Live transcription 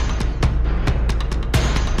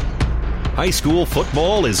High school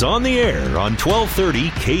football is on the air on 1230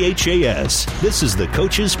 KHAS. This is the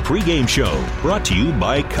Coach's Pregame Show, brought to you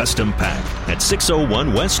by Custom Pack at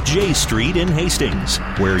 601 West J Street in Hastings,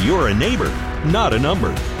 where you're a neighbor, not a number.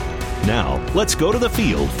 Now, let's go to the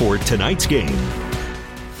field for tonight's game.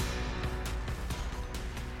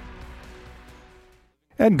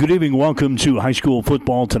 And good evening. Welcome to high school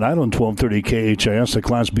football tonight on 1230 KHAS. The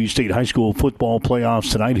Class B State High School football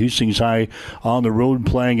playoffs tonight. Hastings High on the road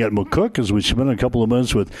playing at McCook as we spend a couple of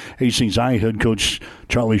minutes with Hastings High head coach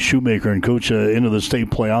Charlie Shoemaker. And coach, into the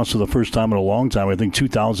state playoffs for the first time in a long time. I think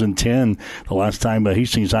 2010, the last time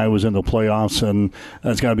Hastings High was in the playoffs, and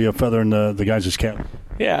that's got to be a feather in the guys' cap.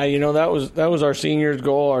 Yeah, that was our seniors'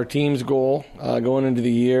 goal, our team's goal going into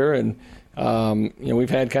the year, and we've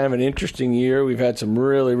had kind of an interesting year. We've had some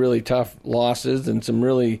really, really tough losses and some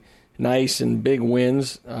really nice and big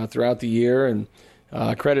wins throughout the year. And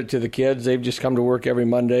credit to the kids. They've just come to work every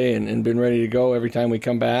Monday and been ready to go every time we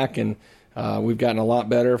come back. And we've gotten a lot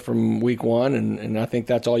better from week one, and I think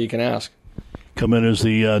that's all you can ask. Come in as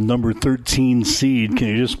the number 13 seed. Can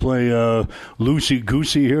you just play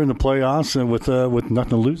loosey-goosey here in the playoffs and with nothing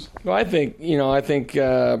to lose? Well, I think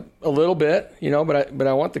a little bit, but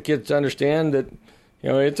I want the kids to understand that,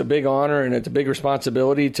 it's a big honor and it's a big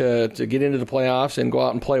responsibility to get into the playoffs and go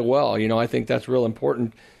out and play well. I think that's real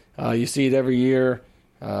important. You see it every year.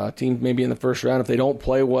 Teams maybe in the first round, if they don't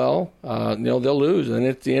play well, they'll lose, and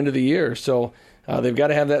it's the end of the year. So they've got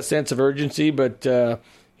to have that sense of urgency, but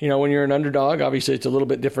when you're an underdog, obviously it's a little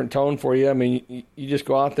bit different tone for you. I mean, you just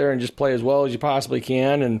go out there and just play as well as you possibly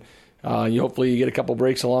can, and hopefully you get a couple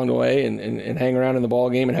breaks along the way and hang around in the ball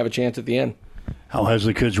game and have a chance at the end. How has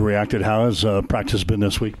the kids reacted? How has practice been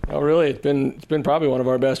this week? Oh, really? It's been probably one of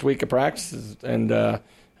our best week of practices, and the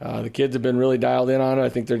kids have been really dialed in on it. I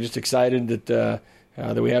think they're just excited that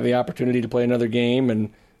we have the opportunity to play another game, and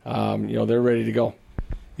they're ready to go.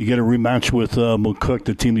 You get a rematch with McCook,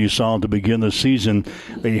 the team that you saw at the beginning of the season.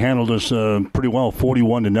 They handled us pretty well,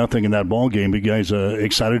 41-0 in that ball game. You guys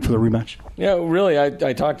excited for the rematch? Yeah, really.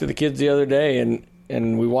 I talked to the kids the other day,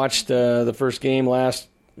 and we watched the first game last,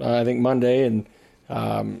 I think, Monday, and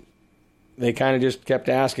they kind of just kept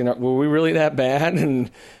asking, were we really that bad? And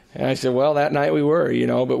I said, well, that night we were,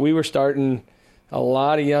 but we were starting a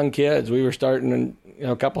lot of young kids. We were starting,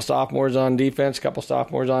 a couple sophomores on defense, a couple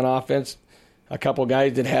sophomores on offense, a couple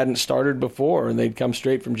guys that hadn't started before, and they'd come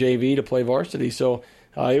straight from JV to play varsity. So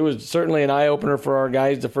it was certainly an eye-opener for our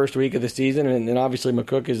guys the first week of the season, and obviously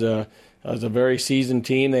McCook is a very seasoned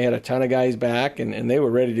team. They had a ton of guys back, and they were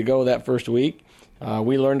ready to go that first week.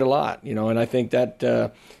 We learned a lot, and I think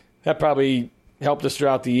that probably helped us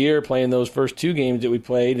throughout the year, playing those first two games that we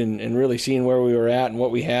played and really seeing where we were at and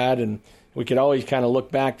what we had, and we could always kind of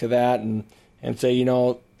look back to that and say,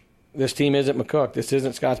 this team isn't McCook. This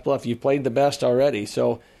isn't Scottsbluff. You've played the best already.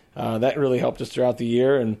 So that really helped us throughout the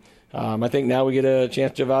year. And I think now we get a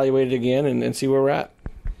chance to evaluate it again and see where we're at.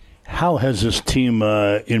 How has this team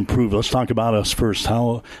improved? Let's talk about us first.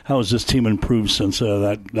 How has this team improved since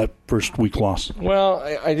that first week loss? Well,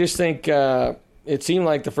 I just think it seemed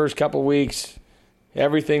like the first couple weeks,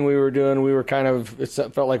 everything we were doing, it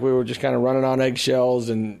felt like we were just kind of running on eggshells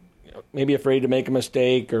and maybe afraid to make a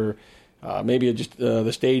mistake, or maybe just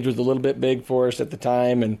the stage was a little bit big for us at the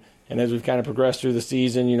time. And as we've kind of progressed through the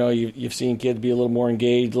season, you've seen kids be a little more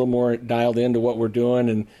engaged, a little more dialed into what we're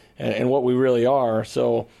doing and what we really are.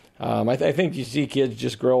 So I think you see kids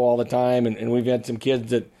just grow all the time, and we've had some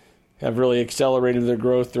kids that have really accelerated their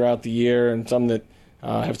growth throughout the year, and some that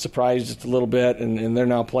have surprised us a little bit, and they're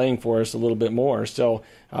now playing for us a little bit more. So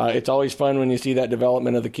it's always fun when you see that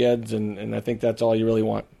development of the kids, and I think that's all you really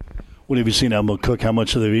want. What have you seen at McCook? How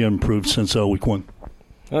much have they improved since week one?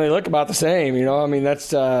 Well, they look about the same. I mean, that's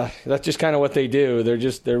just kind of what they do.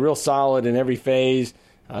 They're real solid in every phase.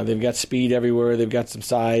 They've got speed everywhere. They've got some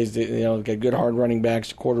size. They've got good hard running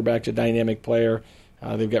backs. Quarterback's a dynamic player.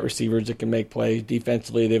 They've got receivers that can make plays.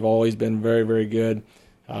 Defensively, they've always been very, very good.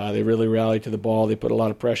 They really rally to the ball. They put a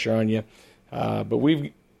lot of pressure on you. But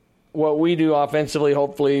what we do offensively,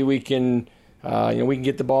 hopefully we can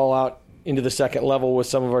get the ball out into the second level with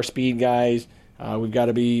some of our speed guys. We've got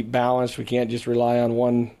to be balanced. We can't just rely on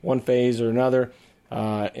one phase or another.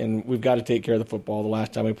 And we've got to take care of the football. The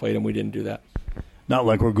last time we played them, we didn't do that. Not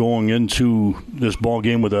like we're going into this ball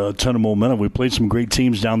game with a ton of momentum. We played some great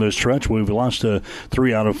teams down the stretch. We've lost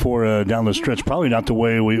 3 out of 4 down the stretch. Probably not the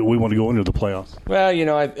way we want to go into the playoffs. Well,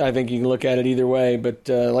 I think you can look at it either way. But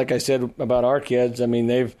like I said about our kids, I mean,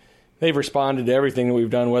 they've responded to everything that we've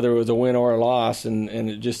done, whether it was a win or a loss, and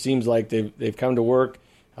it just seems like they've come to work.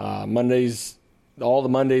 Mondays, all the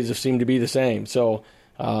Mondays have seemed to be the same. So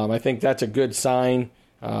I think that's a good sign.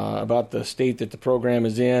 about the state that the program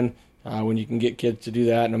is in when you can get kids to do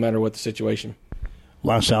that no matter what the situation.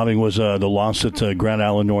 Last outing was the loss at Grand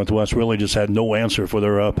Island Northwest. Really just had no answer for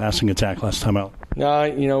their passing attack last time out. No,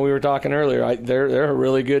 we were talking earlier. They're a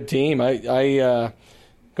really good team. I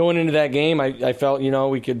going into that game, I felt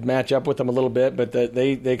we could match up with them a little bit, but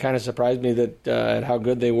they kind of surprised me at how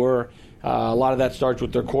good they were. A lot of that starts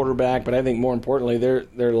with their quarterback, but I think more importantly,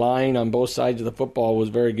 their line on both sides of the football was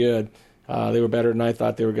very good. They were better than I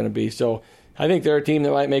thought they were going to be. So I think they're a team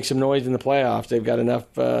that might make some noise in the playoffs. They've got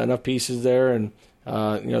enough pieces there, and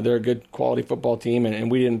they're a good quality football team,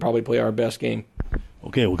 and we didn't probably play our best game.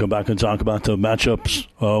 Okay, we'll come back and talk about the matchups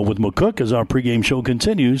with McCook as our pregame show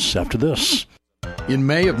continues after this. In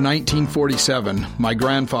May of 1947, my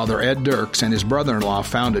grandfather Ed Dirks and his brother-in-law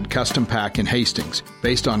founded Custom Pack in Hastings.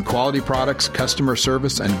 Based on quality products, customer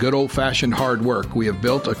service, and good old-fashioned hard work, we have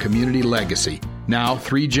built a community legacy. Now,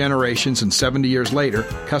 3 generations and 70 years later,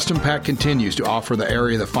 Custom Pack continues to offer the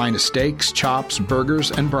area the finest steaks, chops,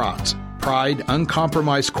 burgers, and brats. Pride,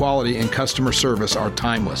 uncompromised quality, and customer service are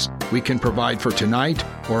timeless. We can provide for tonight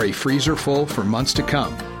or a freezer full for months to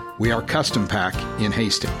come. We are Custom Pack in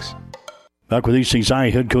Hastings. Back with Hastings High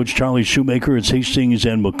head coach Charlie Shoemaker. It's Hastings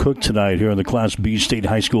and McCook tonight here in the Class B State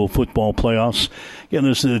High School football playoffs. Again,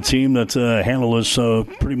 this is a team that handled us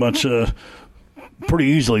pretty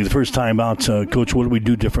easily the first time out. Coach, what do we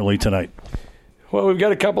do differently tonight? Well, we've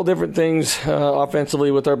got a couple different things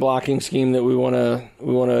offensively with our blocking scheme that we want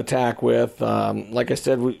to attack with. Like I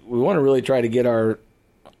said, we want to really try to get our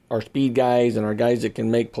speed guys and our guys that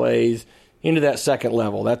can make plays into that second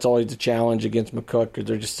level. That's always the challenge against McCook because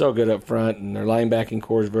they're just so good up front and their linebacking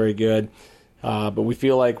core is very good. But we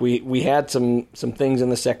feel like we had some things in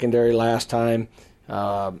the secondary last time.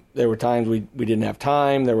 There were times we didn't have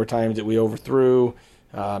time. There were times that we overthrew,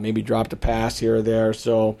 maybe dropped a pass here or there.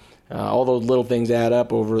 So all those little things add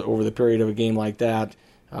up over the period of a game like that.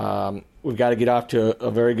 We've got to get off to a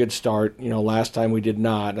very good start. Last time we did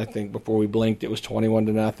not. I think before we blinked, it was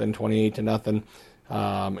 21-0, 28-0.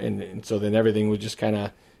 And so then everything was just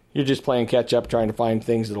you're just playing catch up, trying to find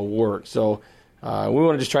things that'll work. So we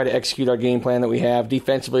want to just try to execute our game plan that we have.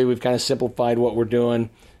 Defensively, we've kind of simplified what we're doing.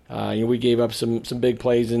 We gave up some big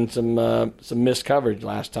plays and some missed coverage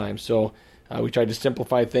last time. So we tried to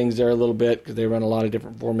simplify things there a little bit because they run a lot of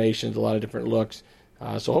different formations, a lot of different looks.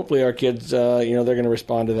 So hopefully our kids, they're going to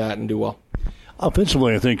respond to that and do well.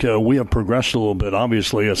 Offensively, I think we have progressed a little bit,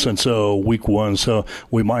 obviously, since week 1. So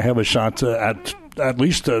we might have a shot at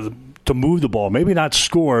least to move the ball. Maybe not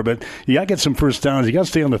score, but you got to get some first downs. You got to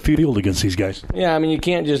stay on the field against these guys. Yeah, you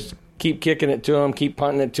can't just keep kicking it to them, keep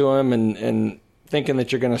punting it to them, and thinking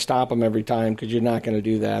that you're going to stop them every time because you're not going to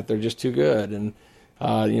do that. They're just too good. And,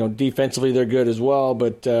 defensively they're good as well,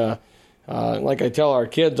 but like I tell our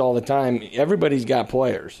kids all the time, everybody's got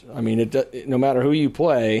players. No matter who you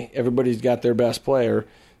play, everybody's got their best player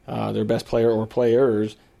or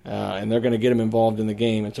players, and they're going to get them involved in the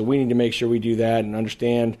game. And so we need to make sure we do that and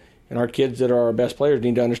understand, and our kids that are our best players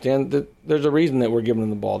need to understand that there's a reason that we're giving them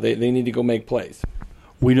the ball. They need to go make plays.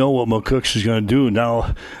 We know what McCook's is going to do.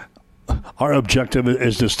 Now, our objective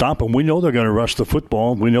is to stop them. We know they're going to rush the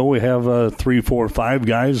football. We know we have 3, 4, 5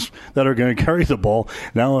 guys that are going to carry the ball.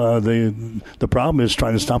 Now the problem is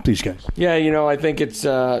trying to stop these guys. Yeah, I think it's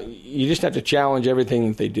you just have to challenge everything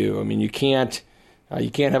that they do. You can't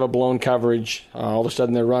have a blown coverage. All of a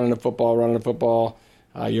sudden they're running the football.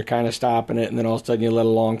 You're kind of stopping it, and then all of a sudden you let a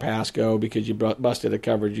long pass go because you busted a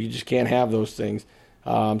coverage. You just can't have those things.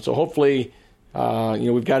 So hopefully.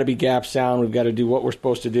 We've got to be gap sound. We've got to do what we're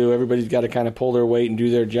supposed to do. Everybody's got to kind of pull their weight and do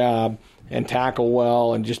their job and tackle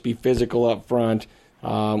well and just be physical up front,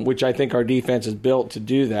 which I think our defense is built to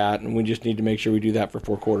do that, and we just need to make sure we do that for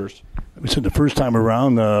 4 quarters. We said the first time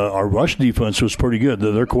around, our rush defense was pretty good.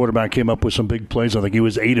 Their quarterback came up with some big plays. I think he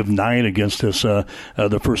was 8 of 9 against us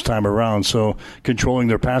the first time around. So controlling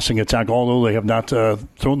their passing attack, although they have not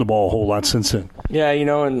thrown the ball a whole lot since then. Yeah,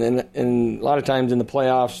 and a lot of times in the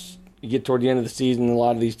playoffs, you get toward the end of the season, a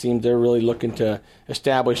lot of these teams, they're really looking to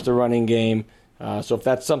establish the running game. So if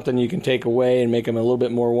that's something you can take away and make them a little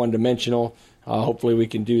bit more one-dimensional, hopefully we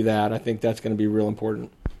can do that. I think that's going to be real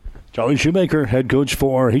important. Charlie Shoemaker, head coach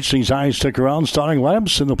for Hastings High. Stick around. Starting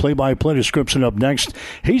lineups and the play-by-play description up next.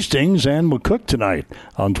 Hastings and McCook tonight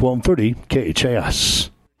on 1230 KHAS.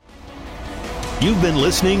 You've been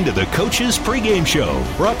listening to the Coach's Pregame Show,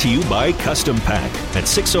 brought to you by Custom Pack at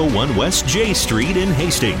 601 West J Street in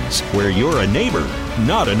Hastings, where you're a neighbor,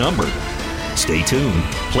 not a number. Stay tuned.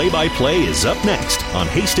 Play-by-play is up next on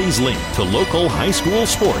Hastings' link to local high school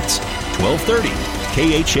sports, 1230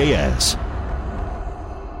 KHAS.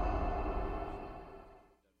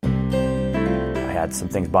 had some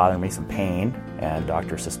things bothering me, some pain, and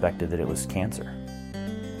doctors suspected that it was cancer.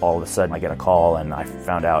 All of a sudden I get a call and I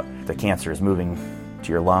found out the cancer is moving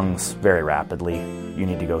to your lungs very rapidly. You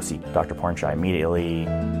need to go see Dr. Pornchai immediately.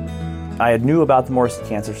 I had knew about the Morris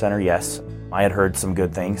Cancer Center, yes. I had heard some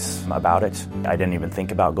good things about it. I didn't even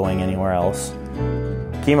think about going anywhere else.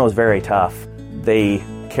 Chemo is very tough. They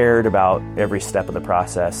cared about every step of the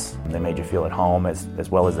process. They made you feel at home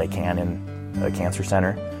as well as they can in a cancer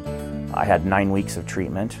center. I had 9 weeks of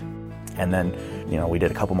treatment, and then we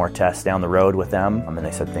did a couple more tests down the road with them, and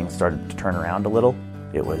they said things started to turn around a little.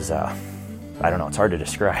 It was, I don't know, it's hard to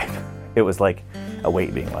describe. It was like a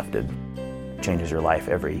weight being lifted. It changes your life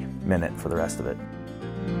every minute for the rest of it.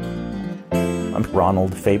 I'm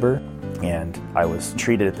Ronald Faber, and I was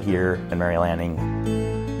treated here in Mary Lanning.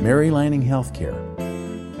 Mary Lanning Healthcare.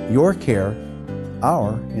 Your care,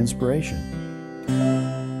 our inspiration.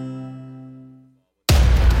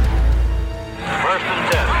 First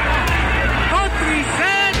and 10.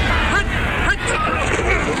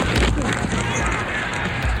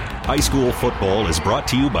 High school football is brought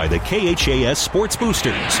to you by the KHAS Sports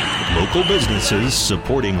Boosters, local businesses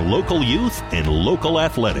supporting local youth and local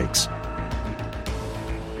athletics.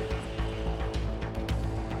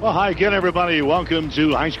 Well, hi again, everybody. Welcome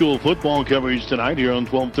to high school football coverage tonight here on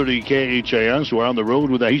 1230 KHAS. We're on the road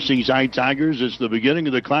with the Hastings High Tigers. It's the beginning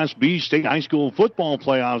of the Class B state high school football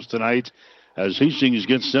playoffs tonight as Hastings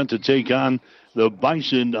gets set to take on the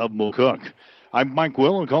Bison of McCook. I'm Mike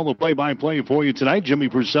Will. I'll call the play-by-play for you tonight. Jimmy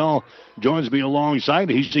Purcell joins me alongside.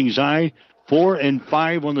 Hastings High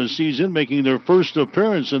 4-5 on the season, making their first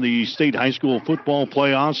appearance in the state high school football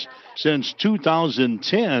playoffs since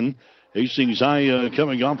 2010. Hastings High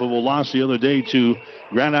coming off of a loss the other day to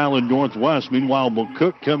Grand Island Northwest. Meanwhile,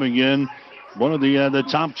 McCook coming in, one of the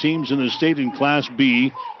top teams in the state in Class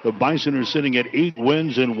B. The Bison are sitting at 8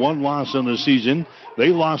 wins and 1 loss on the season. They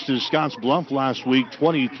lost to Scotts Bluff last week,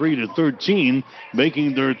 23-13,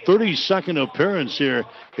 making their 32nd appearance here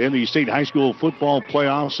in the state high school football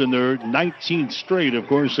playoffs and their 19th straight. Of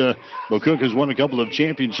course, McCook has won a couple of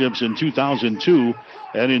championships in 2002,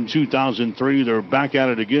 and in 2003 they're back at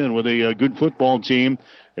it again with a good football team.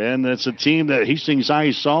 And that's a team that Hastings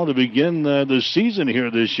High saw to begin the season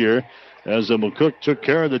here this year, as McCook took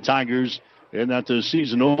care of the Tigers in that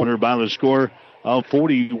season opener by the score of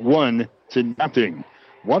 41-0.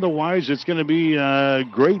 Otherwise, it's going to be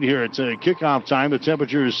great here. It's a kickoff time. The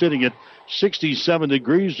temperature is sitting at 67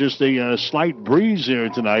 degrees, just a slight breeze here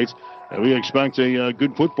tonight. And we expect a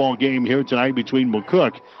good football game here tonight between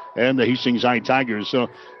McCook and the Hastings High Tigers. So,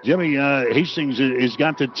 Jimmy, Hastings has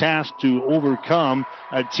got the task to overcome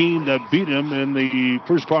a team that beat them in the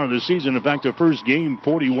first part of the season. In fact, the first game,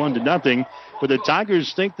 41-0. But the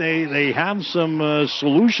Tigers think they have some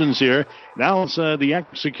solutions here. Now it's the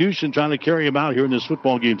execution trying to carry them out here in this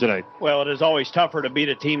football game tonight. Well, it is always tougher to beat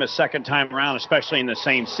a team a second time around, especially in the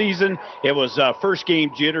same season. It was first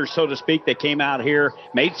game jitters, so to speak. They came out here,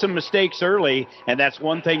 made some mistakes early, and that's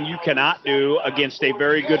one thing you cannot do against a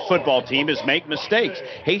very good football team is make mistakes.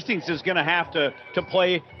 Hastings is going to have to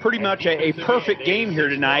play pretty much a perfect game here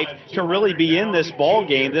tonight to really be in this ball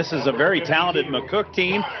game. This is a very talented McCook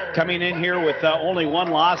team coming in here with only 1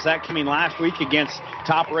 loss, that coming last week against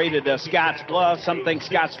top-rated Scotts Bluff. Some think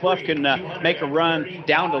Scotts Bluff can make a run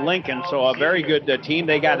down to Lincoln, so a very good team.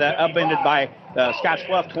 They got upended by Scotts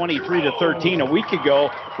Bluff 23-13 a week ago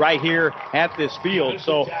right here at this field.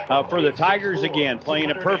 So for the Tigers, again,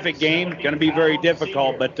 playing a perfect game, going to be very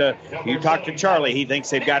difficult. But you talk to Charlie, he thinks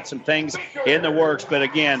they've got some things in the works. But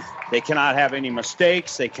again, they cannot have any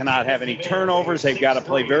mistakes. They cannot have any turnovers. They've got to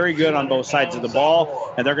play very good on both sides of the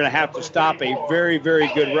ball. And they're going to have to stop a very, very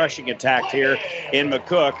good rushing attack here in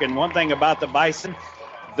McCook. And one thing about the Bison,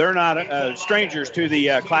 they're not strangers to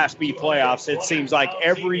the Class B playoffs. It seems like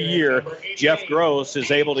every year Jeff Gross is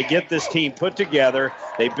able to get this team put together.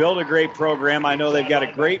 They build a great program. I know they've got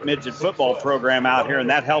a great midget football program out here, and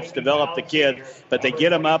that helps develop the kid. But they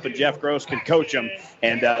get them up, and Jeff Gross can coach them.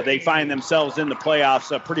 And they find themselves in the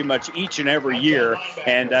playoffs pretty much each and every year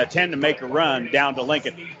and tend to make a run down to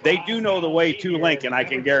Lincoln. They do know the way to Lincoln, I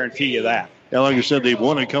can guarantee you that. Yeah, like I said, they've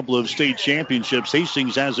won a couple of state championships.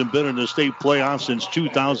 Hastings hasn't been in the state playoffs since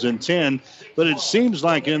 2010, but it seems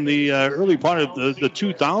like in the early part of the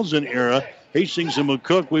 2000 era, Hastings and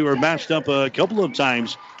McCook, we were matched up a couple of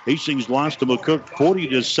times. Hastings lost to McCook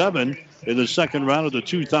 40-7 in the second round of the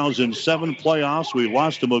 2007 playoffs. We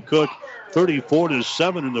lost to McCook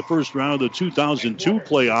 34-7 in the first round of the 2002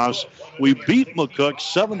 playoffs. We beat McCook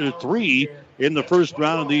 7-3 in the first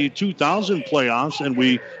round of the 2000 playoffs, and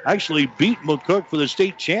we actually beat McCook for the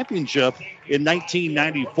state championship in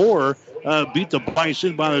 1994 beat the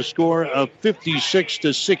Bison by a score of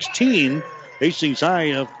 56-16. Hastings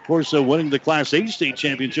High, of course, winning the Class A state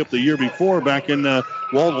championship the year before back in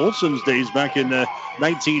Walt Olson's days back in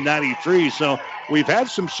 1993. So we've had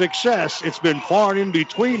some success. It's been far and in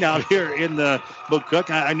between out here in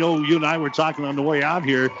McCook. I know you and I were talking on the way out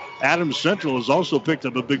here. Adams Central has also picked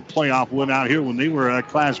up a big playoff win out here when they were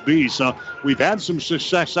Class B. So we've had some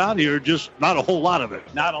success out here, just not a whole lot of it.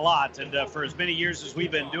 Not a lot. And for as many years as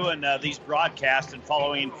we've been doing these broadcasts and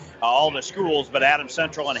following all the schools, but Adams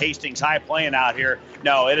Central and Hastings High playing out here,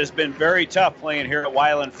 no, it has been very tough playing here at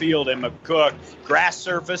Weiland Field in McCook. Grass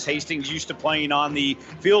surface. Hastings used to playing on the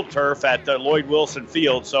field turf at Lloyd Wilson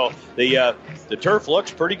Field. So the turf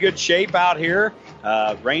looks pretty good shape out here.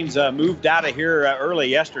 Rain's moved out of here early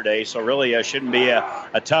yesterday, so really shouldn't be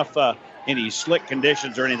a tough any slick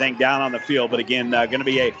conditions or anything down on the field. But again, going to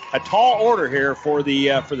be a tall order here for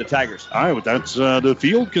the Tigers. All right, well, that's the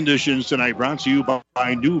field conditions tonight, brought to you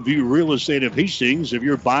by New View Real Estate of Hastings. If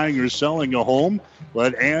you're buying or selling a home,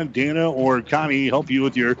 let Ann, Dana, or Connie help you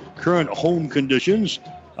with your current home conditions.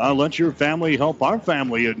 Let your family help our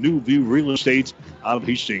family at New View Real Estate out of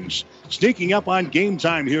Hastings. Sneaking up on game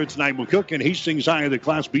time here tonight, McCook and Hastings High, the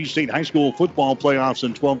Class B State High School football playoffs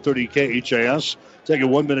in 1230 KHAS. Take a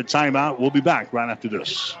 1-minute timeout. We'll be back right after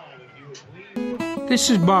this. This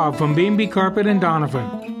is Bob from B&B Carpet and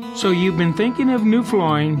Donovan. So you've been thinking of new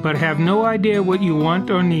flooring but have no idea what you want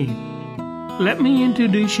or need. Let me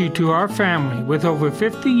introduce you to our family with over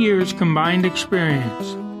 50 years combined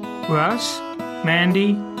experience. Russ,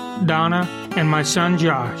 Mandy, Donna, and my son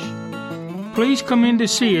Josh. Please come in to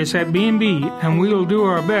see us at B&B and we will do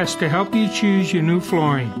our best to help you choose your new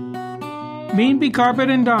flooring. B&B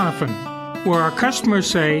Carpet and Donovan, where our customers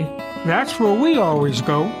say, that's where we always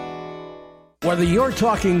go. Whether you're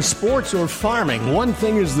talking sports or farming, one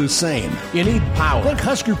thing is the same. You need power. Think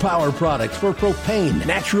Husker Power products for propane,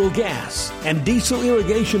 natural gas, and diesel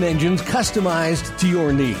irrigation engines customized to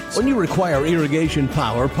your needs. When you require irrigation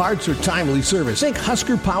power, parts, or timely service, think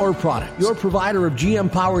Husker Power product, your provider of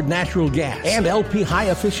GM-powered natural gas and LP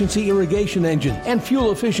high-efficiency irrigation engine and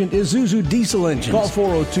fuel-efficient Isuzu diesel engines. Call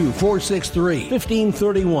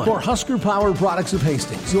 402-463-1531 for Husker Power Products of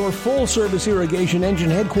Hastings, your full-service irrigation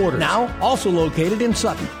engine headquarters. Now, also located in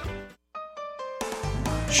Sutton.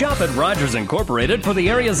 Shop at Rogers Incorporated for the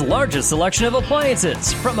area's largest selection of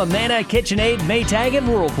appliances from Amana, KitchenAid, Maytag, and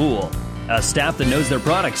Whirlpool. A staff that knows their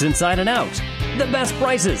products inside and out. The best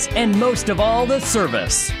prices and most of all, the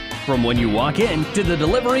service. From when you walk in to the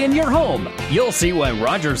delivery in your home, you'll see why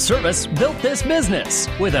Rogers Service built this business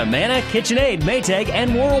with Amana, KitchenAid, Maytag,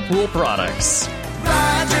 and Whirlpool products.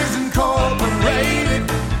 Rogers Incorporated,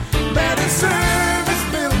 better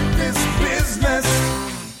service built this business.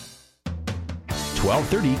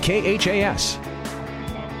 1230 KHAS.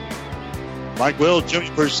 Mike Will,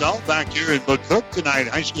 Jimmy Purcell back here in McCook tonight.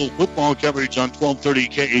 High school football coverage on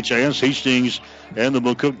 1230 KHAS. Hastings and the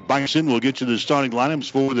McCook Bison will get you the starting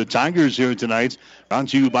lineups for the Tigers here tonight. Brought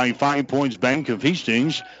to you by 5 Points Bank of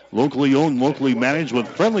Hastings. Locally owned, locally managed with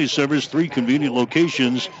friendly service, 3 convenient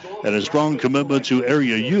locations, and a strong commitment to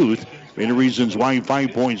area youth. Many reasons why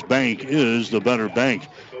 5 Points Bank is the better bank.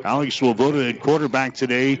 Alex Swoboda at quarterback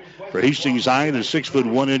today for Hastings High, the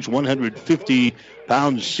 6'1",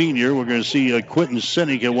 150-pound senior. We're going to see Quentin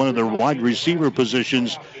Sinek at one of the wide receiver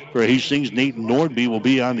positions for Hastings. Nate Nordby will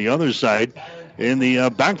be on the other side. In the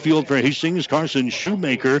backfield for Hastings, Carson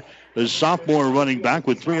Shoemaker, the sophomore running back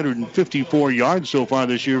with 354 yards so far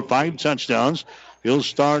this year, 5 touchdowns. He'll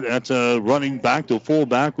start at running back. The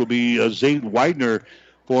fullback will be Zade Widener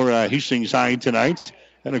for Hastings High tonight.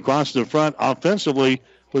 And across the front, offensively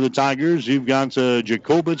for the Tigers, you've got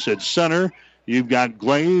Jacobitz at center. You've got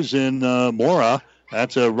Glaze and Mora.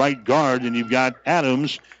 That's a right guard. And you've got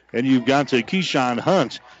Adams. And you've got Keyshawn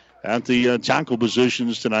Hunt at the tackle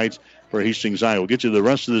positions tonight for Hastings High. We'll get you the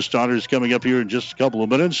rest of the starters coming up here in just a couple of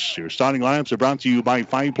minutes. Your starting lineups are brought to you by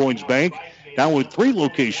 5 Points Bank. Now with 3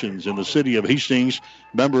 locations in the city of Hastings,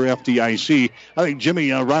 member FDIC. I think,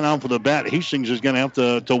 Jimmy, right on for the bat, Hastings is going to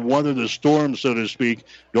have to weather the storm, so to speak.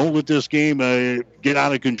 Don't let this game get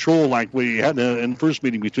out of control like we had in the first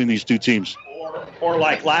meeting between these two teams. Or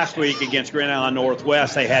like last week against Grand Island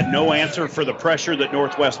Northwest, they had no answer for the pressure that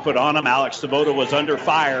Northwest put on them. Alex Swoboda was under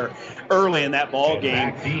fire early in that ball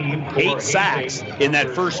game. 8 sacks in that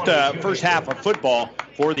first half of football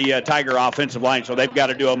for the Tiger offensive line. So they've got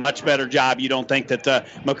to do a much better job. You don't think that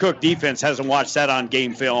McCook defense hasn't watched that on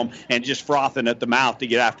game film and just frothing at the mouth to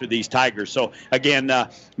get after these Tigers. So, again,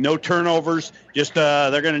 no turnovers. Just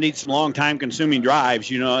they're going to need some long time consuming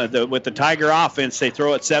drives. You know, with the Tiger offense, they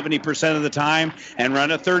throw it 70% of the time. time and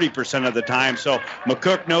run it 30% of the time. So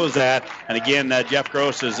McCook knows that. And again, Jeff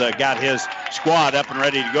Gross has got his squad up and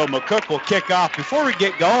ready to go. McCook will kick off. Before we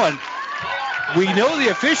get going, we know the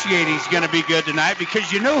officiating is going to be good tonight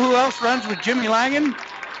because you know who else runs with Jimmy Langen?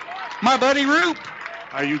 My buddy Roop.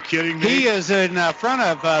 Are you kidding me? He is in front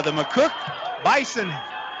of the McCook Bison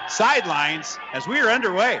sidelines as we are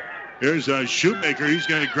underway. Here's Shoemaker. He's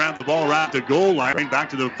going to grab the ball right at the goal line, back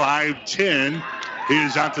to the 5-10. He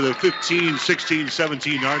is out to the 15, 16,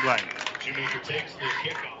 17-yard line.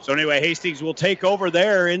 So anyway, Hastings will take over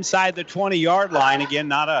there inside the 20-yard line. Again,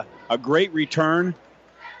 not a great return.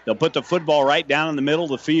 They'll put the football right down in the middle of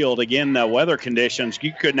the field. Again, weather conditions,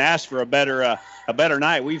 you couldn't ask for a better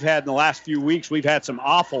night. We've had in the last few weeks, we've had some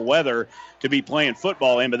awful weather to be playing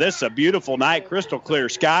football in, but this is a beautiful night, crystal clear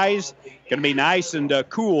skies. Going to be nice and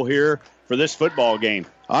cool here for this football game.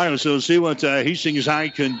 All right, so see what Hastings High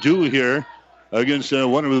can do here against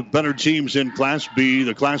one of the better teams in Class B,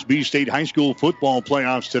 the Class B State High School football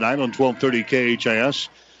playoffs tonight on 1230 KHIS.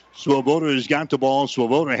 Swoboda has got the ball.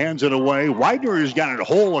 Swoboda hands it away. Widener has got it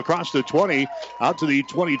whole across the 20, out to the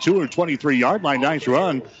 22 or 23-yard line. Nice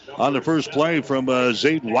run on the first play from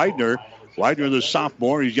Zayd Widener. Widener, the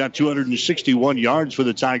sophomore, he's got 261 yards for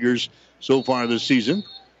the Tigers so far this season.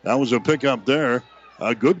 That was a pickup there.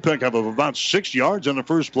 A good pickup of about 6 yards on the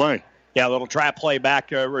first play. Yeah, a little trap play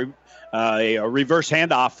back, a reverse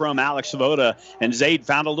handoff from Alex Svoboda, and Zayd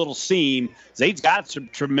found a little seam. Zayd's got some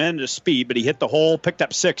tremendous speed, but he hit the hole, picked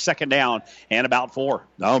up 6, second down, and about 4.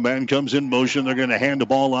 Now man comes in motion. They're going to hand the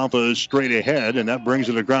ball off straight ahead, and that brings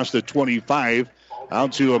it across the 25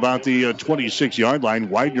 out to about the 26-yard line.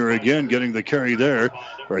 Widener again getting the carry there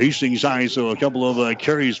for Hastings High, so a couple of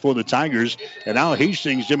carries for the Tigers. And now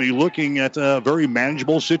Hastings, Jimmy, looking at a very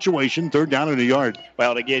manageable situation, 3rd down and a yard.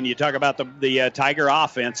 Well, again, you talk about the Tiger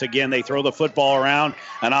offense. Again, they throw the football around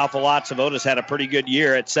an awful lot. Savoda's had a pretty good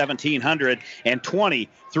year at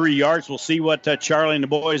 1,723 yards. We'll see what Charlie and the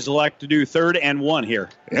boys elect to do. 3rd and 1 here.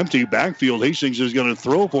 Empty backfield. Hastings is going to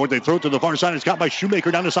throw for it. They throw it to the far side. It's caught by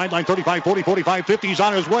Shoemaker down the sideline, 35, 40, 45, 50. He's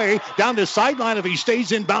on his way down the sideline. If he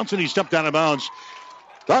stays in bounds, and he stepped out of bounds.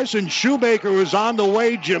 Carson Shoemaker was on the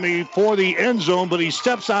way, Jimmy, for the end zone, but he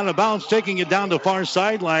steps out of bounds, taking it down the far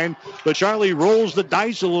sideline. But Charlie rolls the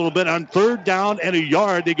dice a little bit on 3rd down and a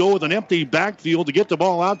yard. They go with an empty backfield to get the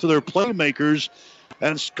ball out to their playmakers.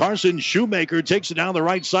 And Carson Shoemaker takes it down the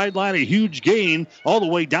right sideline, a huge gain all the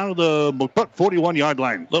way down to the McCook 41-yard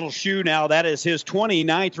line. Little Shoe now, that is his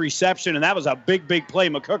 29th reception, and that was a big, big play.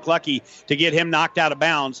 McCook lucky to get him knocked out of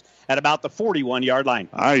bounds at about the 41-yard line.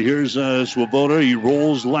 All right, here's Swoboda. He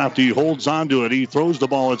rolls left. He holds onto it. He throws the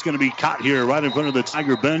ball. It's going to be caught here right in front of the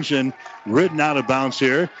Tiger bench and ridden out of bounds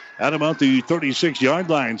here at about the 36-yard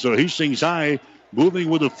line. So Hastings High moving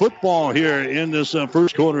with the football here in this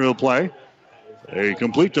first quarter of play. They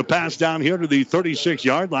complete the pass down here to the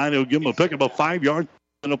 36-yard line. It'll give them a pickup of 5 yards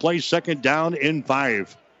and a play 2nd down and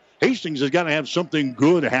 5. Hastings has got to have something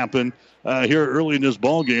good happen here early in this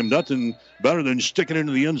ball game. Nothing better than sticking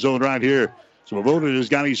into the end zone right here. So Svoboda has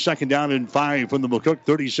got his 2nd down and 5 from the McCook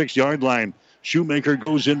 36-yard line. Shoemaker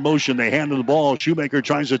goes in motion. They hand him the ball. Shoemaker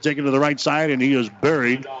tries to take it to the right side, and he is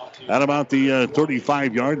buried at about the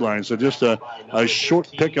 35-yard line. So just a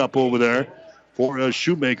short pickup over there for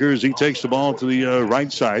Shoemaker as he takes the ball to the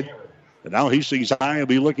right side. And now Hastings High will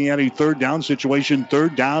be looking at a 3rd down situation,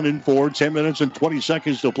 3rd down and 4, 10 minutes and 20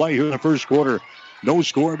 seconds to play here in the first quarter. No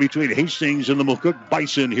score between Hastings and the McCook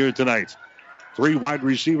Bison here tonight. 3 wide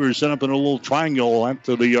receivers set up in a little triangle at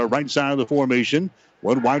the right side of the formation.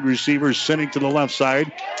 1 wide receiver sending to the left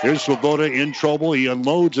side. Here's Swoboda in trouble. He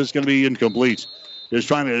unloads. It's going to be incomplete. Is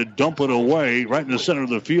trying to dump it away right in the center of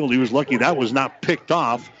the field. He was lucky that was not picked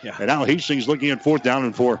off. Yeah. And now Hastings looking at 4th down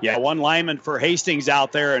and 4. Yeah, 1 lineman for Hastings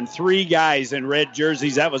out there and 3 guys in red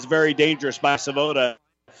jerseys. That was very dangerous by Svoboda.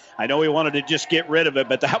 I know he wanted to just get rid of it,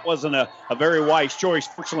 but that wasn't a very wise choice.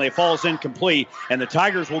 Fortunately, it falls incomplete, and the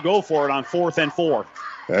Tigers will go for it on 4th and 4.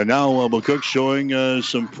 And now McCook showing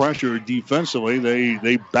some pressure defensively.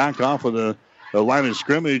 They back off of the line of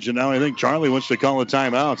scrimmage, and now I think Charlie wants to call a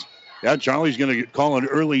timeout. Yeah, Charlie's going to call an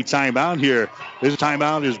early timeout here. This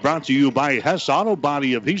timeout is brought to you by Hess Auto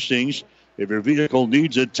Body of Hastings. If your vehicle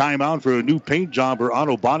needs a timeout for a new paint job or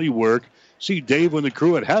auto body work, see Dave and the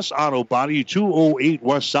crew at Hess Auto Body, 208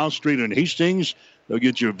 West South Street in Hastings. They'll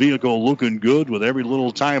get your vehicle looking good with every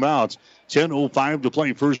little timeout. 10:05 to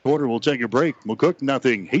play first quarter. We'll take a break. McCook,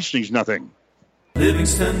 nothing. Hastings, nothing.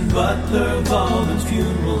 Livingston Butler Volvin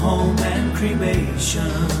Funeral Home and Cremation.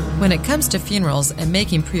 When it comes to funerals and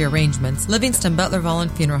making pre-arrangements, Livingston Butler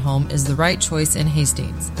Volvin Funeral Home is the right choice in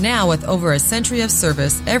Hastings. Now, with over a century of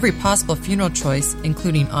service, every possible funeral choice,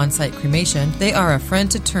 including on-site cremation, they are a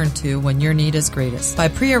friend to turn to when your need is greatest. By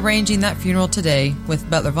pre-arranging that funeral today with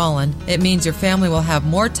Butler Volvin, it means your family will have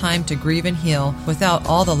more time to grieve and heal without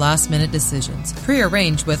all the last-minute decisions.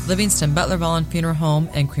 Pre-arrange with Livingston Butler Volvin Funeral Home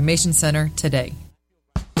and Cremation Center today.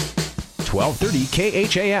 1230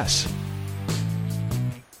 KHAS.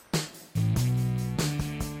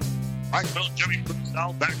 All right, well, Jimmy puts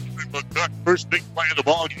down back to McCook. First big play of the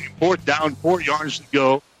ball game. 4th down, 4 yards to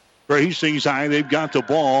go for Hastings High. They've got the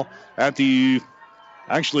ball at the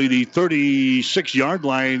 36-yard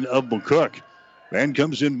line of McCook. Man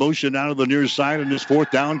comes in motion out of the near side on this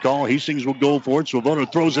 4th down call. Hastings will go for it. Swoboda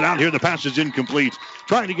throws it out here. The pass is incomplete.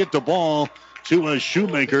 Trying to get the ball to a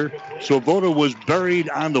Shoemaker. Swoboda was buried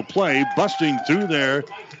on the play. Busting through there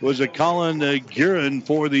was a Colin Guerin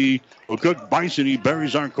for the McCook Bison. He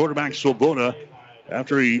buries our quarterback Swoboda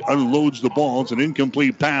after he unloads the ball. It's an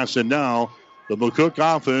incomplete pass, and now the McCook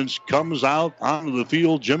offense comes out onto the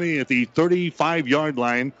field, Jimmy, at the 35-yard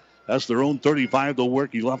line. That's their own 35. They'll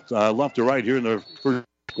work left to right here in the first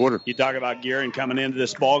quarter. You talk about Guerin coming into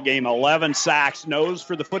this ball game, 11 sacks, knows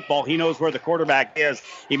for the football. He knows where the quarterback is.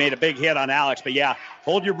 He made a big hit on Alex. But, yeah,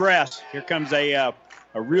 hold your breath. Here comes a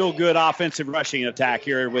real good offensive rushing attack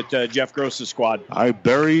here with Jeff Gross's squad.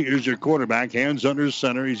 Barry is your quarterback, hands under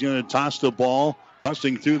center. He's going to toss the ball,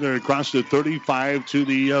 busting through there across the 35 to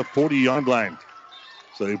the 40-yard line.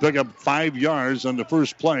 So they pick up 5 yards on the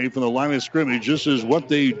first play from the line of scrimmage. This is what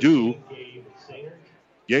they do.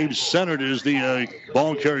 Gabe Sennert is the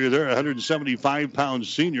ball carrier there, 175-pound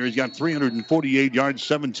senior. He's got 348 yards,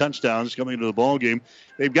 7 touchdowns coming into the ball game.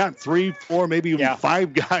 They've got 3, 4, maybe even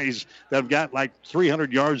 5 guys that have got like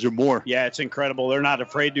 300 yards or more. Yeah, it's incredible. They're not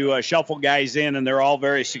afraid to shuffle guys in, and they're all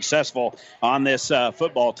very successful on this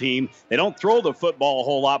football team. They don't throw the football a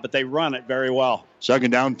whole lot, but they run it very well.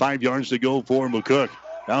 2nd down, 5 yards to go for McCook.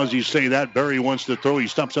 Now as you say that, Barry wants to throw. He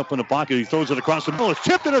steps up in the pocket. He throws it across the middle. It's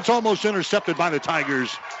tipped, and it's almost intercepted by the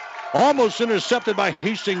Tigers. Almost intercepted by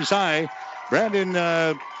Hastings High. Braden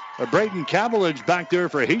Cavillage back there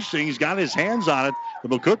for Hastings got his hands on it. The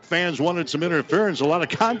McCook fans wanted some interference. A lot of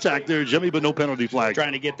contact there, Jimmy, but no penalty flag.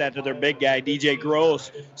 Trying to get that to their big guy, DJ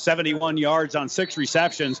Gross, 71 yards on 6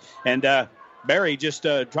 receptions. And Barry just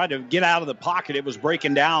tried to get out of the pocket. It was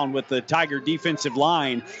breaking down with the Tiger defensive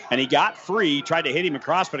line, and he got free, tried to hit him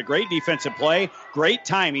across, but a great defensive play, great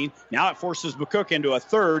timing. Now it forces McCook into a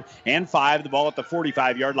 3rd and 5, the ball at the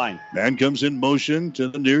 45-yard line. Man comes in motion to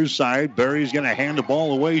the near side. Barry's going to hand the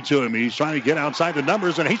ball away to him. He's trying to get outside the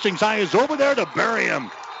numbers, and Hastings High is over there to bury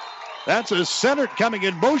him. That's a center coming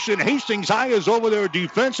in motion. Hastings High is over there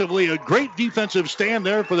defensively. A great defensive stand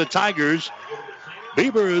there for the Tigers.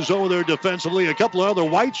 Bieber is over there defensively. A couple of other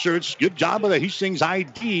white shirts. Good job of the Hastings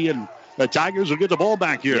ID, and the Tigers will get the ball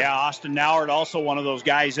back here. Yeah, Austin Noward also one of those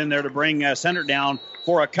guys in there to bring center down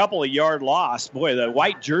for a couple of yard loss. Boy, the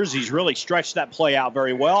white jerseys really stretched that play out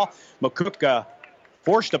very well. McCook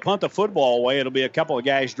forced to punt the football away. It'll be a couple of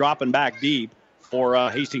guys dropping back deep for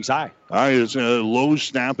Hastings High. All right, it's a low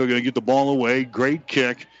snap. They're going to get the ball away. Great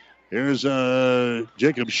kick. Here's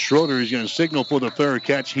Jacob Schroeder. He's going to signal for the fair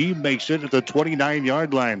catch. He makes it at the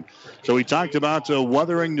 29-yard line. So we talked about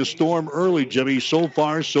weathering the storm early, Jimmy. So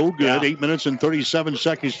far, so good. 8 minutes and 37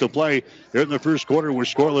 seconds to play. Here in the first quarter, we're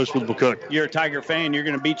scoreless with McCook. You're a Tiger fan. You're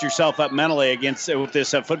going to beat yourself up mentally with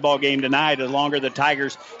this football game tonight. The longer the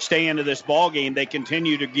Tigers stay into this ball game, they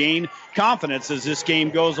continue to gain confidence as this game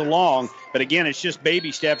goes along. But again, it's just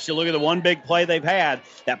baby steps. You look at the one big play they've had,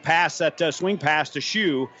 that pass, that swing pass to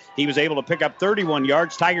Shue. He was able to pick up 31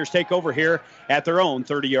 yards. Tigers take over here at their own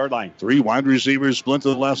 30-yard line. 3 wide receivers split to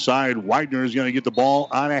the left side. Widener is going to get the ball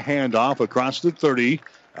on a handoff across the 30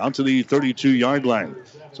 out to the 32-yard line.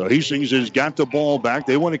 So Hastings has got the ball back.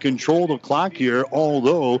 They want to control the clock here,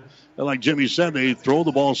 although, like Jimmy said, they throw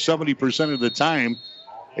the ball 70% of the time.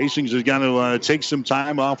 Hastings has got to take some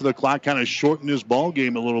time off of the clock, kind of shorten this ball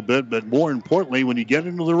game a little bit. But more importantly, when you get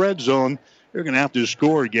into the red zone, you're going to have to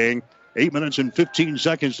score, gang. 8 minutes and 15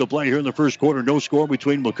 seconds to play here in the first quarter. No score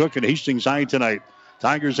between McCook and Hastings High tonight.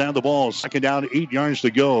 Tigers have the ball. 2nd down, 8 yards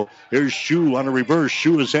to go. Here's Shue on a reverse.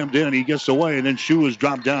 Shue is hemmed in. He gets away, and then Shue is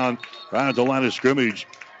dropped down right at the line of scrimmage.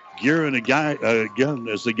 Guerin again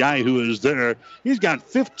as the guy who is there. He's got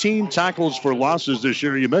 15 tackles for losses this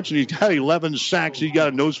year. You mentioned he's got 11 sacks. He's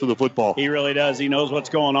got a nose for the football. He really does. He knows what's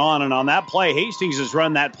going on. And on that play, Hastings has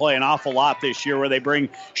run that play an awful lot this year where they bring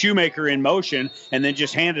Shoemaker in motion and then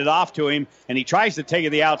just hand it off to him. And he tries to take it to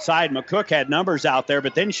the outside. McCook had numbers out there,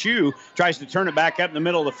 but then Shoe tries to turn it back up in the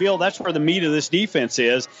middle of the field. That's where the meat of this defense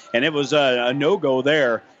is. And it was a no-go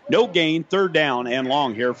there. No gain, third down and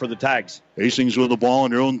long here for the Tags. Hastings with the ball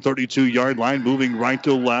on their own 32-yard line, moving right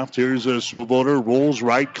to left. Here's a Swoboda, rolls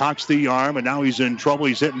right, cocks the arm, and now he's in trouble.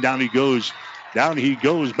 He's hitting down. He goes. Down he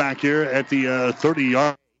goes back here at the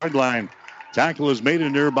 30-yard line. Tackle is made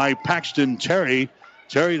in there by Paxton Terry.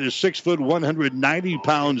 Terry, the 6',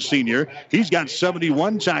 190-pound senior. He's got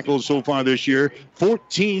 71 tackles so far this year,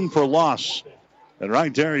 14 for loss. And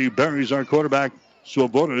right there, he buries our quarterback,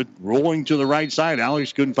 Swoboda, rolling to the right side.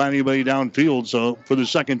 Alex couldn't find anybody downfield, so for the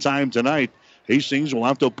second time tonight, Hastings will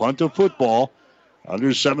have to punt the football.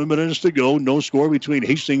 Under 7 minutes to go. No score between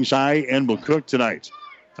Hastings High and McCook tonight.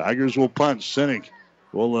 Tigers will punt. Sinek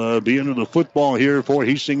will be into the football here for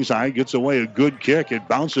Hastings High. Gets away a good kick. It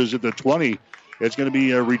bounces at the 20. It's going to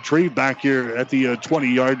be retrieved back here at the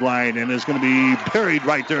 20-yard line, and it's going to be buried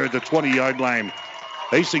right there at the 20-yard line.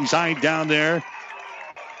 Hastings High down there.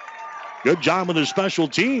 Good job with the special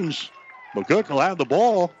teams. McCook will have the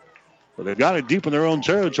ball, but they've got it deep in their own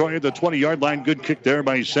territory at the 20-yard line. Good kick there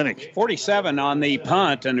by Sinek. 47 on the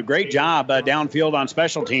punt, and a great job downfield on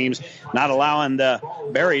special teams, not allowing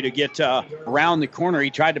Barry to get around the corner.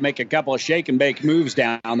 He tried to make a couple of shake-and-bake moves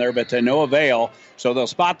down there, but to no avail. So they'll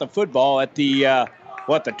spot the football at the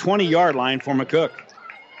 20-yard line for McCook.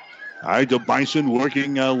 All right, the Bison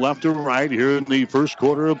working left to right here in the first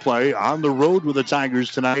quarter of play. On the road with the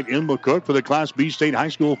Tigers tonight in McCook for the Class B State High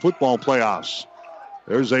School football playoffs.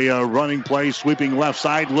 There's a running play, sweeping left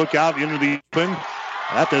side. Look out into the open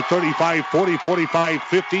at the 35, 40, 45,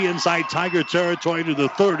 50 inside Tiger territory to the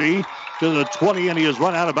 30, to the 20, and he has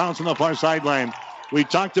run out of bounds on the far sideline. We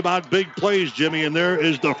talked about big plays, Jimmy, and there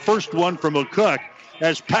is the first one from McCook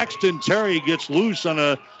as Paxton Terry gets loose on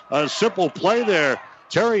a simple play there.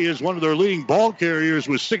 Terry is one of their leading ball carriers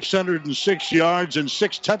with 606 yards and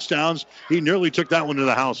 6 touchdowns. He nearly took that one to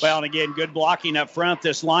the house. Well, and again, good blocking up front.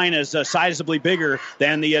 This line is sizably bigger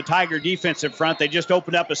than the Tiger defense up front. They just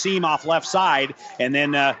opened up a seam off left side, and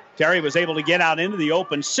then Terry was able to get out into the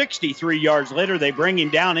open. 63 yards later, they bring him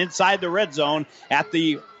down inside the red zone at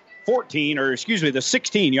the the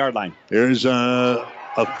 16-yard line. There's a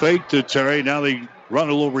fake to Terry. Now they run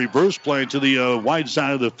a little reverse play to the wide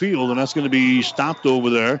side of the field, and that's going to be stopped over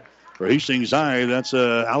there for Hastings High. That's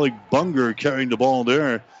Alec Bunger carrying the ball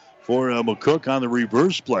there for McCook on the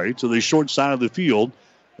reverse play to the short side of the field.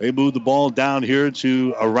 They move the ball down here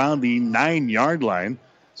to around the 9-yard line.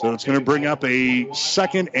 So it's going to bring up a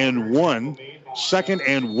 2nd and 1. 2nd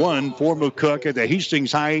and 1 for McCook at the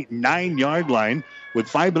Hastings High 9-yard line with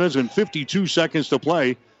 5 minutes and 52 seconds to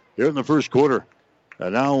play here in the first quarter.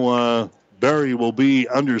 And now Barry will be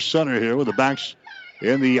under center here with the backs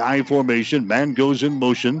in the I formation. Man goes in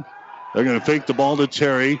motion. They're going to fake the ball to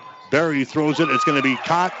Terry. Barry throws it. It's going to be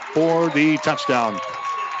caught for the touchdown.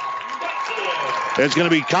 It's going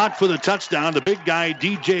to be caught for the touchdown. The big guy,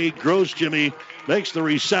 DJ Gross, Jimmy, makes the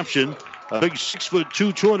reception. A big 6'2",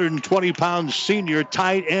 220-pound senior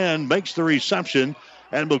tight end makes the reception.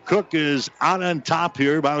 And McCook is out on top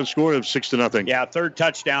here by a score of 6-0. Yeah, third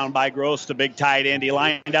touchdown by Gross, the big tight end. He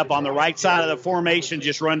lined up on the right side of the formation,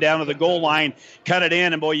 just run down to the goal line, cut it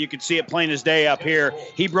in, and boy, you could see it plain as day up here.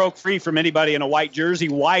 He broke free from anybody in a white jersey,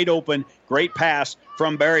 wide open, great pass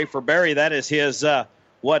from Barry. For Barry, that is his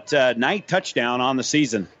ninth touchdown on the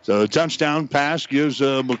season. So the touchdown pass gives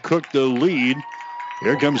McCook the lead.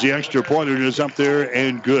 Here comes the extra pointer. It is up there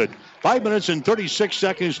and good. 5 minutes and 36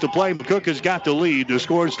 seconds to play. McCook has got the lead. The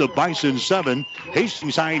score is the Bison 7,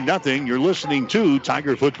 Hastings High 0. You're listening to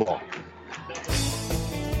Tiger Football.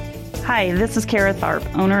 Hi, this is Kara Tharp,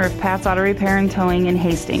 owner of Pat's Auto Repair and Towing in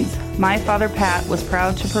Hastings. My father, Pat, was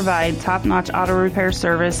proud to provide top-notch auto repair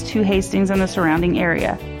service to Hastings and the surrounding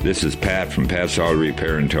area. This is Pat from Pat's Auto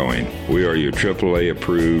Repair and Towing. We are your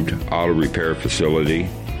AAA-approved auto repair facility,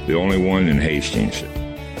 the only one in Hastings.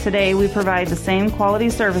 Today, we provide the same quality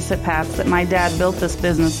service at Pat's that my dad built this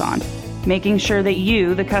business on, making sure that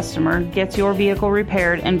you, the customer, gets your vehicle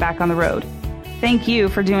repaired and back on the road. Thank you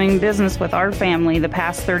for doing business with our family the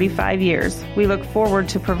past 35 years. We look forward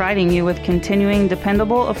to providing you with continuing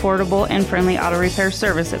dependable, affordable, and friendly auto repair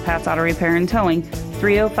service at Pat's Auto Repair and Towing,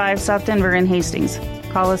 305 South Denver in Hastings.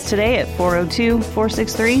 Call us today at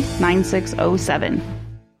 402-463-9607.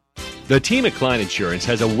 The team at Klein Insurance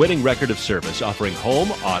has a winning record of service offering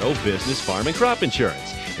home, auto, business, farm, and crop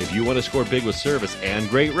insurance. If you want to score big with service and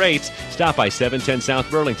great rates, stop by 710 South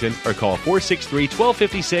Burlington or call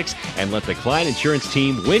 463-1256 and let the Klein Insurance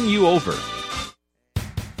team win you over.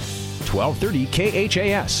 1230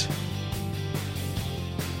 KHAS.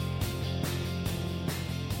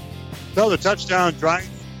 So the touchdown drive.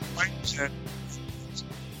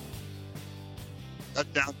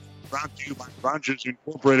 Touchdown brought to you by Rogers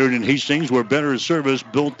Incorporated in Hastings, where better service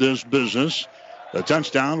built this business. The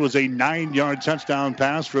touchdown was a 9-yard touchdown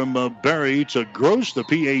pass from Berry to Gross, the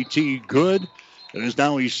PAT good. It is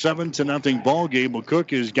now a 7-0 ball game.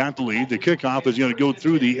 McCook has got the lead. The kickoff is going to go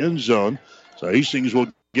through the end zone. So Hastings will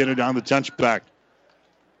get it on the touchback.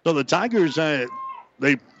 So the Tigers, they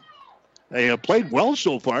played well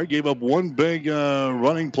so far. Gave up one big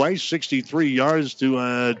running play, 63 yards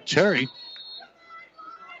to Terry.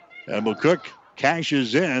 And McCook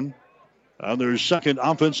cashes in on their second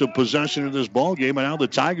offensive possession of this ball game. And now the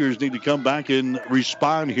Tigers need to come back and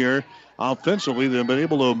respond here offensively. They've been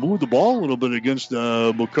able to move the ball a little bit against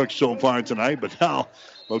McCook so far tonight. But now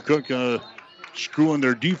McCook screwing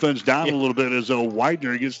their defense down a little bit as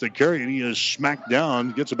Widener gets the carry, and he is smacked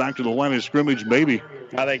down, gets it back to the line of scrimmage, maybe.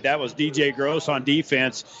 I think that was DJ Gross on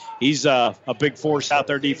defense. He's a big force out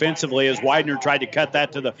there defensively as Widener tried to cut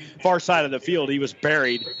that to the far side of the field. He was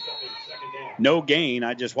buried. No gain.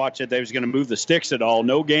 I just watched it. They was going to move the sticks at all.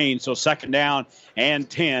 No gain. So 2nd down and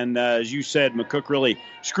 10. As you said, McCook really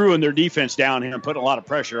screwing their defense down here and putting a lot of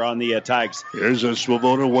pressure on the Tigers. Here's a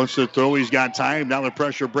Swoboda wants to throw. He's got time. Now the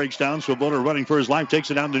pressure breaks down. Swoboda running for his life.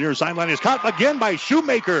 Takes it down the near sideline. Is caught again by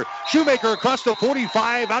Shoemaker. Shoemaker across the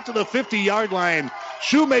 45 out to the 50-yard line.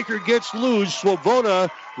 Shoemaker gets loose.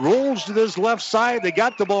 Swoboda rolls to this left side. They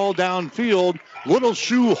got the ball downfield. Little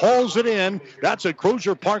Shoe hauls it in. That's a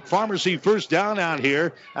Crozier Park Pharmacy first down out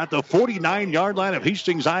here at the 49-yard line of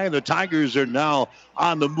Hastings High. And the Tigers are now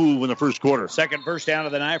on the move in the first quarter. Second first down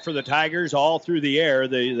of the night for the Tigers, all through the air.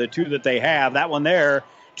 The two that they have. That one there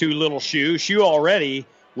to Little Shoe. Shoe already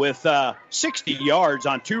with 60 yards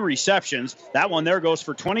on 2 receptions. That one there goes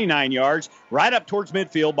for 29 yards, right up towards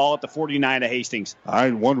midfield, ball at the 49 of Hastings. All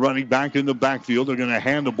right, one running back in the backfield. They're going to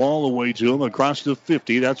hand the ball away to him across the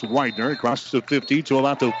 50. That's Widener across the 50 to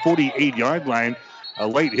about the 48-yard line. A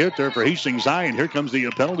late hit there for Hastings High, and here comes the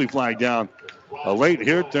penalty flag down. A late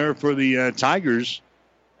hit there for the Tigers,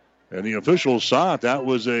 and the officials saw it. That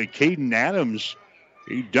was Caden Adams.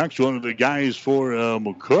 He ducks one of the guys for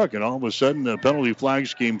McCook, and all of a sudden the penalty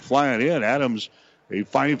flags came flying in. Adams, a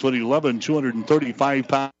 5'11",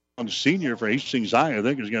 235-pound senior for Hastings High, I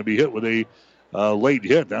think is going to be hit with a late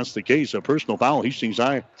hit. That's the case. A personal foul, Hastings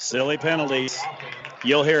High. Silly penalties.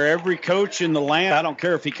 You'll hear every coach in the land. I don't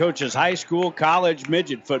care if he coaches high school, college,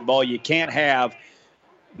 midget football. You can't have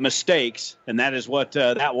mistakes, and that is what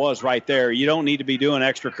that was right there. You don't need to be doing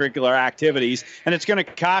extracurricular activities, and it's going to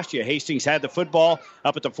cost you. Hastings had the football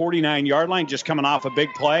up at the 49-yard line, just coming off a big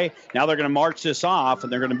play. Now they're going to march this off,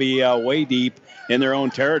 and they're going to be way deep in their own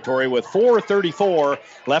territory with 4:34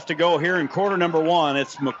 left to go here in quarter number 1.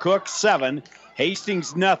 It's McCook 7,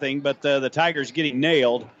 Hastings nothing, but the Tigers getting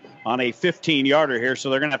nailed on a 15-yarder here, so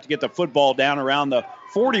they're going to have to get the football down around the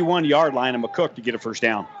 41-yard line of McCook to get a first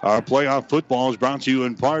down. Our playoff football is brought to you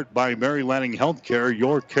in part by Mary Lanning Healthcare,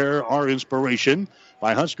 your care, our inspiration.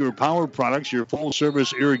 By Husker Power Products, your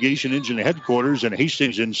full-service irrigation engine headquarters in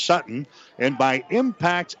Hastings and Sutton. And by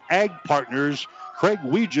Impact Ag Partners, Craig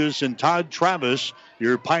Weegis and Todd Travis,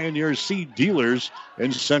 your Pioneer seed dealers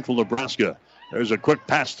in central Nebraska. There's a quick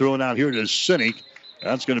pass thrown out here to Sinek.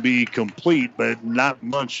 That's going to be complete, but not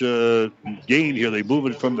much gain here. They move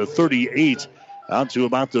it from the 38 out to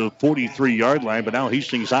about the 43-yard line. But now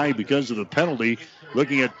Hastings High, because of the penalty,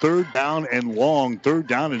 looking at 3rd down and long. 3rd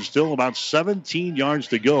down and still about 17 yards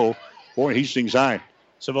to go for Hastings High.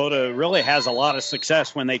 Svoboda really has a lot of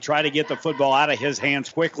success when they try to get the football out of his hands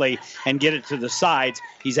quickly and get it to the sides.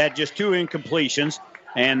 He's had just 2 incompletions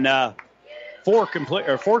and 4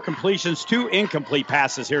 completions, 2 incomplete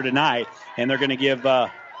passes here tonight. And they're going to give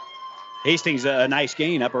Hastings a nice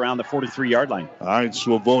gain up around the 43-yard line. All right,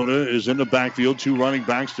 Swoboda is in the backfield. 2 running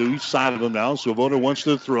backs to each side of him now. Swoboda wants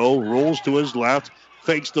to throw, rolls to his left,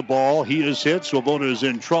 fakes the ball. He is hit. Swoboda is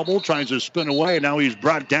in trouble, tries to spin away. Now he's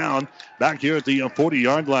brought down back here at the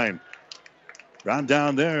 40-yard line. Brought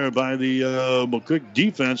down there by the McCook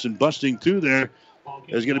defense, and busting through there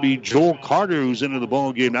is going to be Joel Carter, who's into the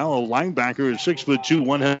ball game now. A linebacker, a 6'2",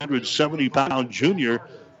 170-pound junior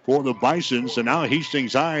for the Bisons. And now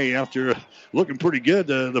Hastings High, after looking pretty good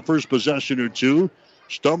the first possession or two,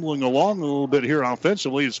 stumbling along a little bit here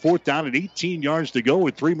offensively. It's 4th down and 18 yards to go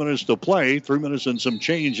with 3 minutes to play. 3 minutes and some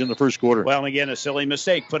change in the first quarter. Well, again, a silly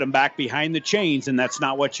mistake. Put him back behind the chains, and that's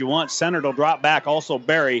not what you want. Center will drop back. Also,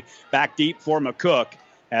 Barry back deep for McCook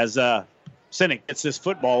as Sinek gets this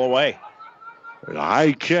football away. A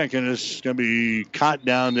high kick, and it's going to be caught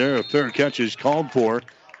down there. A fair catch is called for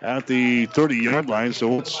at the 30-yard line.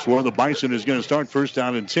 So it's where the Bison is going to start. 1st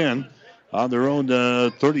down and 10 on their own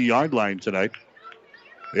 30-yard line tonight.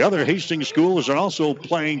 The other Hastings schools are also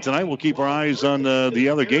playing tonight. We'll keep our eyes on the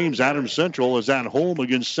other games. Adams Central is at home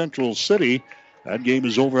against Central City. That game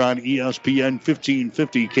is over on ESPN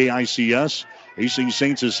 1550 KICS. Hastings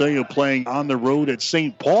St. Cecilia playing on the road at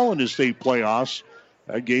St. Paul in the state playoffs.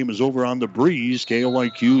 That game is over on the Breeze,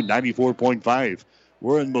 KOIQ 94.5.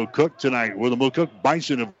 We're in McCook tonight, where the McCook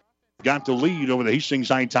Bison have got the lead over the Hastings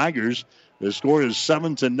High Tigers. The score is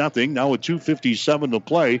 7-0. Now with 2:57 to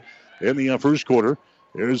play in the first quarter.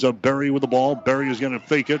 There's a Berry with the ball. Berry is going to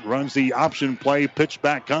fake it, runs the option play. Pitch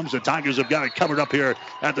back comes. The Tigers have got it covered up here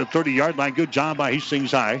at the 30-yard line. Good job by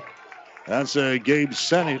Hastings High. That's Gabe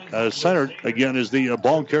Center again is the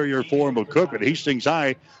ball carrier for McCook. But Hastings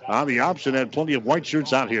High on the option had plenty of white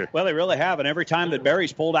shirts out here. Well, they really have. And every time that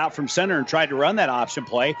Barry's pulled out from center and tried to run that option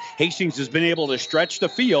play, Hastings has been able to stretch the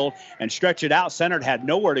field and stretch it out. Center had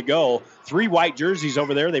nowhere to go. 3 white jerseys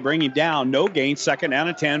over there. They bring him down. No gain. 2nd down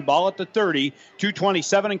and 10. Ball at the 30.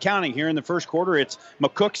 2:27 and counting here in the first quarter. It's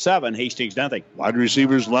McCook 7, Hastings nothing. Wide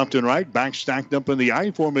receivers left and right. Back stacked up in the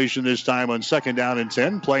I formation this time on 2nd down and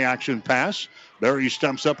 10. Play action pass. Barry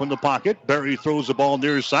steps up in the pocket. Barry throws the ball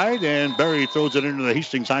near side, and Barry throws it into the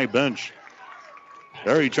Hastings High bench.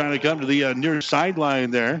 Barry trying to come to the near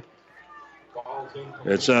sideline there.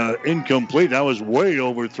 It's incomplete. That was way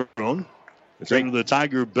overthrown. It's into the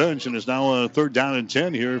Tiger bench, and it's now 3rd down and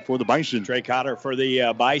 10 here for the Bison. Trey Cotter for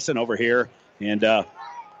the Bison over here. And,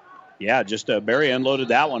 Barry unloaded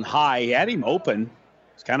that one high. He had him open.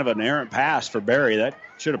 It's kind of an errant pass for Barry. That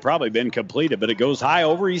should have probably been completed, but it goes high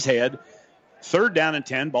over his head. 3rd down and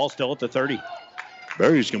 10. Ball still at the 30.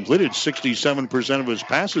 Barry's completed 67% of his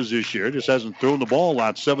passes this year. Just hasn't thrown the ball a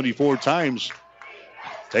lot, 74 times.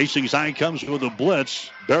 Hastings High comes with a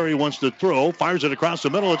blitz. Barry wants to throw, fires it across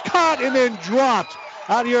the middle. It's caught and then dropped.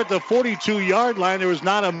 Out here at the 42-yard line, there was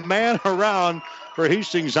not a man around for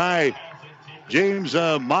Hastings High. James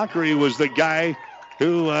Mockery was the guy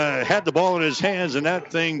who had the ball in his hands, and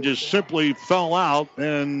that thing just simply fell out,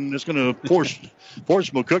 and it's going to force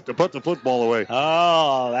McCook to put the football away.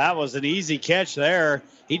 Oh, that was an easy catch there.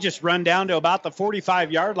 He just run down to about the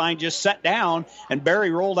 45-yard line, just sat down, and Barry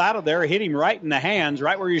rolled out of there, hit him right in the hands,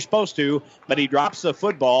 right where you're supposed to, but he drops the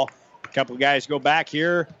football. A couple of guys go back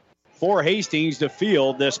here for Hastings to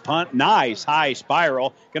field this punt. Nice high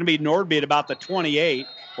spiral. Going to be Nordby at about the 28,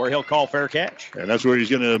 where he'll call fair catch. And that's where he's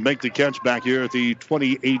going to make the catch back here at the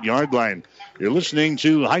 28-yard line. You're listening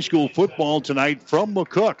to high school football tonight from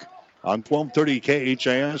McCook on 1230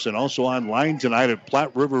 KHAS and also online tonight at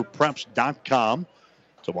PlatteRiverPreps.com.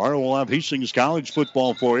 Tomorrow we'll have Hastings College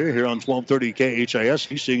football for you here on 1230 KHAS.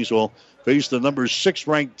 Hastings will face the number 6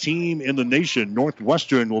 ranked team in the nation.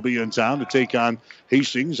 Northwestern will be in town to take on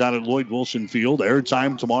Hastings out at Lloyd Wilson Field.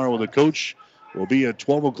 Airtime tomorrow with the coach will be at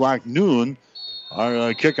 12 o'clock noon.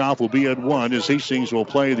 Our kickoff will be at 1 as Hastings will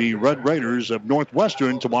play the Red Raiders of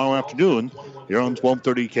Northwestern tomorrow afternoon here on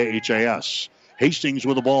 1230 KHAS. Hastings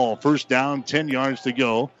with the ball. 1st down, 10 yards to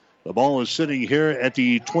go. The ball is sitting here at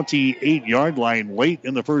the 28-yard line late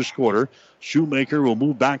in the first quarter. Shoemaker will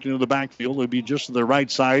move back into the backfield. It'll be just to the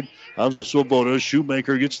right side of Swoboda.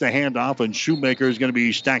 Shoemaker gets the handoff, and Shoemaker is going to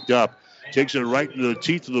be stacked up. Takes it right into the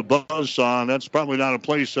teeth of the buzzsaw, and that's probably not a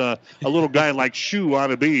place a little guy like Shoe ought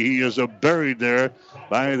to be. He is buried there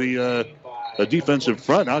by the defensive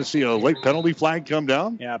front. I see a late penalty flag come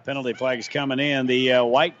down. Yeah, penalty flag is coming in. The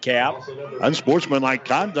white cap. Unsportsmanlike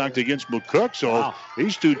conduct against McCook. So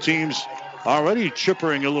These two teams already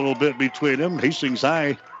chippering a little bit between them. Hastings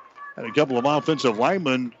High had a couple of offensive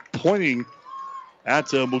linemen pointing at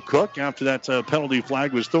McCook after that penalty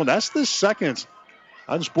flag was thrown. That's the second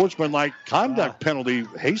unsportsmanlike conduct penalty.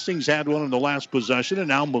 Hastings had one in the last possession, and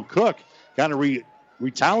now McCook kind of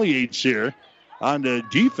retaliates here on the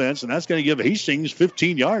defense, and that's going to give Hastings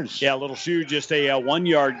 15 yards. Yeah, Little Shoe just a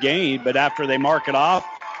 1-yard gain, but after they mark it off,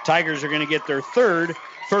 Tigers are going to get their 3rd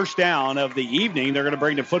first down of the evening. They're going to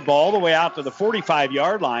bring the football all the way out to the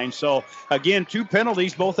 45-yard line. So, again, 2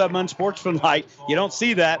 penalties, both of them unsportsmanlike. You don't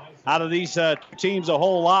see that out of these teams a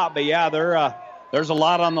whole lot, but, yeah, there's a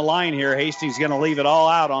lot on the line here. Hastings going to leave it all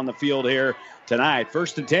out on the field here tonight.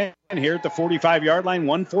 1st and 10 here at the 45-yard line.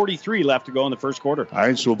 1:43 left to go in the first quarter. All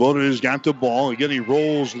right, Swoboda has got the ball. Again, he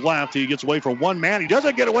rolls left. He gets away from one man. He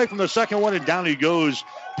doesn't get away from the second one, and down he goes.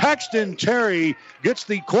 Paxton Terry gets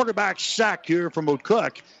the quarterback sack here from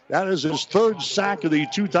McCook. That is his 3rd sack of the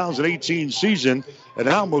 2018 season. And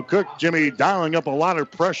now McCook, Jimmy, dialing up a lot of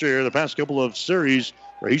pressure here the past couple of series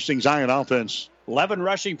for Hastings High on offense. 11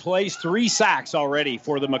 rushing plays, 3 sacks already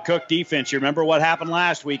for the McCook defense. You remember what happened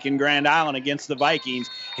last week in Grand Island against the Vikings.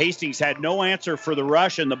 Hastings had no answer for the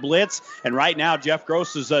rush and the blitz, and right now Jeff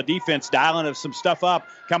Gross's defense dialing some stuff up,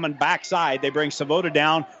 coming backside. They bring Swoboda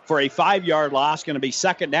down for a 5-yard loss, going to be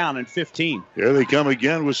 2nd down and 15. Here they come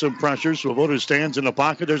again with some pressure. Swoboda stands in the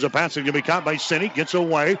pocket. There's a pass that's going to be caught by Sinek. Gets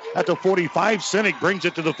away at the 45. Sinek brings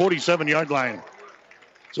it to the 47-yard line.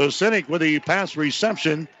 So Sinek with the pass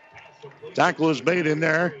reception. Tackle is made in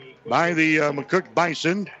there by the McCook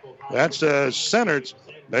Bison. That's Sennert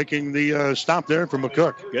making the stop there for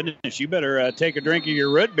McCook. Goodness, you better take a drink of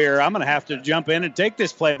your root beer. I'm going to have to jump in and take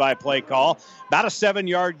this play-by-play call. About a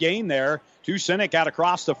 7-yard gain there to Sinek out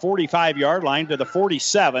across the 45-yard line to the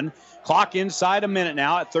 47. Clock inside a minute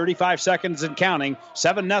now at 35 seconds and counting.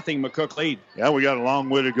 7-0 McCook lead. Yeah, we got a long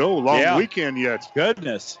way to go. Long weekend yet.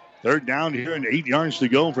 Goodness. 3rd down here and 8 yards to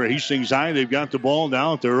go for Hastings High. They've got the ball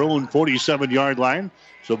now at their own 47-yard line.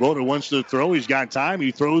 Swoboda wants to throw. He's got time.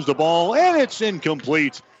 He throws the ball, and it's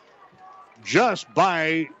incomplete. Just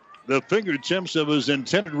by the fingertips of his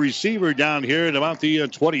intended receiver down here at about the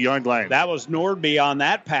 20-yard line. That was Nordby on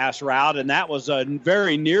that pass route, and that was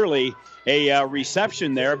very nearly a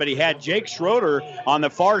reception there. But he had Jake Schroeder on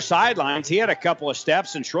the far sidelines. He had a couple of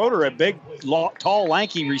steps, and Schroeder, a big, tall,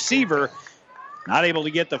 lanky receiver, not able to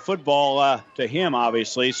get the football to him,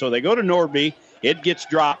 obviously. So they go to Nordby. It gets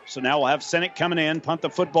dropped. So now we'll have Sinek coming in, punt the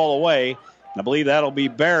football away. I believe that'll be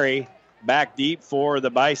Barry back deep for the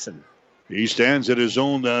Bison. He stands at his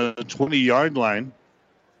own 20-yard line.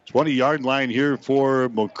 20-yard line here for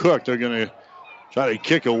McCook. They're going to try to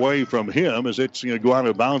kick away from him as it's going to go out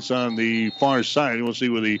of bounds on the far side. We'll see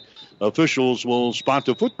where the officials will spot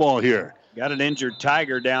the football here. Got an injured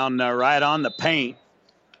Tiger down right on the paint.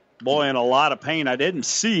 Boy, in a lot of pain. I didn't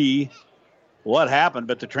see what happened,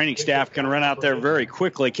 but the training staff can run out there very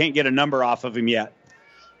quickly. Can't get a number off of him yet.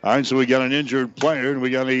 All right, so we got an injured player, and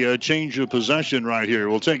we got a change of possession right here.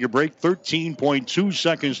 We'll take a break. 13.2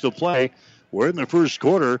 seconds to play. We're in the first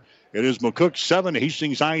quarter. It is McCook 7,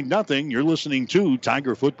 Hastings High 0. You're listening to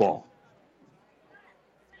Tiger Football.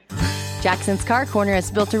 Jackson's Car Corner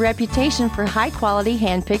has built a reputation for high-quality,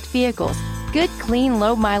 hand-picked vehicles. Good, clean,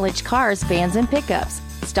 low-mileage cars, vans, and pickups.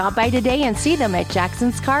 Stop by today and see them at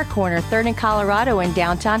Jackson's Car Corner, 3rd and Colorado in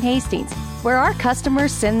downtown Hastings, where our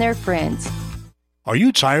customers send their friends. Are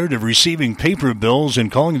you tired of receiving paper bills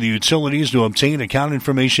and calling the utilities to obtain account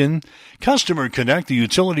information? Customer Connect, the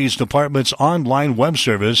utilities department's online web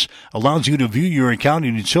service, allows you to view your account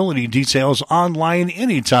and utility details online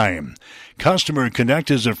anytime. Customer Connect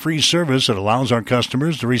is a free service that allows our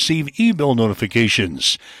customers to receive e-bill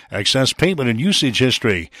notifications, access payment and usage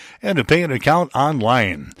history, and to pay an account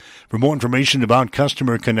online. For more information about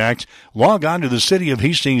Customer Connect, log on to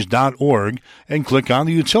thecityofhastings.org and click on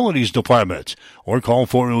the Utilities Department, or call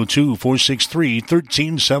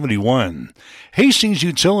 402-463-1371. Hastings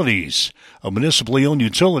Utilities, a municipally owned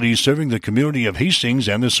utility serving the community of Hastings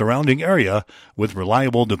and the surrounding area with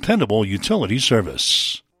reliable, dependable utility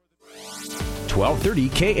service.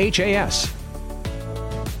 1230 KHAS.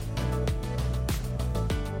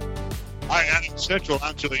 Hi, Hastings Central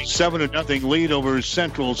out to a 7-0 lead over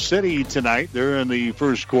Central City tonight. They're in the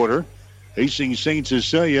first quarter. Hastings St.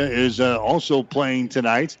 Cecilia is also playing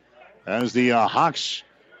tonight as the Hawks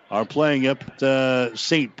are playing up at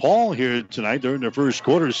St. Paul here tonight. They're in the first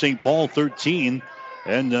quarter. St. Paul 13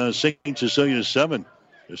 and St. Cecilia 7.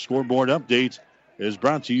 The scoreboard update is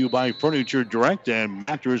brought to you by Furniture Direct and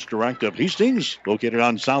Mattress Direct of Hastings, located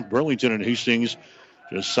on South Burlington and Hastings,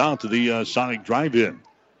 just south of the Sonic Drive-In.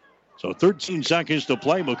 So 13 seconds to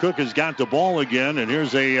play. McCook has got the ball again, and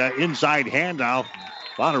here's a inside handoff.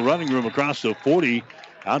 A lot of running room across the 40,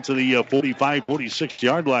 out to the 45,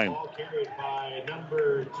 46-yard line.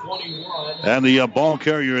 And the ball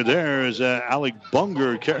carrier there is Alec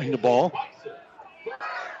Bunger carrying the ball.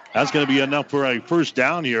 That's going to be enough for a first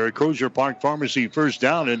down here. A Crozier Park Pharmacy first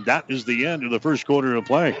down, and that is the end of the first quarter of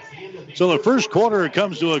play. So the first quarter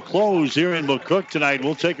comes to a close here in McCook tonight.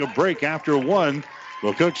 We'll take a break after one.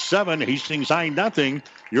 McCook 7, Hastings High 0.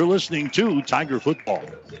 You're listening to Tiger Football.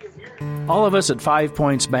 All of us at 5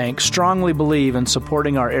 Points Bank strongly believe in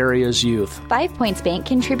supporting our area's youth. 5 Points Bank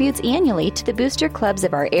contributes annually to the booster clubs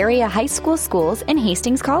of our area high school schools and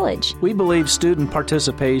Hastings College. We believe student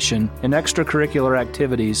participation in extracurricular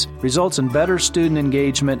activities results in better student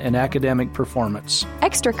engagement and academic performance.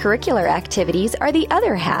 Extracurricular activities are the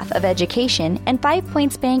other half of education, and 5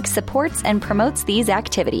 Points Bank supports and promotes these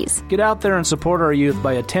activities. Get out there and support our youth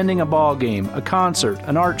by attending a ball game, a concert,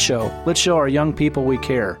 an art show. Let's show our young people we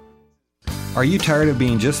care. Are you tired of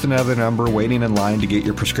being just another number waiting in line to get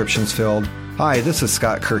your prescriptions filled? Hi, this is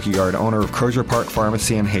Scott Kierkegaard, owner of Crozier Park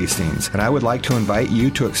Pharmacy in Hastings, and I would like to invite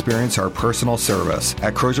you to experience our personal service.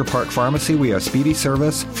 At Crozier Park Pharmacy, we have speedy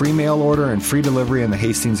service, free mail order, and free delivery in the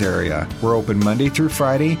Hastings area. We're open Monday through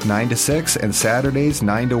Friday, 9 to 6, and Saturdays,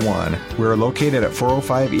 9 to 1. We're located at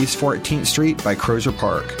 405 East 14th Street by Crozier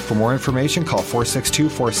Park. For more information, call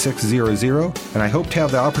 462-4600, and I hope to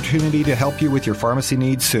have the opportunity to help you with your pharmacy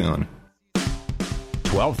needs soon.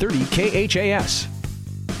 1230 KHAS.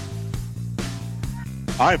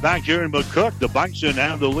 All right, back here in McCook, the Bison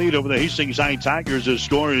have the lead over the Hastings High Tigers. The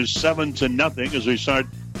score is 7-0 as we start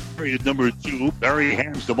period number 2. Barry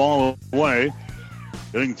hands the ball away.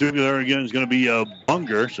 Getting through there again is going to be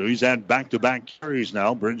Bunger, so he's had back-to-back carries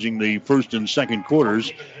now, bridging the first and second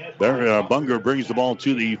quarters. Bunger brings the ball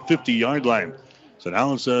to the 50-yard line. So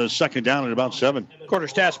now it's second down at about 7. Quarter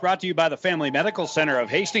stats brought to you by the Family Medical Center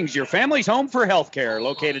of Hastings, your family's home for health care,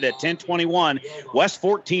 located at 1021 West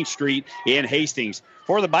 14th Street in Hastings.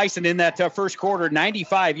 For the Bison in that first quarter,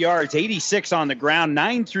 95 yards, 86 on the ground,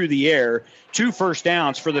 9 through the air, 2 first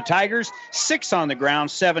downs. For the Tigers, 6 on the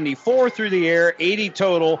ground, 74 through the air, 80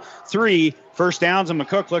 total, 3 first downs. And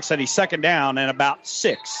McCook looks at his second down and about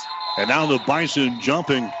 6. And now the Bison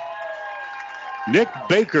jumping. Nick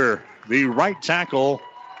Baker, the right tackle,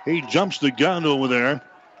 he jumps the gun over there.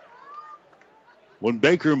 When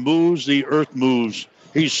Baker moves, the earth moves.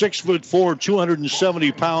 He's 6'4",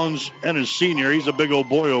 270 pounds, and a senior. He's a big old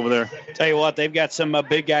boy over there. Tell you what, they've got some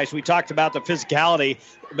big guys. We talked about the physicality.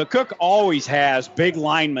 McCook always has big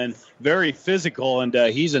linemen, very physical, and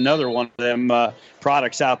he's another one of them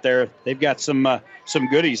products out there. They've got some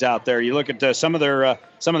goodies out there. You look at some of their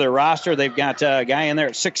roster. They've got a guy in there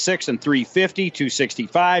at 6'6" and 350,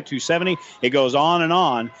 265, 270. It goes on and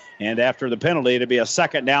on. And after the penalty, it'll be a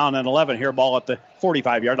second down and 11 here, ball at the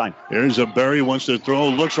 45-yard line. Here's a Berry wants to throw.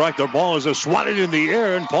 Looks like the ball is swatted in the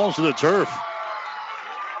air and falls to the turf.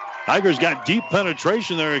 Tigers got deep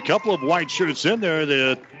penetration there. A couple of white shirts in there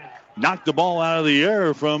that knocked the ball out of the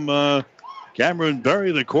air from Cameron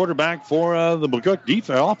Berry, the quarterback for the McCook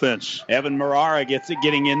defense offense. Evan Marara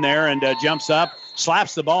getting in there and jumps up,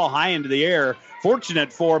 slaps the ball high into the air.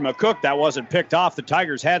 Fortunate for McCook, that wasn't picked off. The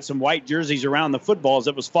Tigers had some white jerseys around the football as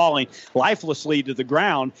it was falling lifelessly to the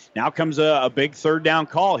ground. Now comes a big third down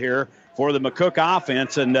call here for the McCook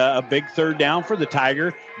offense, and a big third down for the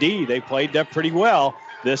Tiger D. They played pretty well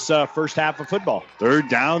this first half of football. Third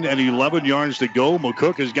down and 11 yards to go.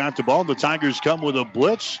 McCook has got the ball. The Tigers come with a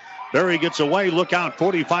blitz. Berry gets away. Look out.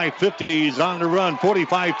 45-50. He's on the run.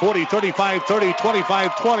 45-40, 35-30,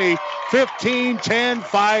 25-20, 15-10,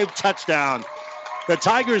 5 touchdown. The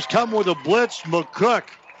Tigers come with a blitz. McCook,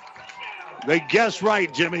 they guessed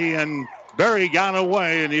right, Jimmy, and Berry got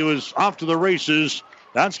away, and he was off to the races.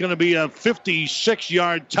 That's going to be a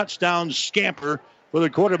 56-yard touchdown scamper for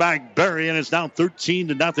the quarterback, Berry, and it's now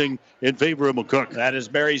 13-0 in favor of McCook. That is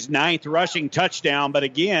Berry's 9th rushing touchdown, but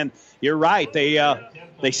again, you're right. They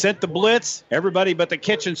sent the blitz, everybody but the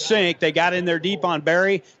kitchen sink. They got in there deep on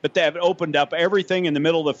Berry, but they have opened up everything in the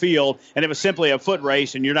middle of the field, and it was simply a foot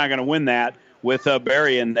race, and you're not going to win that with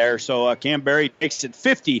Berry in there. So Cam Berry takes it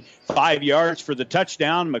 55 yards for the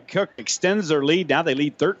touchdown. McCook extends their lead. Now they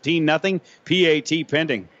lead 13-0, PAT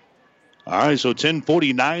pending. All right, so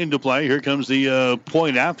 10:49 to play. Here comes the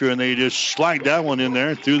point after, and they just slide that one in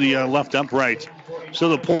there through the left upright. So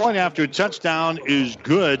the point after touchdown is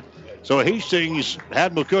good. So Hastings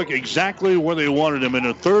had McCook exactly where they wanted him in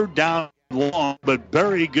a third down long, but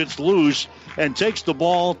Berry gets loose and takes the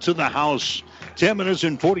ball to the house. 10 minutes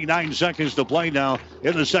and 49 seconds to play now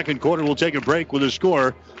in the second quarter. We'll take a break with a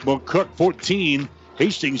score. McCook 14,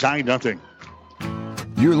 Hastings High 0.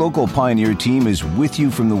 Your local Pioneer team is with you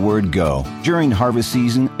from the word go during harvest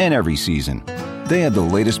season and every season. They have the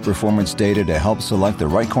latest performance data to help select the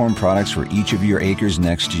right corn products for each of your acres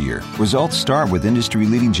next year. Results start with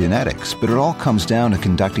industry-leading genetics, but it all comes down to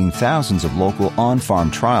conducting thousands of local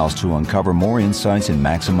on-farm trials to uncover more insights and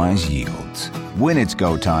maximize yields. When it's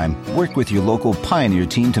go time, work with your local Pioneer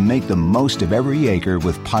team to make the most of every acre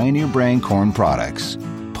with Pioneer brand corn products.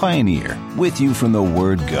 Pioneer, with you from the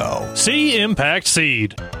word go. See Impact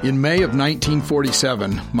Seed. In May of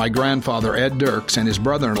 1947, my grandfather Ed Dirks and his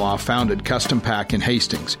brother-in-law founded Custom Pack in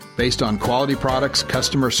Hastings. Based on quality products,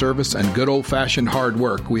 customer service, and good old-fashioned hard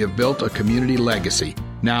work, we have built a community legacy.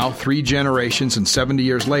 Now, 3 generations and 70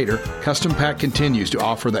 years later, Custom Pack continues to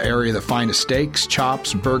offer the area the finest steaks,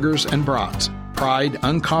 chops, burgers, and brats. Pride,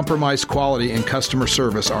 uncompromised quality, and customer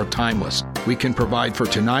service are timeless. We can provide for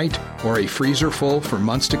tonight or a freezer full for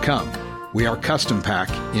months to come. We are Custom Pack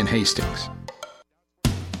in Hastings.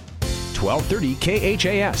 1230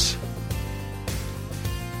 KHAS.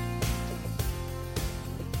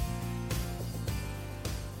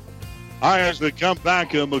 All right, as they come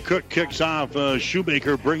back, McCook kicks off.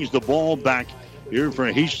 Shoemaker brings the ball back here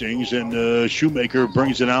for Hastings, and Shoemaker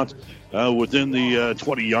brings it out within the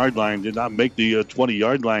 20-yard line. Did not make the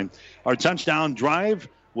 20-yard line. Our touchdown drive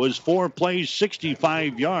was 4 plays,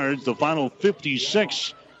 65 yards. The final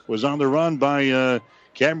 56 was on the run by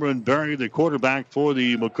Cameron Berry, the quarterback for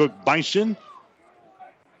the McCook Bison.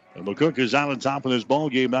 And McCook is out on top of this ball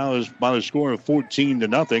game now by the score of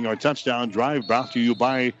 14-0. Our touchdown drive brought to you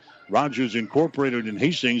by Rogers Incorporated in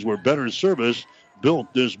Hastings, where better service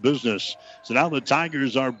built this business. So now the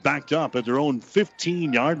Tigers are backed up at their own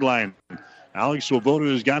 15-yard line. Alex Swoboda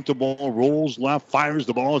has got the ball, rolls left, fires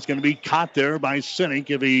the ball. It's going to be caught there by Sinek.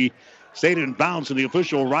 If he stayed in bounds, and the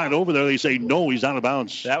official right over there, they say no, he's out of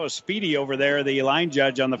bounds. That was Speedy over there, the line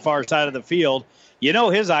judge on the far side of the field. You know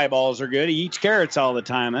his eyeballs are good. He eats carrots all the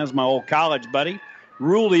time. That's my old college buddy.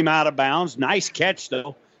 Ruled him out of bounds. Nice catch,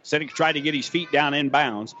 though. Sinek tried to get his feet down in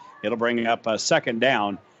bounds. It'll bring up a 2nd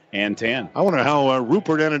down and 10. I wonder how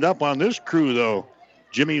Rupert ended up on this crew, though.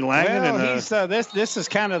 Jimmy Langan. Well, he's this is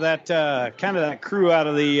kind of that crew out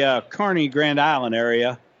of the Kearney Grand Island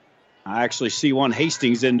area. I actually see one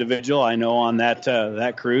Hastings individual I know on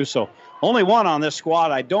that crew. So only one on this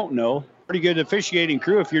squad I don't know. Pretty good officiating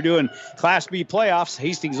crew. If you're doing Class B playoffs,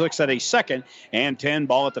 Hastings looks at a 2nd and 10,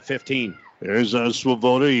 ball at the 15. There's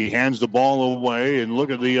Swoboda. He hands the ball away, and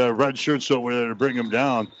look at the red shirts over there to bring him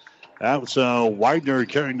down. That's Widener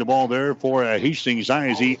carrying the ball there for Hastings High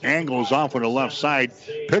as he angles off on the left side,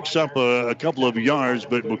 picks up a couple of yards,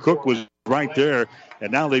 but McCook was right there.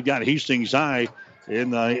 And now they've got Hastings High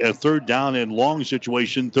in a 3rd down and long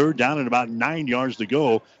situation, 3rd down and about 9 yards to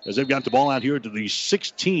go as they've got the ball out here to the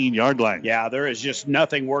 16-yard line. Yeah, there is just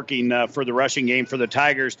nothing working for the rushing game for the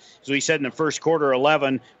Tigers. As we said in the first quarter,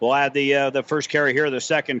 11. We'll add the first carry here, the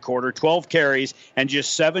second quarter, 12 carries and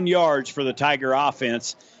just 7 yards for the Tiger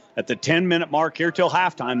offense. At the 10-minute mark here till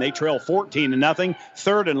halftime, they trail 14-0.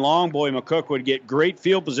 3rd and long. Boy, McCook would get great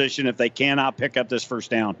field position if they cannot pick up this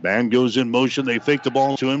first down. Man goes in motion. They fake the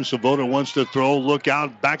ball to him. Swoboda wants to throw. Look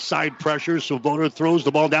out. Backside pressure. Swoboda throws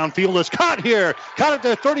the ball downfield. It's caught here. Caught at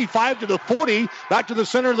the 35 to the 40. Back to the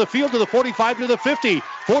center of the field to the 45 to the 50.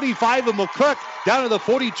 45 of McCook down to the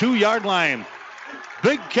 42-yard line.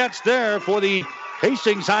 Big catch there for the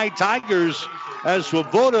Hastings High Tigers. As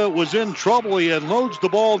Swoboda was in trouble, he unloads the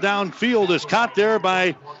ball downfield. It's caught there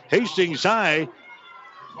by Hastings High.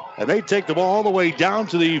 And they take the ball all the way down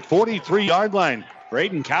to the 43-yard line.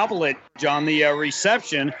 Braden Cowbellet on the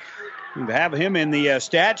reception. We have him in the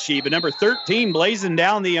stat sheet. But number 13 blazing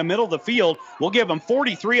down the middle of the field. We'll give him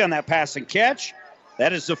 43 on that pass and catch.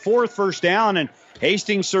 That is the 4th first down. And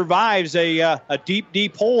Hastings survives a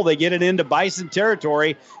deep hole. They get it into Bison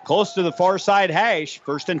territory, close to the far side hash.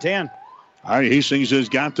 1st and 10. All right, Hastings has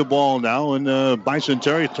got the ball now in Bison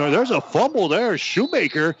territory. There's a fumble there.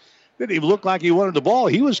 Shoemaker didn't even look like he wanted the ball.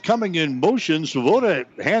 He was coming in motion. Swoboda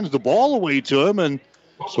hands the ball away to him, and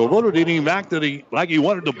Swoboda didn't even act like he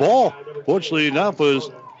wanted the ball. Fortunately enough,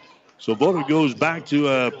 Swoboda goes back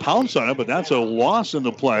to pounce on it, but that's a loss in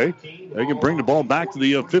the play. They can bring the ball back to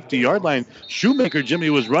the 50-yard line. Shoemaker, Jimmy,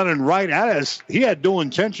 was running right at us. He had no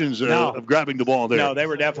intentions of grabbing the ball there. No, they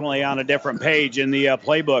were definitely on a different page in the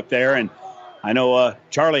playbook there, and I know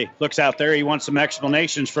Charlie looks out there. He wants some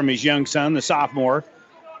explanations from his young son, the sophomore.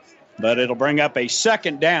 But it'll bring up a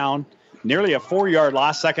 2nd down, nearly a 4-yard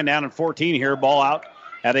loss. 2nd down and 14 here. Ball out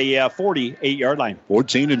at a 48-yard line.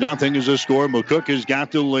 14-0 is the score. McCook has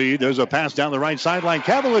got the lead. There's a pass down the right sideline.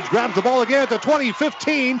 Cavillage grabs the ball again at the 20,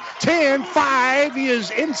 15, 10, 5. He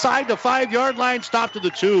is inside the 5-yard line. Stopped at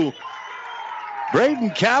the 2.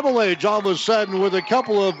 Braden Cavillage all of a sudden with a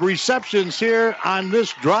couple of receptions here on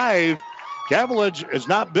this drive. Cavillage has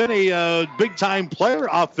not been a big-time player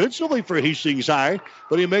offensively for Hastings High,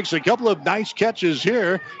 but he makes a couple of nice catches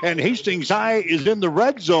here, and Hastings High is in the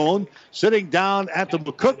red zone, sitting down at the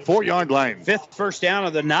McCook 4-yard line. 5th first down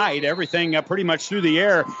of the night, everything pretty much through the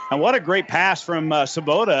air, and what a great pass from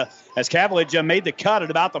Sabota as Cavillage made the cut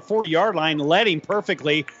at about the 40-yard line, led him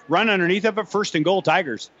perfectly, run underneath of it, 1st and goal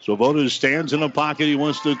Tigers. Swoboda stands in the pocket, he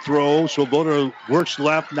wants to throw. Swoboda works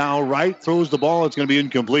left, now right, throws the ball, it's going to be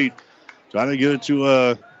incomplete. Trying to get it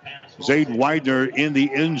to Zade Widener in the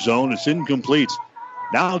end zone. It's incomplete.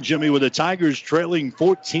 Now, Jimmy, with the Tigers trailing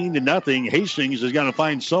 14-0, Hastings has got to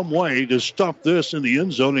find some way to stuff this in the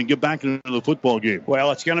end zone and get back into the football game.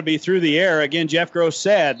 Well, it's going to be through the air. Again, Jeff Gross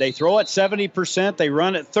said they throw at 70%, they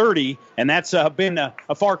run at 30%, and that's been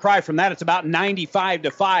a far cry from that. It's about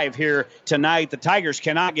 95-5 here tonight. The Tigers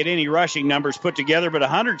cannot get any rushing numbers put together, but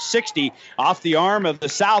 160 off the arm of the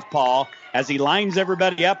southpaw as he lines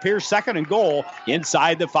everybody up here, 2nd and goal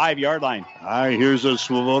inside the 5-yard line. All right, here's a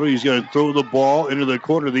Swoboda. He's going to throw the ball into the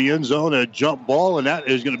corner of the end zone, a jump ball, and that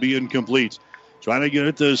is going to be incomplete. Trying to get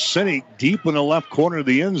it to Sinek deep in the left corner of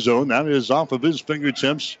the end zone. That is off of his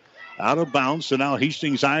fingertips, out of bounds. So now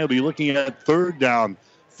Hastings High will be looking at 3rd down.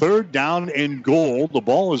 3rd down and goal. The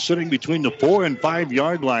ball is sitting between the 4 and 5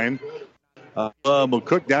 yard line.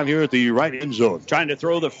 McCook down here at the right end zone. Trying to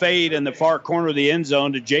throw the fade in the far corner of the end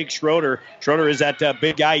zone to Jake Schroeder. Schroeder is that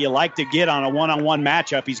big guy you like to get on a one-on-one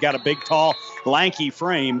matchup. He's got a big, tall, lanky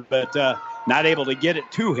frame, but not able to get it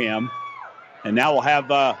to him. And now we'll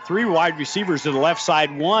have 3 wide receivers to the left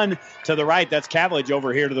side, 1 to the right. That's Cavillage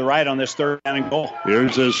over here to the right on this 3rd down and goal.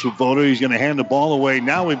 Here's a Swoboda. He's going to hand the ball away.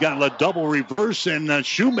 Now we've got a double reverse, and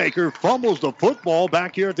Shoemaker fumbles the football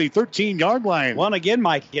back here at the 13-yard line. Well, again,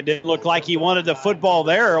 Mike, it didn't look like he wanted the football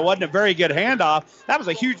there. It wasn't a very good handoff. That was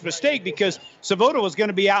a huge mistake because Swoboda was going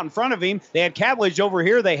to be out in front of him. They had Cavillage over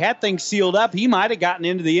here. They had things sealed up. He might have gotten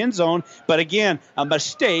into the end zone, but again, a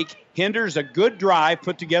mistake hinders a good drive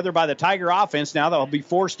put together by the Tiger offense. Now they'll be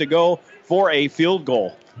forced to go for a field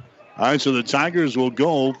goal. All right, so the Tigers will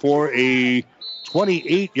go for a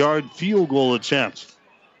 28-yard field goal attempt.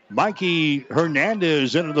 Mikey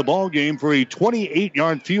Hernandez entered the ball game for a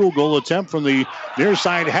 28-yard field goal attempt from the near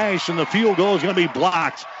side hash, and the field goal is going to be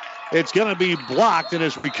blocked. It's going to be blocked, and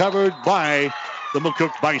it's recovered by the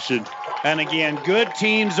McCook Bison. And again, good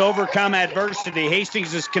teams overcome adversity.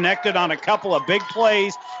 Hastings is connected on a couple of big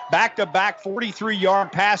plays, back-to-back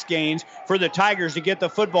 43-yard pass gains for the Tigers to get the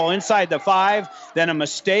football inside the 5. Then a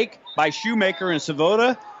mistake by Shoemaker and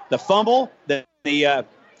Swoboda, the fumble, the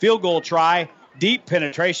field goal try, deep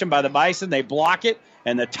penetration by the Bison. They block it,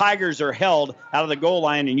 and the Tigers are held out of the goal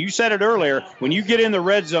line. And you said it earlier, when you get in the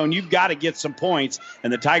red zone, you've got to get some points,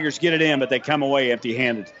 and the Tigers get it in, but they come away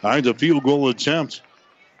empty-handed. All right, the field goal attempt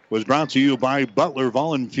was brought to you by Butler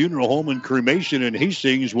Vollen Funeral Home and Cremation in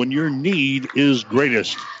Hastings, when your need is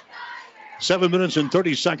greatest. 7 minutes and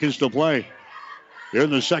 30 seconds to play. Here in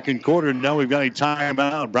the second quarter, now we've got a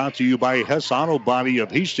timeout brought to you by Hess Auto Body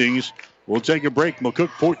of Hastings. We'll take a break. McCook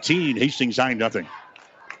 14, Hastings High 0.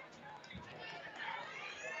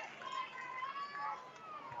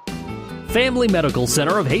 Family Medical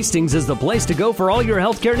Center of Hastings is the place to go for all your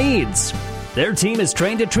healthcare needs. Their team is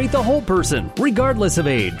trained to treat the whole person, regardless of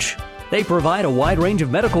age. They provide a wide range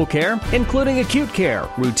of medical care, including acute care,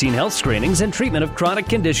 routine health screenings, and treatment of chronic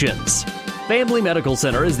conditions. Family Medical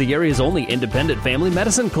Center is the area's only independent family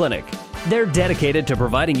medicine clinic. They're dedicated to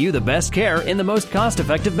providing you the best care in the most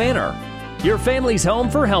cost-effective manner. Your family's home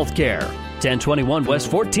for health care. 1021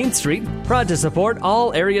 West 14th Street, proud to support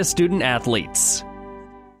all area student athletes.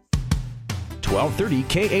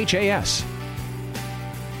 1230 KHAS.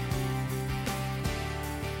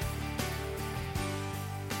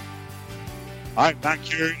 All right, back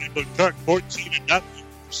here in McCook, 14-0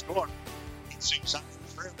 score.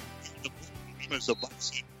 As the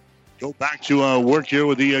Bucks go back to work here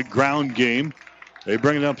with the ground game. They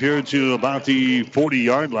bring it up here to about the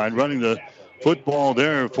 40-yard line, running the football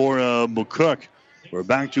there for McCook. We're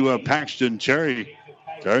back to Paxton Terry.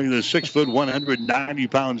 Terry, the 6',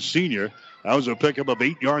 190-pound senior. That was a pickup of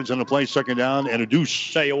 8 yards on the play, 2nd down, and a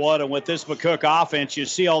deuce. Tell you what, and with this McCook offense, you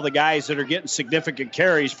see all the guys that are getting significant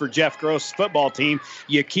carries for Jeff Gross' football team.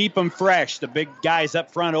 You keep them fresh. The big guys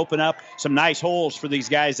up front open up some nice holes for these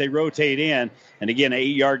guys. They rotate in. And again, an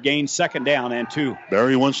 8-yard gain, 2nd down and 2.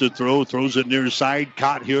 Barry wants to throw, throws it near side.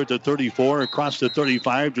 Caught here at the 34, across the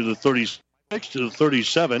 35 to the 36 to the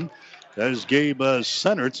 37. That is Gabe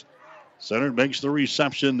Sennert. Center makes the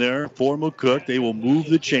reception there for McCook. They will move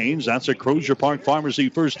the chains. That's a Crozier Park Pharmacy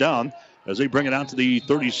first down as they bring it out to the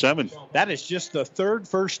 37. That is just the 3rd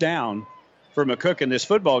first down for McCook in this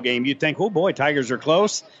football game. You'd think, oh, boy, Tigers are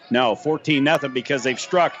close. No, 14-0 because they've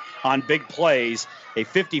struck on big plays. A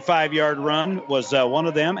 55-yard run was one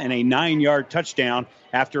of them, and a 9-yard touchdown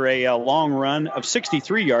after a long run of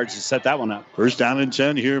 63 yards to set that one up. First down and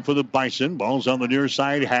 10 here for the Bison. Ball's on the near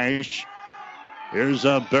side hash. Here's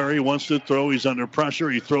Berry, wants to throw. He's under pressure.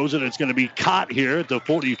 He throws it. It's going to be caught here at the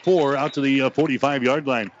 44 out to the 45-yard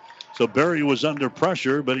line. So Berry was under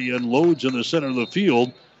pressure, but he unloads in the center of the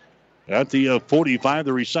field. At the 45,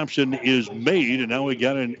 the reception is made, and now we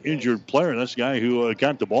got an injured player. That's the guy who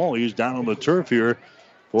got the ball. He's down on the turf here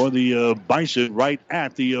for the Bison right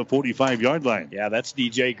at the 45-yard line. Yeah, that's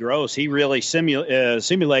DJ Gross. He really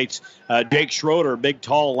simulates Jake Schroeder, big,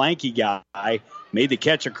 tall, lanky guy. Made the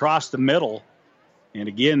catch across the middle. And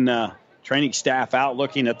again, training staff out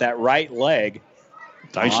looking at that right leg.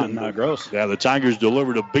 Tyson on Gross. Yeah, the Tigers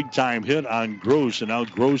delivered a big-time hit on Gross, and now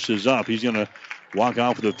Gross is up. He's going to walk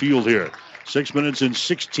off the field here. 6 minutes and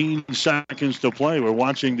 16 seconds to play. We're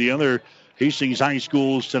watching the other Hastings High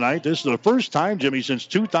Schools tonight. This is the first time, Jimmy, since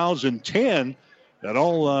 2010 that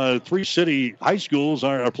all three city high schools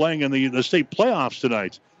are playing in the state playoffs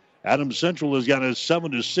tonight. Adams Central has got a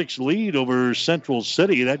 7-6 lead over Central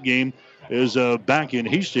City. That game is back in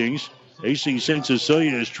Hastings. Hastings St.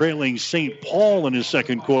 Cecilia is trailing St. Paul in his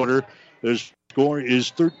second quarter. The score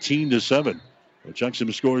is 13-7. We'll check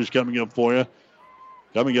some scores coming up for you.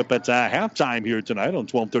 Coming up at halftime here tonight on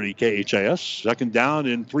 1230 KHIS. Second down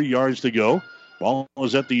and 3 yards to go. Ball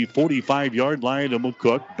is at the 45-yard line of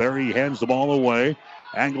McCook. Berry hands the ball away.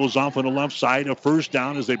 Angles off on the left side. A first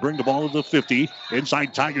down as they bring the ball to the 50.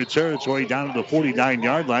 Inside Tiger territory down to the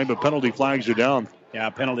 49-yard line, but penalty flags are down. Yeah,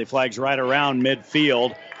 penalty flags right around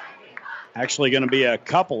midfield. Actually going to be a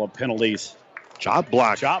couple of penalties. Chop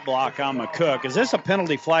block on McCook. Is this a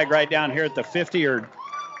penalty flag right down here at the 50 or...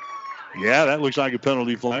 Yeah, that looks like a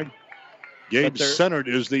penalty flag. Gabe Sennert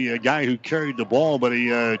is the guy who carried the ball, but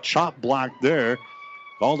he chop blocked there.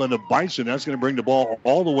 Called on the Bison. That's going to bring the ball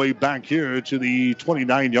all the way back here to the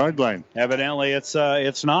 29-yard line. Evidently, it's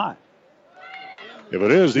not. If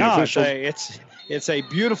it is, the official... It's a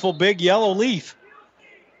beautiful big yellow leaf.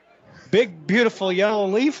 Big, beautiful yellow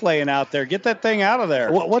leaf laying out there. Get that thing out of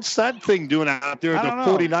there. What's that thing doing out there at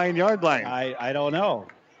the 49-yard line? I don't know.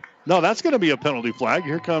 No, that's going to be a penalty flag.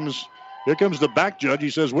 Here comes the back judge. He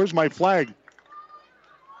says, "Where's my flag?"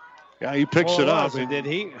 Yeah, he picks it up. Did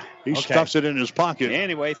he? He stuffs it in his pocket.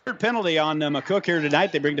 Anyway, third penalty on McCook here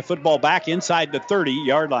tonight. They bring the football back inside the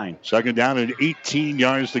 30-yard line. Second down and 18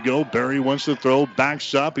 yards to go. Berry wants to throw,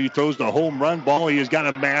 backs up. He throws the home run ball. He has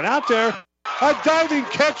got a man out there. A diving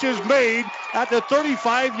catch is made at the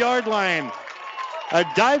 35-yard line. A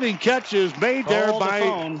diving catch is made there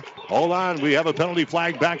by... Hold on, we have a penalty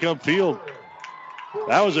flag back upfield.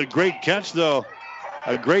 That was a great catch, though.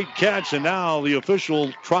 A great catch, and now the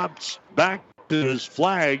official trots back to his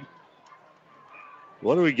flag.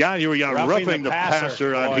 What do we got here? We got roughing the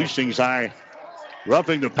passer on Hastings High.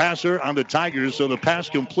 Roughing the passer on the Tigers, so the pass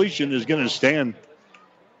completion is going to stand.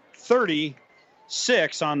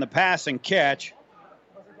 36 on the pass and catch.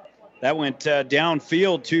 That went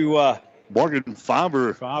downfield to... Morgan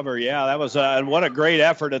Faber. Yeah, that was what a great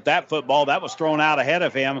effort at that football. That was thrown out ahead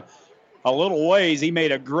of him a little ways. He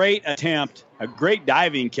made a great attempt, a great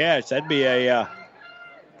diving catch. That'd be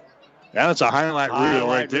that's a highlight reel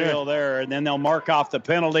right there. And then they'll mark off the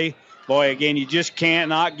penalty. Boy, again, you just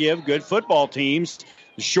cannot give good football teams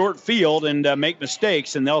the short field and make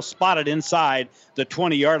mistakes, and they'll spot it inside the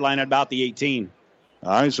 20-yard line at about the 18. All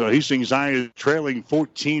right, so Hastings High is trailing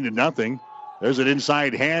 14-0. There's an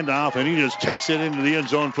inside handoff, and he just takes it into the end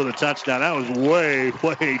zone for the touchdown. That was way,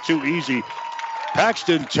 way too easy.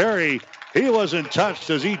 Paxton Terry, he wasn't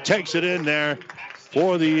touched as he takes it in there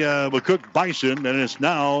for the McCook Bison, and it's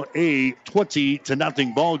now a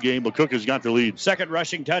 20-0 ball game. McCook has got the lead. Second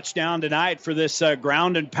rushing touchdown tonight for this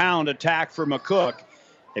ground and pound attack for McCook.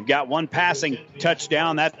 They've got one passing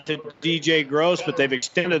touchdown, that to DJ Gross, but they've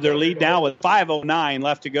extended their lead now with 5:09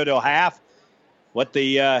 left to go to a half. What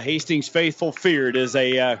the Hastings faithful feared is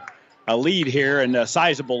a lead here, and a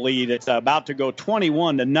sizable lead. It's about to go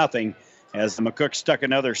 21-0 as the McCook stuck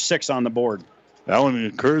another 6 on the board. That one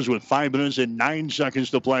occurs with 5 minutes and 9 seconds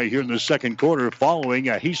to play here in the second quarter following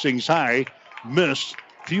a Hastings High missed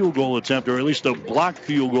field goal attempt, or at least a blocked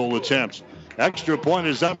field goal attempt. Extra point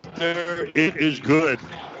is up there. It is good.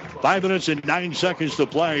 5 minutes and 9 seconds to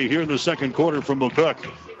play here in the second quarter from McCook.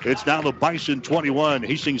 It's now the Bison 21,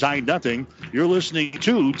 Hastings High 0. You're listening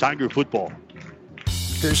to Tiger Football.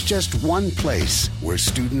 There's just one place where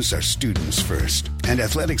students are students first, and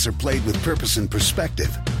athletics are played with purpose and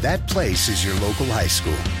perspective. That place is your local high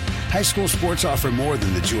school. High school sports offer more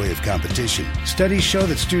than the joy of competition. Studies show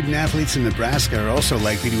that student athletes in Nebraska are also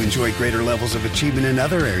likely to enjoy greater levels of achievement in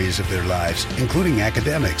other areas of their lives, including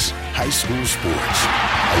academics. High school sports,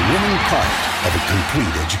 a winning part of a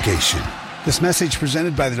complete education. This message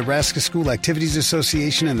presented by the Nebraska School Activities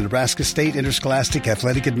Association and the Nebraska State Interscholastic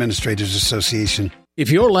Athletic Administrators Association.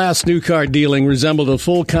 If your last new car dealing resembled a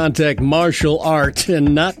full-contact martial art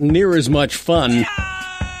and not near as much fun,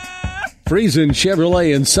 Friesen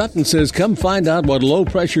Chevrolet in Sutton says come find out what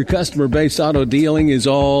low-pressure customer-based auto dealing is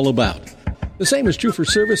all about. The same is true for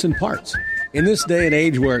service and parts. In this day and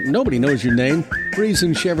age where nobody knows your name,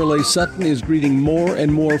 Friesen Chevrolet Sutton is greeting more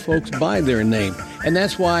and more folks by their name. And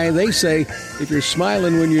that's why they say if you're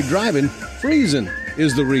smiling when you're driving, Friesen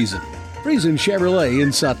is the reason. Friesen Chevrolet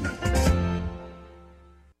in Sutton.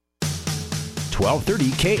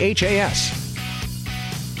 1230 KHAS.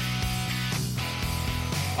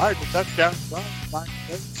 All right, the touchdown by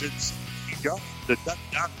Vincent. The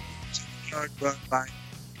touchdown run by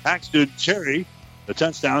Paxton Cherry. The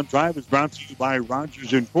touchdown drive is brought to you by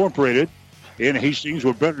Rogers Incorporated. In Hastings,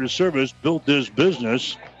 where better service built this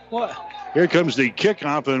business. What? Here comes the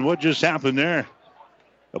kickoff, and what just happened there?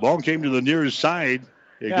 The ball came to the nearest side.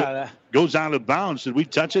 It goes out of bounds. Did we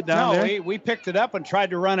touch it down there? No, we picked it up and tried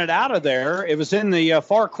to run it out of there. It was in the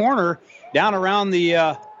far corner, down around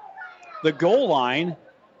the goal line.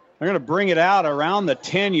 They're going to bring it out around the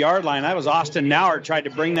 10-yard line. That was Austin Nauert tried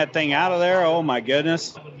to bring that thing out of there. Oh, my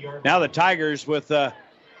goodness. Now the Tigers with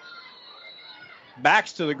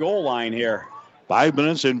backs to the goal line here. 5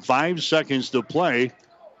 minutes and 5 seconds to play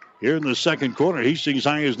here in the second quarter. Hastings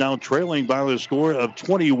High is now trailing by the score of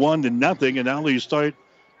 21-0, and now they start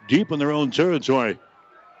deep in their own territory.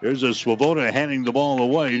 There's a Swoboda handing the ball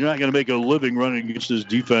away. You're not going to make a living running against this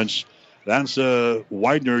defense. That's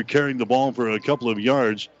Widener carrying the ball for a couple of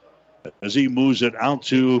yards as he moves it out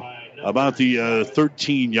to about the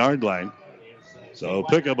 13-yard line. So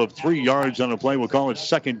pickup of 3 yards on the play. We'll call it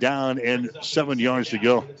second down and 7 yards to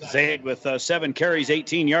go. Zaid with 7 carries,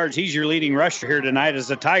 18 yards. He's your leading rusher here tonight as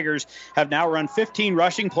the Tigers have now run 15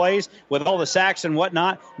 rushing plays with all the sacks and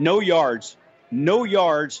whatnot. No yards. No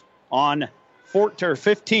yards on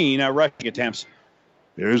 15 rushing attempts.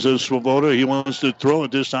 There's a Swoboda. He wants to throw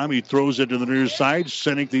it this time. He throws it to the near side.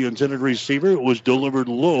 Sending the intended receiver. It was delivered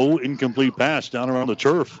low. Incomplete pass down around the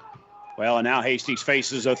turf. Well, and now Hastings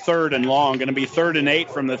faces a 3rd and long. Going to be 3rd and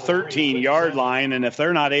 8 from the 13-yard line. And if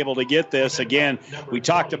they're not able to get this, again, we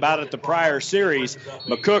talked about it the prior series.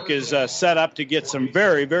 McCook is set up to get some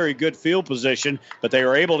very, very good field position. But they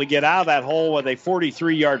were able to get out of that hole with a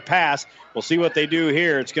 43-yard pass. We'll see what they do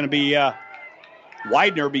here. It's going to be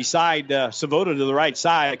Widener beside Swoboda to the right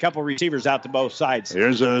side. A couple receivers out to both sides.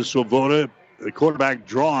 Here's a Swoboda. The quarterback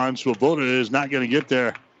drawn. Swoboda is not going to get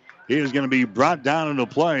there. He is going to be brought down into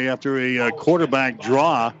play after a quarterback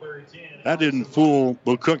draw. That didn't fool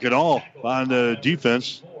McCook at all on the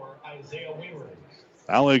defense.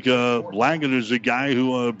 Alec Langan is the guy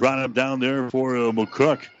who brought him down there for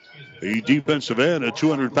McCook. The defensive end, a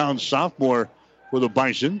 200-pound sophomore for the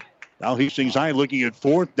Bison. Now Hastings High looking at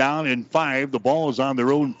 4th down and 5. The ball is on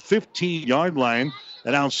their own 15-yard line.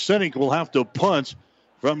 And now Sinek will have to punt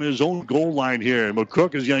from his own goal line here.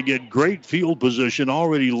 McCook is going to get great field position,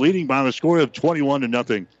 already leading by the score of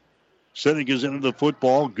 21-0. Sinek is into the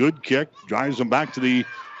football. Good kick. Drives him back to the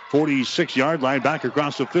 46-yard line. Back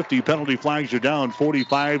across the 50. Penalty flags are down.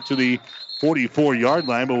 45 to the 44-yard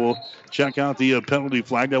line. But we'll check out the penalty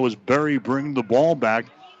flag. That was Berry bringing the ball back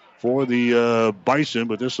for the Bison,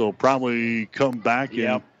 but this will probably come back.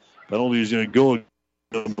 Yep. And penalty is going to go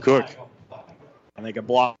to Cook. I think a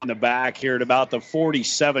block in the back here at about the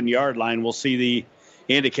 47-yard line. We'll see the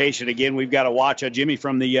indication again. We've got to watch Jimmy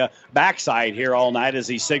from the backside here all night as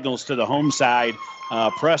he signals to the home side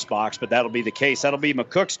press box, but that'll be the case. That'll be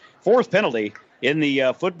McCook's 4th penalty in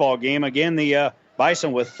the football game. Again, the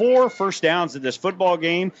Bison with 4 first downs in this football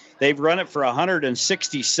game. They've run it for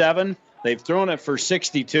 167. They've thrown it for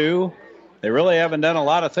 62. They really haven't done a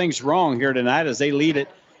lot of things wrong here tonight as they lead it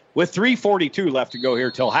with 3:42 left to go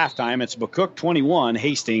here till halftime. It's McCook 21,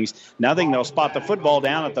 Hastings nothing. They'll spot the football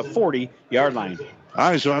down at the 40-yard line.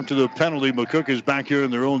 All right, so after the penalty, McCook is back here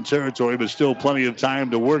in their own territory, but still plenty of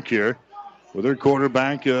time to work here with their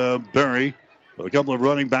quarterback, Berry. A couple of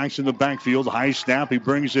running backs in the backfield. High snap. He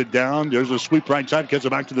brings it down. There's a sweep right side. Gets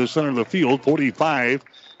it back to the center of the field. 45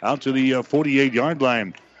 out to the 48-yard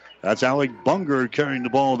line. That's Alec Bunger carrying the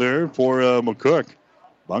ball there for McCook.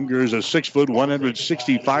 Bunger is a 6',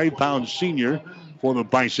 165-pound senior for the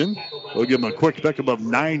Bison. We'll give him a quick pickup of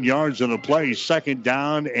 9 yards on the play. 2nd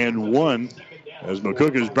down and 1 as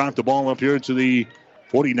McCook has brought the ball up here to the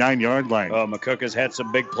 49-yard line. Oh, McCook has had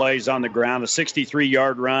some big plays on the ground. A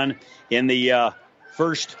 63-yard run in the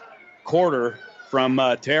first quarter from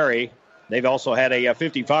Terry. They've also had a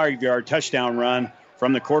 55-yard touchdown run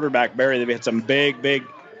from the quarterback, Barry. They've had some big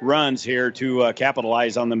runs here to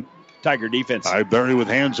capitalize on the Tiger defense. All right, Barry with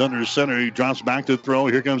hands under center. He drops back to throw.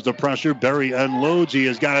 Here comes the pressure. Barry unloads. He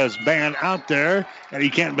has got his man out there, and he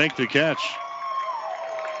can't make the catch.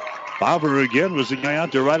 Bauer again was the guy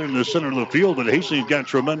out there right in the center of the field, but Hastings got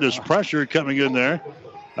tremendous pressure coming in there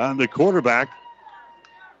on the quarterback.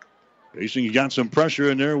 Hastings got some pressure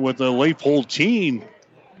in there with the Leopold team.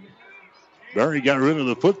 Barry got rid of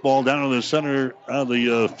the football down in the center of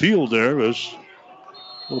the field there. It was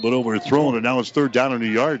a little bit overthrown, and now it's third down in the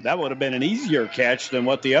yard. That would have been an easier catch than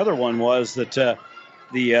what the other one was that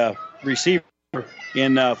the receiver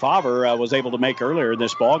in Favre was able to make earlier in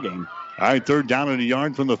this ball game. All right, third down in the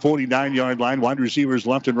yard from the 49-yard line. Wide receivers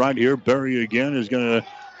left and right here. Barry again is going to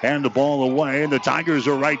hand the ball away, and the Tigers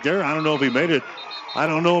are right there. I don't know if he made it.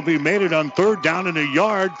 On third down in the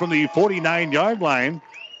yard from the 49-yard line.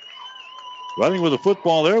 Running with the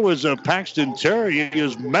football there was Paxton Terry. He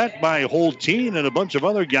is met by Holteen and a bunch of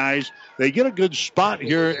other guys. They get a good spot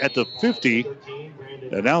here at the 50.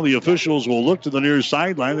 And now the officials will look to the near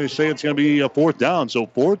sideline. They say it's going to be a fourth down. So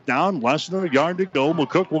fourth down, less than a yard to go.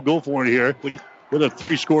 McCook will go for it here with a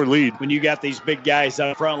 3-score lead. When you got these big guys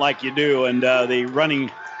up front like you do and the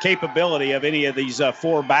running capability of any of these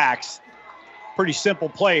four backs, pretty simple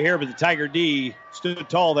play here, but the Tiger D stood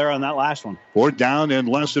tall there on that last one. Fourth down and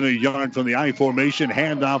less than a yard from the I formation.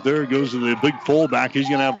 Handoff there goes to the big fullback. He's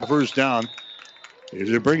going to have a first down. As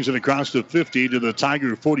it brings it across the 50 to the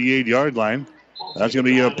Tiger 48-yard line. That's going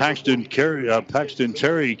to be Paxton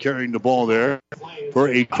Terry carrying the ball there for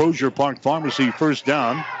a Crozier Park Pharmacy first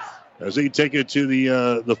down as they take it to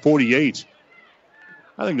the 48.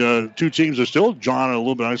 I think the two teams are still drawn a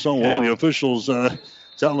little bit. I saw one of the officials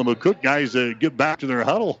telling the McCook guys to get back to their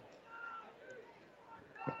huddle.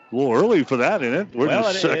 A little early for that, isn't it? We're in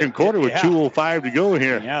the second quarter with 2:05 to go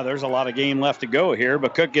here. Yeah, there's a lot of game left to go here.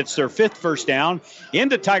 McCook gets their fifth first down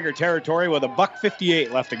into Tiger territory with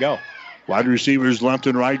 $1:58 left to go. Wide receivers left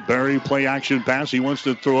and right. Barry, play action pass. He wants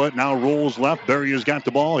to throw it. Now rolls left. Barry has got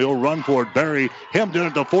the ball. He'll run for it. Barry hemmed in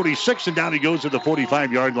at the 46, and down he goes to the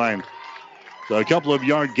 45-yard line. So a couple of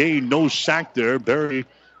yard gain, no sack there. Barry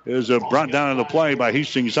is brought down on the play by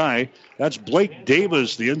Hastings High. That's Blake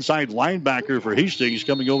Davis, the inside linebacker for Hastings,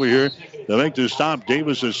 coming over here to make the stop.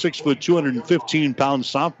 Davis is 6 foot, 215-pound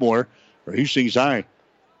sophomore for Hastings High.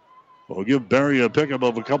 We'll give Barry a pickup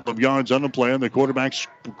of a couple of yards on the play, and the quarterback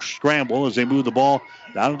scramble as they move the ball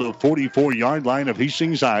down to the 44-yard line of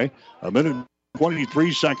Hastings High. A minute and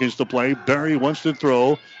 23 seconds to play. Barry wants to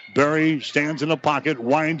throw. Barry stands in the pocket,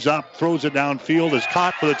 winds up, throws it downfield, is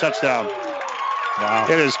caught for the touchdown. Wow.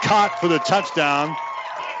 It is caught for the touchdown.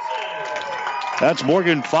 That's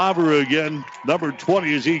Morgan Favre again, number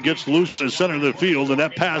 20, as he gets loose to the center of the field, and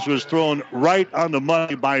that pass was thrown right on the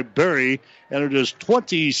money by Barry, and it is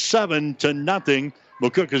 27-0.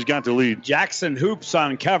 McCook has got the lead. Jackson Hoops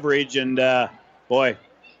on coverage, and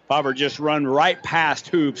Favre just run right past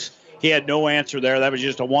Hoops. He had no answer there. That was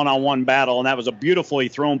just a one-on-one battle, and that was a beautifully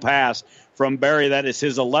thrown pass from Barry. That is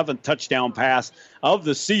his 11th touchdown pass of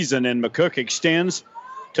the season, and McCook extends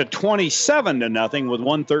to 27-0 with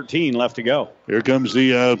 1:13 left to go. Here comes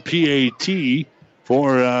the PAT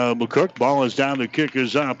for McCook. Ball is down, the kick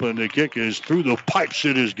is up, and the kick is through the pipes.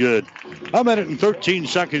 It is good. A minute and 13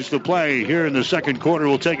 seconds to play here in the second quarter.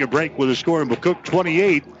 We'll take a break with a score of McCook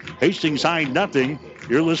 28, Hastings High 0.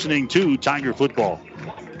 You're listening to Tiger Football.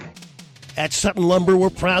 At Sutton Lumber, we're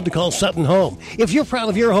proud to call Sutton home. If you're proud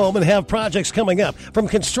of your home and have projects coming up, from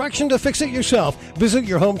construction to fix it yourself, visit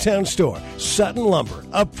your hometown store. Sutton Lumber,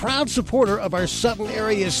 a proud supporter of our Sutton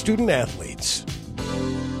area student athletes.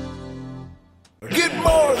 Get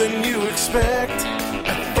more than you expect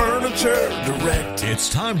at Furniture Direct. It's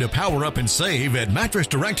time to power up and save at Mattress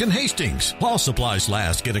Direct in Hastings. While supplies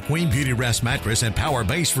last, get a Queen Beauty Rest mattress and power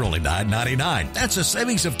base for only $9.99. That's a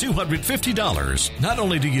savings of $250. Not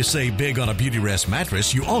only do you save big on a Beauty Rest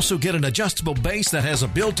mattress, you also get an adjustable base that has a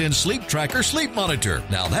built-in sleep tracker sleep monitor.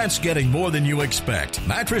 Now that's getting more than you expect.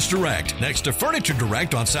 Mattress Direct, next to Furniture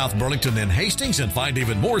Direct on South Burlington and Hastings, and find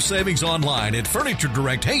even more savings online at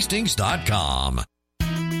FurnitureDirectHastings.com.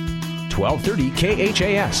 1230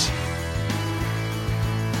 KHAS.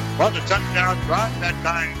 On the touchdown drive that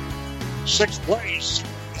time, 6 plays.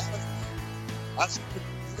 That's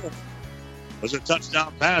was a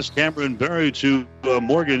touchdown pass. Cameron Berry to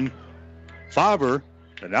Morgan Favre.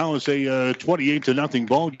 And now it's a 28-0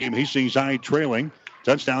 ball game. Hastings High trailing.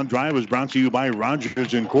 touchdown drive was brought to you by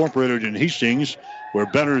Rogers Incorporated in Hastings, where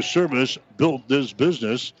better service built this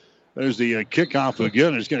business. There's the kickoff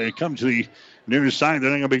again. It's going to come to the near side.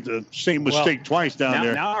 They're not going to make the same mistake twice down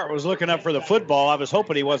there. Now I was looking up for the football. I was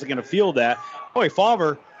hoping he wasn't going to field that. Boy,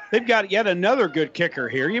 Fauver, they've got yet another good kicker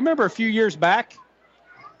here. You remember a few years back?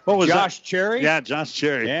 What was Josh Cherry? Yeah, Josh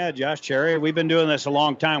Cherry. Yeah, Josh Cherry. We've been doing this a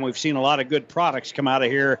long time. We've seen a lot of good products come out of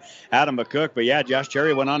here, out of McCook. But, yeah, Josh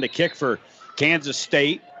Cherry went on to kick for Kansas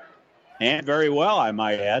State, and very well, I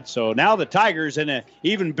might add. So now the Tigers in an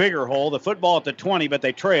even bigger hole. The football at the 20, but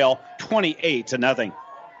they trail 28-0.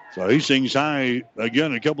 So Hastings High,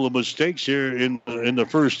 again, a couple of mistakes here in the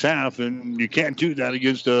first half, and you can't do that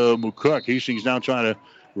against McCook. Hastings now trying to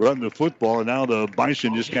run the football, and now the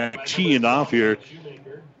Bison just kind of teeing off here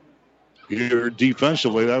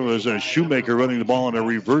defensively. That was a Shoemaker running the ball on a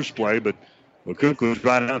reverse play, but McCook was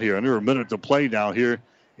right out here. Under a minute to play now here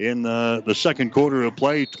in the second quarter of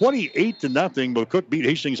play. 28-0. McCook beat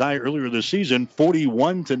Hastings High earlier this season,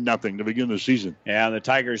 41-0 to begin the season. Yeah, the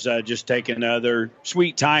Tigers just taking their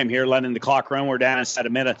sweet time here, letting the clock run. We're down inside a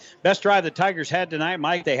minute. Best drive the Tigers had tonight,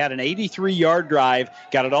 Mike. They had an 83-yard drive,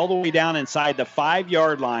 got it all the way down inside the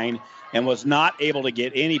 5-yard line, and was not able to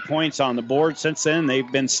get any points on the board. Since then,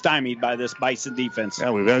 they've been stymied by this Bison defense. Yeah,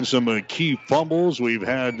 we've had some key fumbles. We've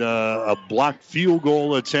had a blocked field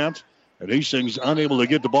goal attempt. And Hastings unable to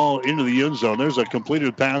get the ball into the end zone. There's a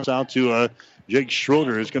completed pass out to Jake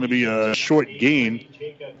Schroeder. It's going to be a short gain.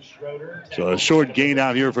 So a short gain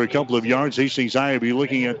out here for a couple of yards. Hastings High will be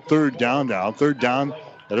looking at third down now. Third down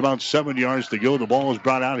at about 7 yards to go. The ball is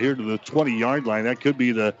brought out here to the 20-yard line. That could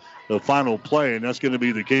be the final play, and that's going to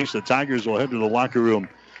be the case. The Tigers will head to the locker room.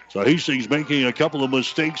 So Hastings making a couple of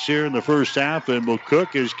mistakes here in the first half, and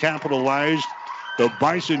McCook is capitalized. The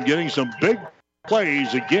Bison getting some big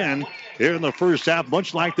plays again here in the first half,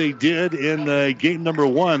 much like they did in game number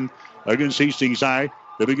 1 against Hastings High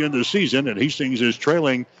to begin the season. And Hastings is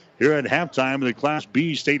trailing here at halftime of the Class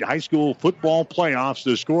B State High School Football Playoffs.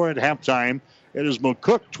 The score at halftime, it is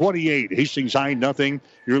McCook 28, Hastings High 0.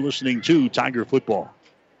 You're listening to Tiger Football.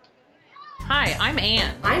 Hi, I'm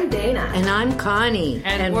Ann. I'm Dana. And I'm Connie.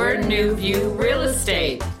 And we're New View Real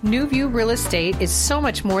Estate. New View Real Estate is so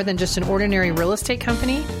much more than just an ordinary real estate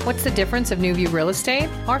company. What's the difference of New View Real Estate?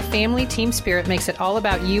 Our family team spirit makes it all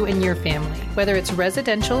about you and your family. Whether it's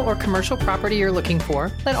residential or commercial property you're looking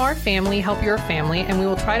for, let our family help your family, and we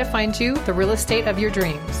will try to find you the real estate of your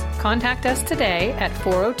dreams. Contact us today at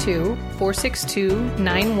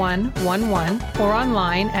 402-462-9111 or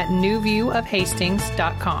online at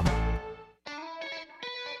newviewofhastings.com.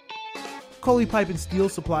 Coley Pipe and Steel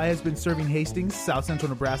Supply has been serving Hastings, South Central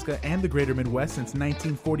Nebraska, and the Greater Midwest since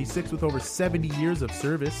 1946 with over 70 years of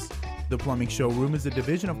service. The Plumbing Showroom is a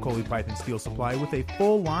division of Coley Pipe and Steel Supply with a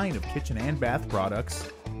full line of kitchen and bath products.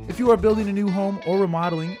 If you are building a new home or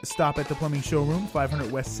remodeling, stop at the Plumbing Showroom,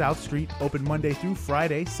 500 West South Street, open Monday through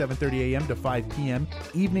Friday, 7:30 a.m. to 5 p.m.,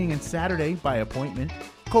 evening and Saturday by appointment.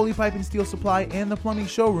 Coley Pipe and Steel Supply and the Plumbing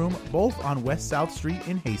Showroom, both on West South Street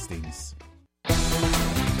in Hastings.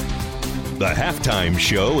 The Halftime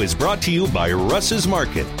Show is brought to you by Russ's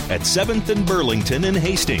Market at 7th and Burlington in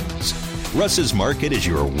Hastings. Russ's Market is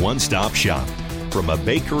your one-stop shop. From a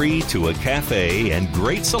bakery to a cafe and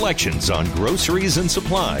great selections on groceries and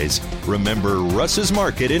supplies, remember Russ's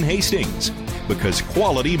Market in Hastings, because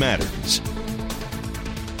quality matters.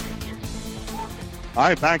 All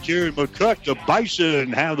right, back here in McCook, the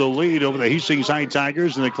Bison have the lead over the Hastings High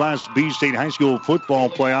Tigers in the Class B State High School Football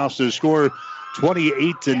Playoffs. The score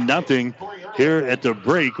 28-0 here at the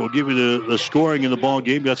break. We'll give you the scoring in the ball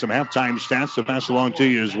game. Got some halftime stats to pass along to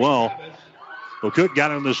you as well. McCook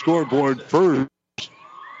got on the scoreboard first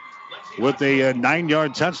with a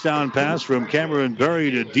 9-yard touchdown pass from Cameron Berry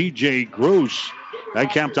to DJ Gross.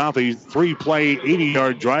 That capped off a 3-play,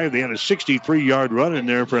 80-yard drive. They had a 63-yard run in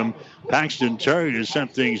there from Paxton Terry to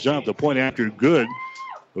set things up. The point after good.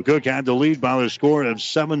 McCook had the lead by the score of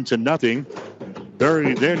 7-0.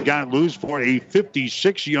 Berry then got loose for a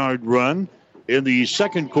 56-yard run in the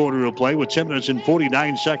second quarter of play with 10 minutes and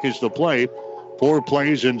 49 seconds to play. 4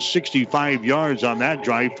 plays and 65 yards on that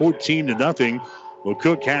drive, 14-0.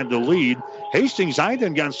 McCook had the lead. Hastings High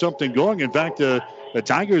then got something going. In fact, the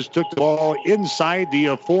Tigers took the ball inside the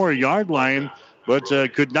 4-yard line, but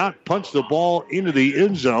could not punch the ball into the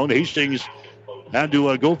end zone. Hastings had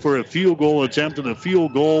to go for a field goal attempt, and the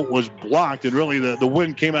field goal was blocked, and really the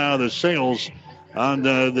wind came out of the sails on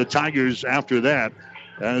the Tigers after that,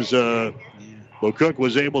 as McCook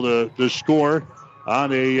was able to score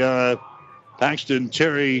on a Paxton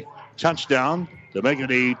Terry touchdown to make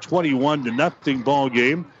it a 21-0 ball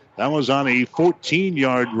game. That was on a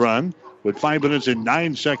 14-yard run. with 5 minutes and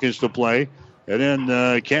 9 seconds to play. And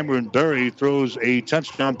then Cameron Berry throws a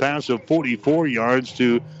touchdown pass of 44 yards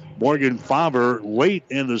to Morgan Favre late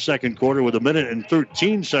in the second quarter with 1 minute and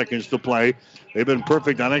 13 seconds to play. They've been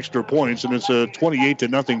perfect on extra points, and it's a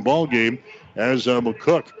 28-0 ball game as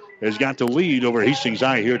McCook has got the lead over Hastings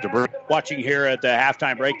High here at the break. Watching here at the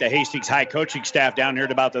halftime break, the Hastings High coaching staff down here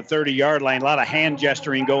at about the 30-yard line. A lot of hand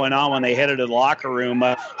gesturing going on when they headed to the locker room,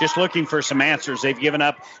 just looking for some answers. They've given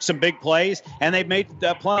up some big plays, and they've made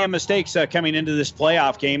plenty of mistakes coming into this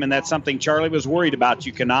playoff game, and that's something Charlie was worried about.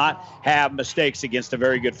 You cannot have mistakes against a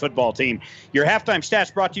very good football team. Your halftime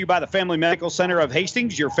stats brought to you by the Family Medical Center of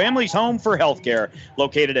Hastings, your family's home for healthcare,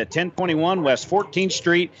 located at 1021 West 14th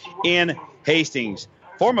Street in Hastings.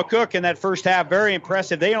 For McCook in that first half, very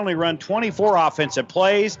impressive. They only run 24 offensive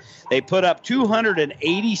plays. They put up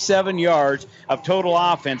 287 yards of total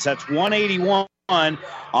offense. That's 181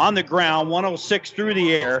 on the ground, 106 through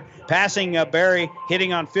the air. Passing Barry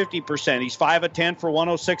hitting on 50%. He's 5 of 10 for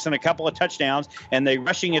 106 and a couple of touchdowns. And the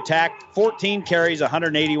rushing attack, 14 carries,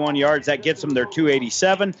 181 yards. That gets them their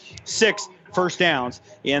 287. 6 first downs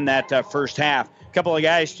in that first half. Couple of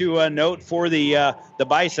guys to note for the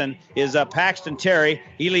Bison is Paxton Terry.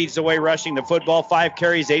 He leads the way rushing the football, 5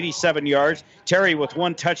 carries, 87 yards. Terry with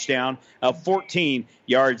 1 touchdown of 14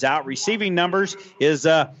 yards out. Receiving numbers is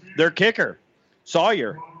their kicker,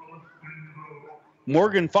 Sawyer.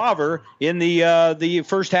 Morgan Favre in the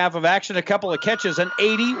first half of action, a couple of catches and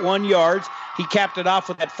 81 yards. He capped it off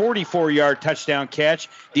with that 44-yard touchdown catch.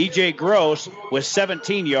 DJ Gross with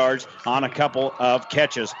 17 yards on a couple of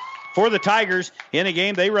catches. For the Tigers, in a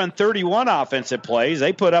game, they run 31 offensive plays.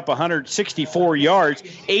 They put up 164 yards.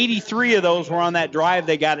 83 of those were on that drive.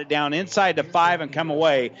 They got it down inside the 5 and come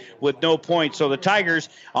away with no points. So the Tigers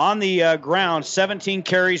on the ground, 17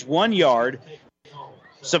 carries, 1 yard.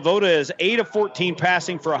 Savota is 8 of 14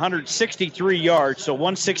 passing for 163 yards, so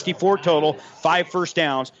 164 total, 5 first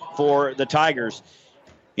downs for the Tigers.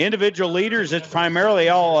 Individual leaders, it's primarily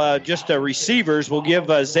all just receivers. We'll give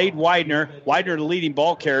Zade Widener the leading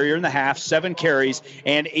ball carrier in the half, 7 carries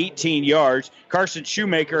and 18 yards. Carson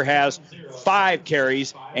Shoemaker has 5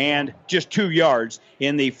 carries and just 2 yards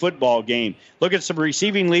in the football game. Look at some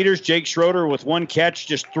receiving leaders. Jake Schroeder with 1 catch,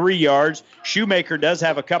 just 3 yards. Shoemaker does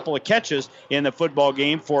have a couple of catches in the football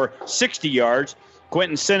game for 60 yards.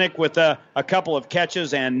 Quentin Sinek with a couple of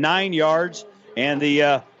catches and 9 yards. And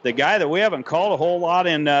the guy that we haven't called a whole lot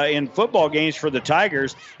in football games for the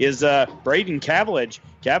Tigers is Braden Cavillage.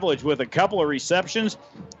 Cavillage with a couple of receptions,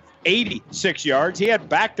 86 yards. He had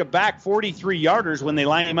back-to-back 43-yarders when they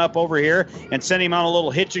lined him up over here and sent him on a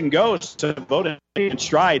little hitch and go to vote in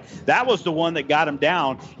stride. That was the one that got him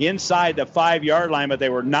down inside the 5-yard line, but they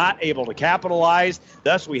were not able to capitalize.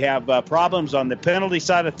 Thus, we have problems on the penalty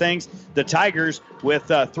side of things. The Tigers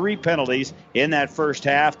with 3 penalties in that first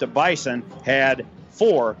half. The Bison had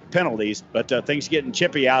 4 penalties, but things getting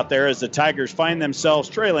chippy out there as the Tigers find themselves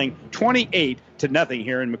trailing 28-0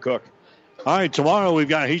 here in McCook. All right, tomorrow we've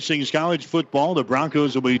got Hastings College football. The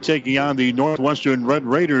Broncos will be taking on the Northwestern Red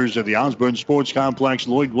Raiders at the Osborne Sports Complex,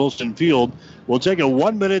 Lloyd Wilson Field. We'll take a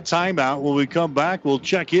 1-minute timeout. When we come back, we'll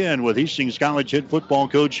check in with Hastings College head football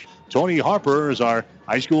coach Tony Harper as our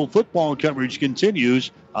high school football coverage continues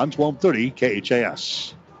on 1230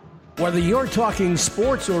 KHAS. Whether you're talking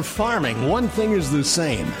sports or farming, one thing is the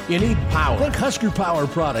same. You need power. Think Husker Power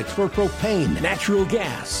products for propane, natural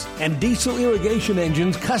gas, and diesel irrigation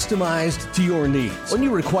engines customized to your needs. When you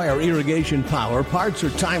require irrigation power, parts,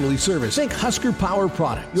 or timely service, think Husker Power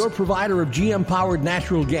products, your provider of GM-powered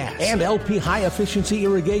natural gas and LP high-efficiency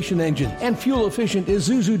irrigation engines and fuel-efficient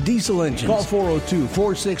Isuzu diesel engines. Call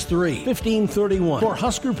 402-463-1531 for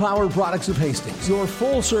Husker Power products of Hastings, your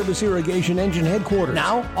full-service irrigation engine headquarters.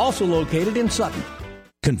 Now, also located in Sutton.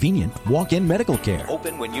 Convenient walk-in medical care.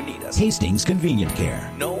 Open when you need us. Hastings Convenient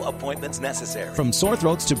Care. No appointments necessary. From sore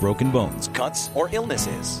throats to broken bones, cuts, or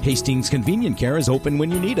illnesses. Hastings Convenient Care is open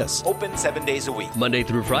when you need us. Open 7 days a week. Monday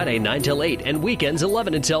through Friday, 9 till 8, and weekends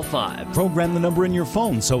 11 until 5. Program the number in your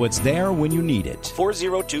phone so it's there when you need it.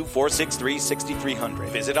 402-463-6300.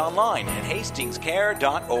 Visit online at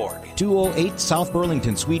hastingscare.org. 208 South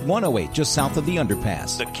Burlington, Suite 108, just south of the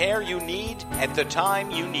underpass. The care you need at the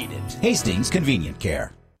time you need it. Hastings Convenient Care.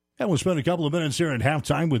 And we'll spend a couple of minutes here at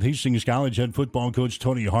halftime with Hastings College head football coach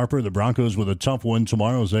Tony Harper. The Broncos with a tough one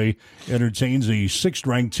tomorrow as they entertain the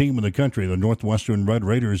 6th-ranked team in the country, the Northwestern Red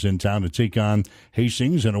Raiders, in town to take on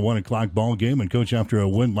Hastings in a 1 o'clock ball game. And, Coach, after a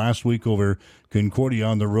win last week over Concordia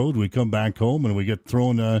on the road, we come back home and we get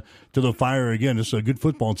thrown to the fire again. It's a good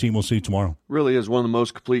football team we'll see tomorrow. Really is one of the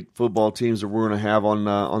most complete football teams that we're going to have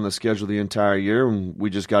on the schedule the entire year. And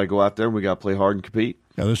we just got to go out there and we got to play hard and compete.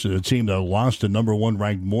 Now, this is a team that lost to number 1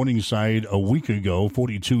 ranked Morningside a week ago,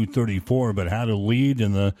 42-34, but had a lead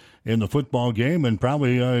in the football game and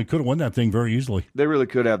probably could have won that thing very easily. They really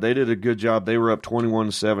could have. They did a good job. They were up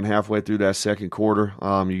 21-7 halfway through that second quarter.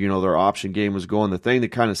 Their option game was going. The thing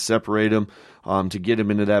that kind of separated them to get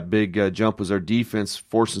them into that big jump was their defense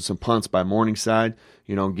forcing some punts by Morningside.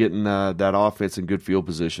 Getting that offense in good field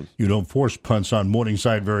position. You don't force punts on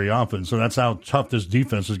Morningside very often, so that's how tough this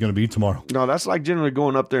defense is going to be tomorrow. No, that's like generally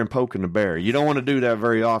going up there and poking the bear. You don't want to do that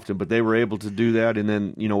very often, but they were able to do that. And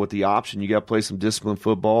then, with the option, you got to play some disciplined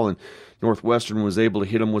football, and Northwestern was able to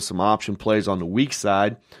hit them with some option plays on the weak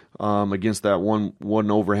side against that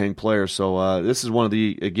one overhang player. So this is one of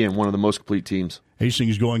the most complete teams.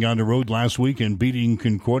 Hastings going on the road last week and beating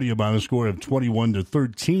Concordia by a score of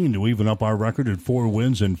 21-13 to even up our record at 4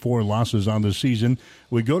 wins and 4 losses on the season.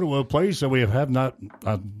 We go to a place that we have had not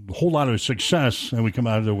a whole lot of success, and we come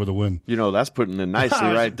out of there with a win. That's putting it nicely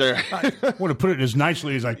right there. I want to put it as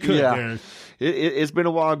nicely as I could there. It's been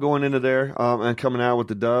a while going into there and coming out with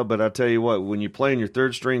the dub, but I tell you what, when you're playing your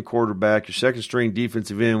third-string quarterback, your second-string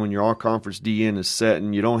defensive end, when your all-conference DN is set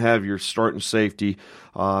and you don't have your starting safety,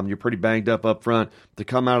 you're pretty banged up front. To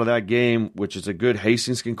come out of that game, which is a good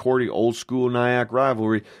Hastings-Concordia old-school NIAC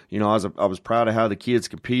rivalry, I was proud of how the kids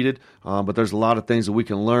competed, but there's a lot of things that we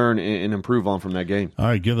can learn and improve on from that game. All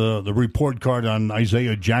right, give the report card on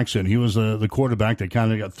Isaiah Jackson. He was the quarterback that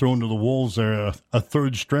kind of got thrown to the wolves there, a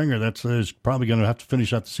third stringer. That's probably going to have to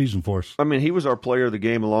finish out the season for us. I mean, he was our player of the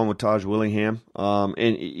game along with Taj Willingham. And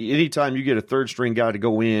anytime you get a third-string guy to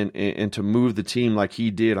go in and to move the team like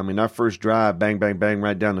he did, I mean, that first drive, bang, bang, bang,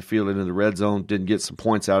 right down the field into the red zone, didn't get some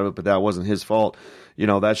points out of it, but that wasn't his fault.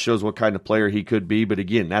 That shows what kind of player he could be. But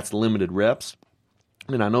again, that's limited reps.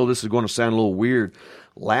 And I know this is going to sound a little weird.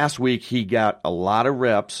 Last week, he got a lot of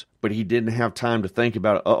reps, but he didn't have time to think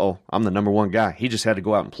about, I'm the number 1 guy. He just had to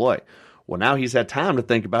go out and play. Well, now he's had time to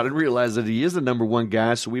think about it and realize that he is the number 1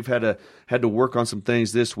 guy, so we've had to work on some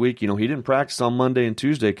things this week. He didn't practice on Monday and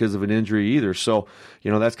Tuesday because of an injury either. So,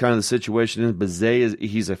 that's kind of the situation. But Zay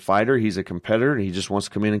he's a fighter, he's a competitor, and he just wants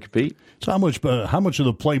to come in and compete. So how much of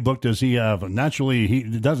the playbook does he have? Naturally, he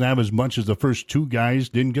doesn't have as much as the first 2 guys.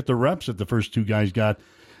 Didn't get the reps that the first 2 guys got.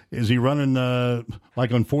 Is he running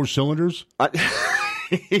like on 4 cylinders?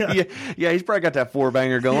 Yeah, he's probably got that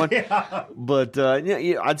 4-banger going. Yeah. But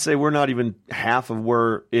I'd say we're not even half of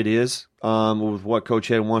where it is with what Coach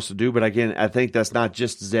Head wants to do. But again, I think that's not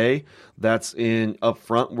just Zay. That's in up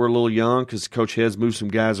front. We're a little young because Coach Head's moved some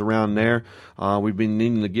guys around there. We've been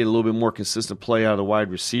needing to get a little bit more consistent play out of the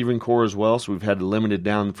wide receiving core as well, so we've had to limit it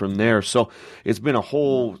down from there. So it's been a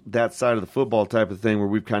whole that side of the football type of thing where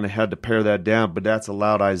we've kind of had to pare that down, but that's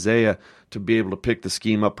allowed Isaiah to be able to pick the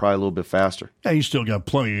scheme up probably a little bit faster. Yeah, he's still got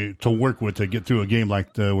plenty to work with to get through a game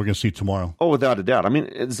like we're going to see tomorrow. Oh, without a doubt. I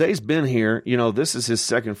mean, Zay's been here. This is his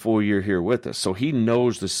second full year here with us, so he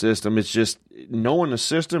knows the system. It's just knowing the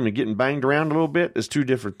system and getting banged around a little bit is 2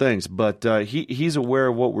 different things. But he's aware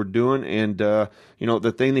of what we're doing, and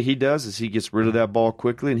the thing that he does is he gets rid of that ball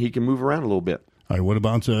quickly and he can move around a little bit. All right, what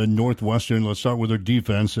about Northwestern? Let's start with their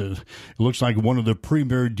defense. It looks like one of the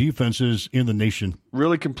premier defenses in the nation.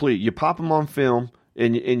 Really complete. You pop them on film,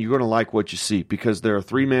 and you're going to like what you see because they're a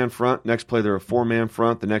 3-man front. Next play, they're a 4-man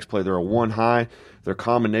front. The next play, they're a 1 high. Their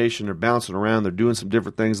combination, they're bouncing around. They're doing some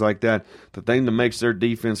different things like that. The thing that makes their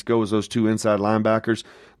defense go is those 2 inside linebackers.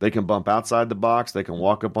 They can bump outside the box. They can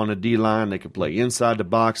walk up on the D-line. They can play inside the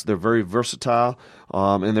box. They're very versatile,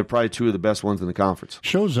 and they're probably 2 of the best ones in the conference.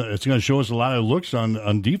 It's going to show us a lot of looks on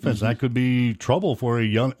defense. Mm-hmm. That could be trouble for a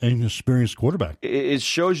young, inexperienced quarterback. It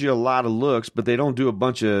shows you a lot of looks, but they don't do a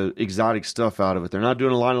bunch of exotic stuff out of it. They're not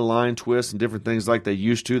doing a lot of line twists and different things like they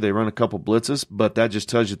used to. They run a couple blitzes, but that just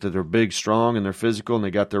tells you that they're big, strong, and they're physical, and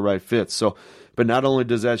they got their right fits. So, but not only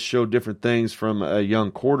does that show different things from a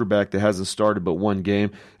young quarterback that hasn't started but 1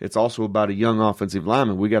 game, it's also about a young offensive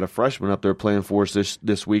lineman. We got a freshman up there playing for us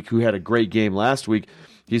this week who had a great game last week.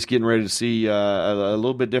 He's getting ready to see a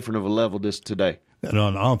little bit different of a level today. And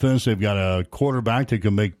on offense, they've got a quarterback that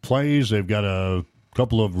can make plays. They've got a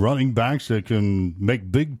couple of running backs that can make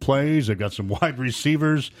big plays. They've got some wide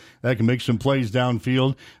receivers that can make some plays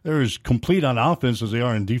downfield. They're as complete on offense as they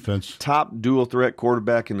are in defense. Top dual-threat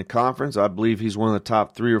quarterback in the conference. I believe he's one of the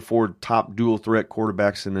top 3 or 4 top dual-threat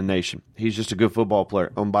quarterbacks in the nation. He's just a good football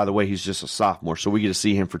player. Oh, and by the way, he's just a sophomore, so we get to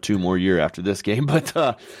see him for 2 more years after this game.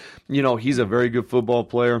 But, he's a very good football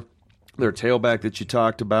player. Their tailback that you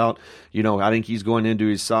talked about, I think he's going into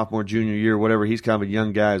his sophomore, junior year, whatever. He's kind of a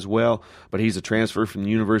young guy as well, but he's a transfer from the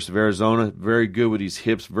University of Arizona. Very good with his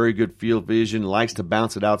hips, very good field vision, likes to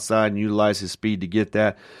bounce it outside and utilize his speed to get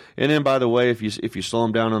that. And then, by the way, if you slow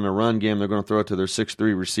them down on the run game, they're going to throw it to their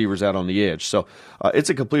 6'3" receivers out on the edge. So it's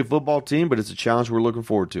a complete football team, but it's a challenge we're looking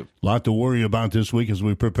forward to. A lot to worry about this week as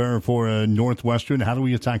we prepare for Northwestern. How do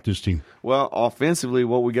we attack this team? Well, offensively,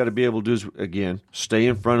 what we got to be able to do is, again, stay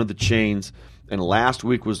in front of the chains. And last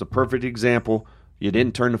week was the perfect example. You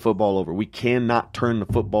didn't turn the football over. We cannot turn the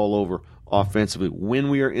football over offensively. When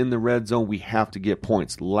we are in the red zone, we have to get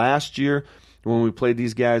points. Last year, when we played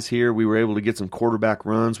these guys here, we were able to get some quarterback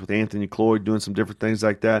runs with Anthony Cloyd doing some different things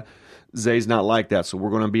like that. Zay's not like that, so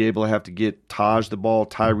we're going to be able to have to get Taj the ball,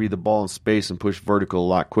 Tyree the ball in space, and push vertical a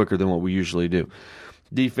lot quicker than what we usually do.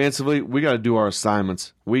 Defensively, we got to do our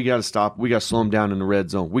assignments. We got to stop. We got to slow them down in the red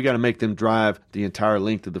zone. We got to make them drive the entire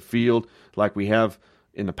length of the field like we have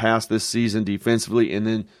in the past this season defensively, and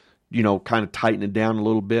then, kind of tighten it down a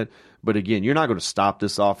little bit. But again, you're not going to stop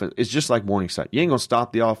this offense. It's just like Morningside. You ain't going to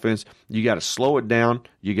stop the offense. You got to slow it down.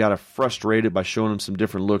 You got to frustrate it by showing them some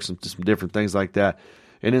different looks and some different things like that.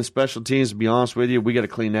 And in special teams, to be honest with you, we got to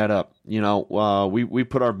clean that up. We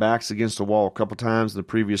put our backs against the wall a couple times in the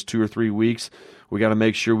previous 2 or 3 weeks. We got to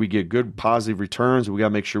make sure we get good positive returns. We got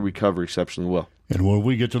to make sure we cover exceptionally well. And when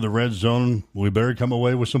we get to the red zone, we better come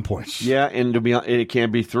away with some points. Yeah, and it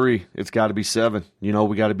can't be 3. It's got to be 7.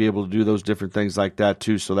 We got to be able to do those different things like that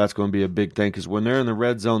too. So that's going to be a big thing because when they're in the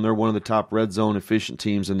red zone, they're one of the top red zone efficient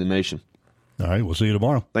teams in the nation. All right, we'll see you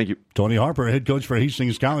tomorrow. Thank you. Tony Harper, head coach for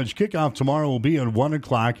Hastings College. Kickoff tomorrow will be at 1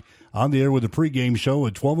 o'clock on the air with a pregame show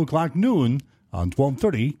at 12 o'clock noon on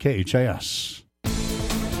 1230 KHAS.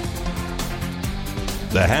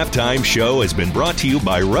 The halftime show has been brought to you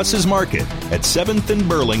by Russ's Market at 7th and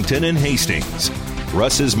Burlington in Hastings.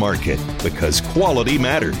 Russ's Market, because quality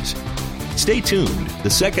matters. Stay tuned. The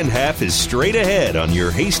second half is straight ahead on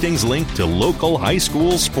your Hastings link to local high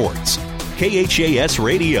school sports. KHAS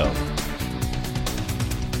Radio.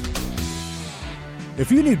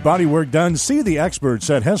 If you need body work done, see the experts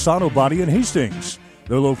at Hess Auto Body in Hastings.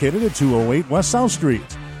 They're located at 208 West South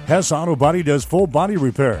Street. Hess Auto Body does full body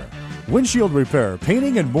repair, windshield repair,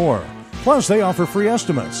 painting, and more. Plus, they offer free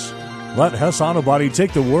estimates. Let Hess Auto Body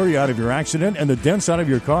take the worry out of your accident and the dents out of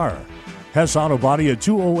your car. Hess Auto Body at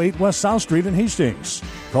 208 West South Street in Hastings.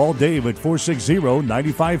 Call Dave at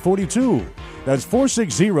 460-9542. That's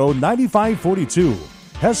 460-9542.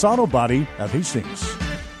 Hess Auto Body at Hastings.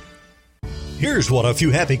 Here's what a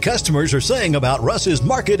few happy customers are saying about Russ's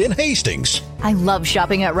Market in Hastings. I love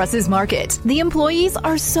shopping at Russ's Market. The employees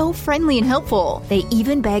are so friendly and helpful. They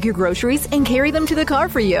even bag your groceries and carry them to the car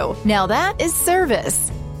for you. Now that is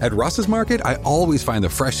service. At Russ's Market, I always find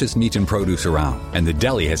the freshest meat and produce around, and the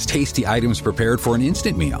deli has tasty items prepared for an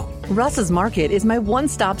instant meal. Russ's Market is my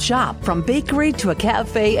one-stop shop, from bakery to a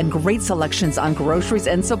cafe and great selections on groceries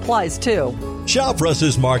and supplies, too. Shop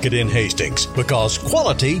Russ's Market in Hastings, because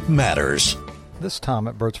quality matters. This is Tom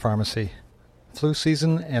at Burt's Pharmacy. Flu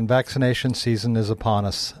season and vaccination season is upon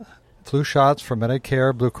us. Flu shots for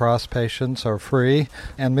Medicare Blue Cross patients are free,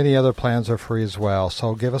 and many other plans are free as well.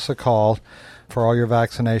 So give us a call for all your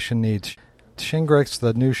vaccination needs. Shingrix,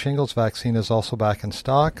 the new shingles vaccine, is also back in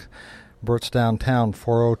stock. Burt's downtown,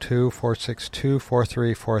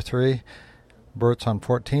 402-462-4343. Burt's on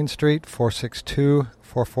 14th Street,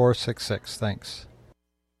 462-4466. Thanks.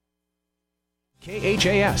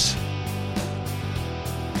 KHAS.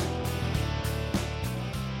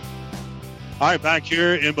 All right, back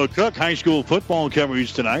here in McCook, high school football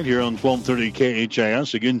coverage tonight here on 1230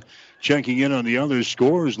 KHIS. Again, checking in on the other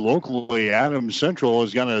scores locally, Adams Central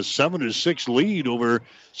has got a 7-6 lead over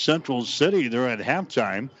Central City. They're at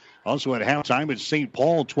halftime. Also at halftime, it's St.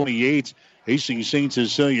 Paul 28, Hastings St.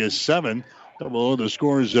 Cecilia 7. Below the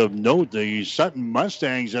scores of note, the Sutton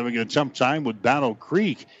Mustangs having a tough time with Battle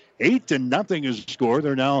Creek. 8-0 is the score.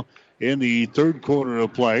 They're now in the third quarter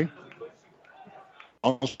of play.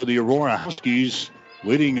 Also, the Aurora Huskies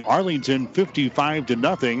leading Arlington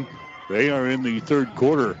 55-0. They are in the third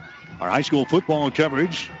quarter. Our high school football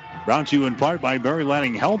coverage brought to you in part by Mary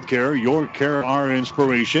Lanning Healthcare, your care, our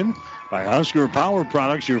inspiration. By Husker Power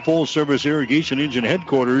Products, your full-service irrigation engine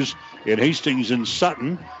headquarters in Hastings and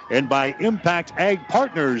Sutton. And by Impact Ag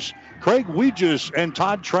Partners, Craig Weegis and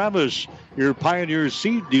Todd Travis, your Pioneer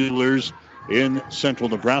seed dealers in central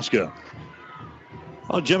Nebraska.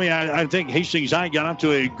 Well, Jimmy, I think Hastings High got up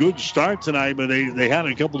to a good start tonight, but they had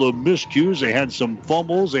a couple of miscues. They had some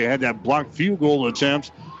fumbles. They had that blocked field goal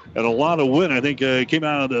attempt. And a lot of wind, I think, came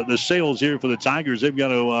out of the sails here for the Tigers. They've got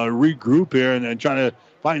to regroup here and try to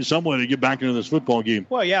find some way to get back into this football game.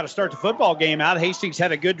 Well, yeah, to start the football game out, Hastings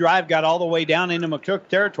had a good drive, got all the way down into McCook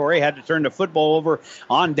territory, had to turn the football over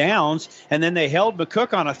on downs, and then they held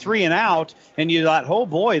McCook on a 3-and-out, and you thought, oh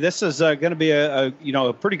boy, this is going to be a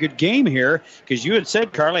pretty good game here, because you had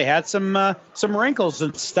said Carly had some wrinkles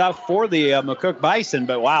and stuff for the McCook Bison,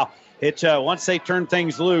 but wow, once they turned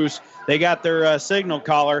things loose, they got their signal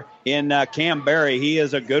caller in Cam Berry. He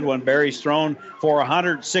is a good one. Berry's thrown for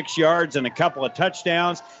 106 yards and a couple of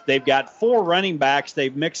touchdowns. They've got 4 running backs.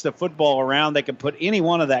 They've mixed the football around. They can put any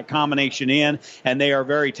one of that combination in, and they are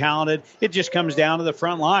very talented. It just comes down to the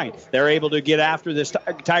front line. They're able to get after this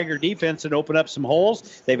Tiger defense and open up some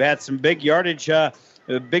holes. They've had some big yardage,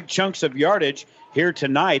 big chunks of yardage here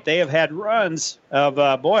tonight. They have had runs of,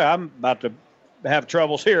 I'm about to have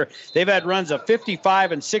troubles here. They've had runs of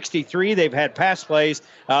 55 and 63. They've had pass plays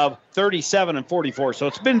of 37 and 44. So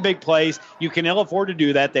it's been big plays. You can ill afford to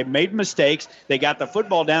do that. They've made mistakes. They got the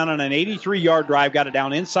football down on an 83-yard drive, got it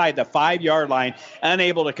down inside the 5-yard line,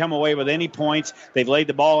 unable to come away with any points. They've laid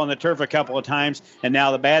the ball on the turf a couple of times. And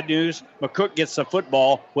now the bad news, McCook gets the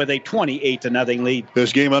football with a 28-0 lead.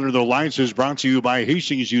 This game under the lights is brought to you by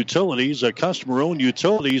Hastings Utilities, a customer-owned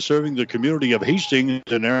utility serving the community of Hastings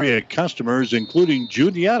and area customers, including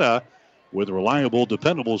Juniata, with reliable,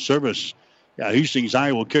 dependable service. Hastings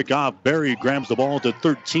High will kick off. Berry grabs the ball at the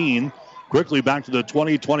 13. Quickly back to the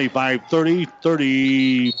 20, 25, 30,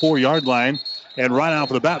 34-yard line. And right off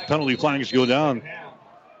the bat, penalty flags go down.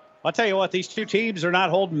 I'll tell you what, these two teams are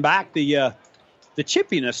not holding back the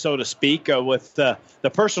chippiness, so to speak, with the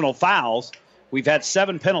personal fouls. We've had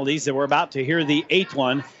 7 penalties, and we're about to hear the 8th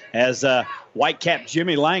one as Whitecap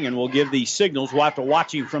Jimmy Langen will give the signals. We'll have to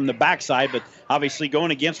watch him from the backside, but obviously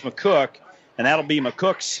going against McCook, and that'll be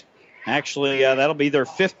McCook's. Actually, that'll be their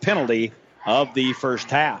 5th penalty of the first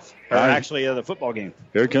half, or actually the football game.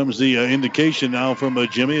 Here comes the indication now from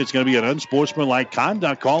Jimmy. It's going to be an unsportsmanlike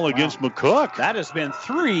conduct call against McCook. That has been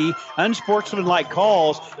 3 unsportsmanlike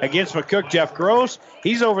calls against McCook. Jeff Gross,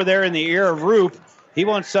 he's over there in the ear of Roop. He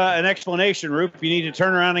wants an explanation, Roop. You need to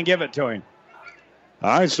turn around and give it to him. All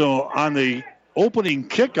right, so on the opening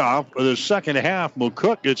kickoff of the second half,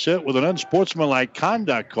 McCook gets hit with an unsportsmanlike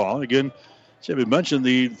conduct call. Again, as we mentioned,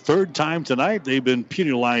 the 3rd time tonight they've been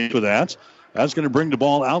penalized for that. That's going to bring the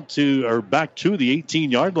ball back to the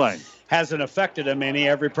 18-yard line. Hasn't affected them any.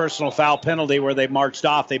 Every personal foul penalty where they've marched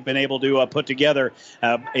off, they've been able to put together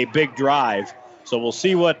a big drive. So we'll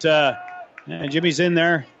see what Jimmy's in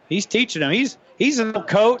there. He's teaching them. He's a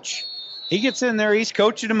coach. He gets in there. He's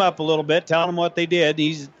coaching them up a little bit, telling them what they did.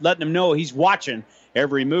 He's letting them know he's watching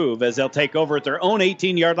every move as they'll take over at their own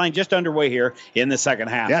 18-yard line, just underway here in the second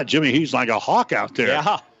half. Yeah, Jimmy, he's like a hawk out there.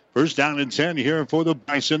 Yeah. First down and 10 here for the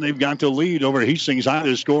Bison. They've got the lead over Hastings High.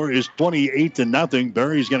 The score is 28-0.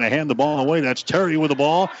 Berry's going to hand the ball away. That's Terry with the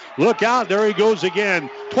ball. Look out. There he goes again.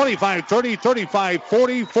 25, 30, 35,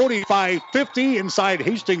 40, 45, 50 inside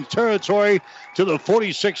Hastings territory to the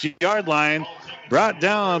 46-yard line. Brought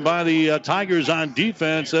down by the Tigers on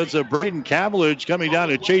defense. That's Braden Cavillage coming down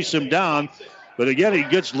to chase him down. But again, he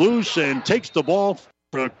gets loose and takes the ball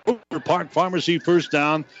for a Cooper Park Pharmacy first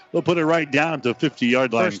down. They'll put it right down at the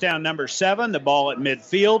 50-yard line. First down number 7, the ball at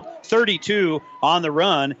midfield. 32 on the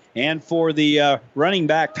run. And for the running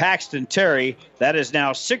back, Paxton Terry, that is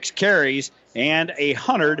now 6 carries and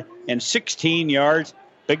 116 yards.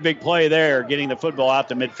 Big play there, getting the football out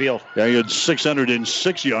to midfield. Yeah, he had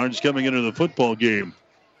 606 yards coming into the football game.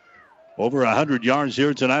 Over 100 yards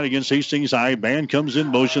here tonight against Hastings High. Man comes in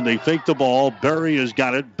motion. They fake the ball. Berry has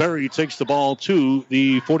got it. Berry takes the ball to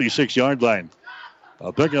the 46-yard line.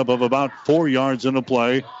 A pickup of about 4 yards in the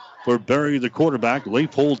play for Berry, the quarterback.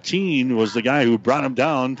 Leif Holteen was the guy who brought him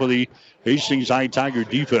down for the Hastings High Tiger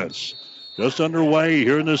defense. Just underway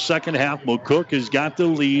here in the second half. McCook has got the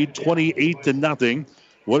lead, 28-0.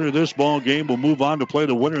 Winner of this ball game will move on to play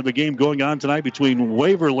the winner of the game going on tonight between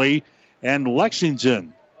Waverly and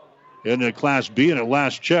Lexington. In the Class B, and at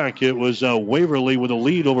last check, it was Waverly with a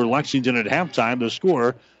lead over Lexington at halftime. The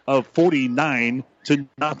score of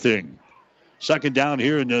 49-0. Second down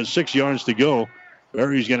here and 6 yards to go.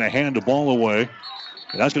 Berry's going to hand the ball away.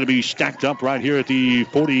 And that's going to be stacked up right here at the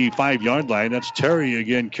 45-yard line. That's Terry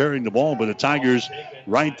again carrying the ball, but the Tigers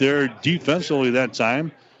right there defensively that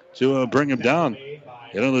time to bring him down.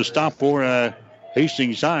 The stop for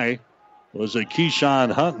Hastings High was a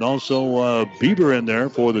Keyshawn Hunt and also Bieber in there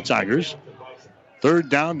for the Tigers. Third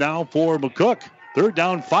down now for McCook. Third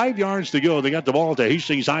down, 5 yards to go. They got the ball to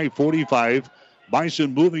Hastings High 45.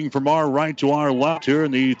 Bison moving from our right to our left here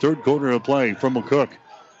in the third quarter of play from McCook.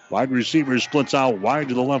 Wide receiver splits out wide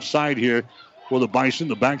to the left side here for the Bison.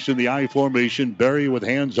 The backs in the I formation. Berry with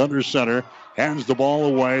hands under center. hands the ball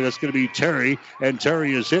away. That's going to be Terry, and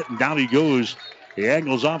Terry is hit, and down he goes. He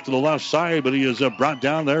angles off to the left side, but he is brought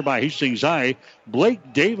down there by Hastings High.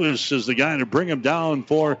 Blake Davis is the guy to bring him down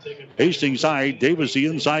for Hastings High. Davis, the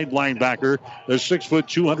inside linebacker, the 6',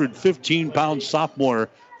 215-pound sophomore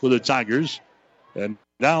for the Tigers. And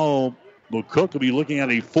now McCook will be looking at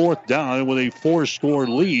a 4th down with a 4-score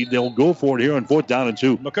lead. They'll go for it here on 4th down and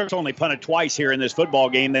 2. McCook's only punted twice here in this football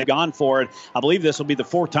game. They've gone for it. I believe this will be the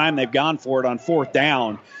 4th time they've gone for it on 4th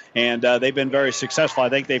down. And they've been very successful. I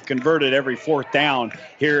think they've converted every 4th down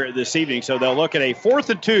here this evening. So they'll look at a 4th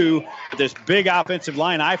and 2 with this big offensive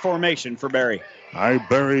line I formation for Barry.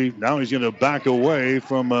 Barry, now he's going to back away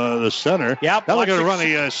from the center. Yep. Now they're going to run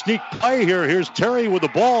a sneak play here. Here's Terry with the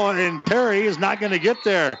ball, and Terry is not going to get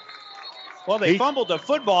there. Well, they fumbled the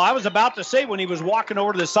football. I was about to say when he was walking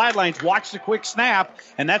over to the sidelines, watch the quick snap,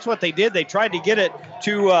 and that's what they did. They tried to get it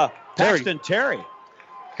to Paxton Terry.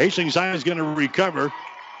 Hastings High is going to recover.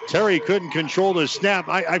 Terry couldn't control the snap.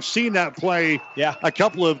 I've seen that play a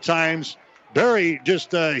couple of times. Barry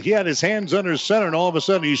just, he had his hands under center, and all of a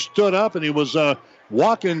sudden he stood up, and he was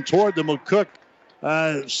walking toward the McCook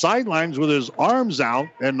sidelines with his arms out,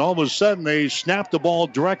 and all of a sudden they snapped the ball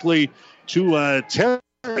directly to Terry,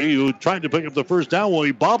 who tried to pick up the first down. Well,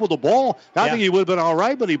 he bobbled the ball. I think he would have been all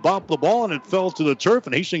right, but he bobbled the ball, and it fell to the turf,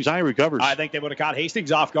 and Hastings High recovers. I think they would have caught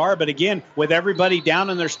Hastings off guard, but again, with everybody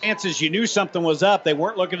down in their stances, you knew something was up. They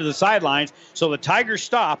weren't looking to the sidelines, so the Tigers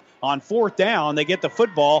stop on 4th down. They get the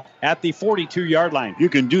football at the 42-yard line. You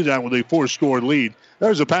can do that with a 4-score lead.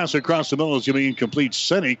 There's a pass across the middle. It's going to be incomplete.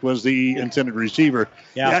 Senek was the intended receiver.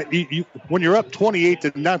 When you're up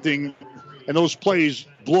 28-0, and those plays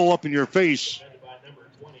blow up in your face,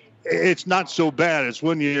 it's not so bad. It's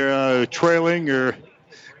when you're trailing or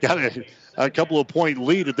got a couple of point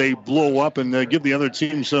lead that they blow up and give the other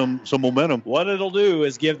team some momentum. What it'll do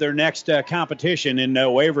is give their next competition in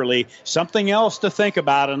Waverly something else to think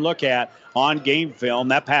about and look at on game film.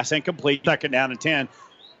 That pass incomplete, 2nd down and 10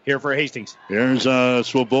 here for Hastings. Here's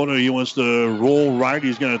Swoboda. He wants to roll right.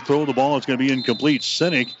 He's going to throw the ball. It's going to be incomplete.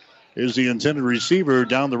 Senek is the intended receiver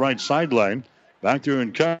down the right sideline. Back there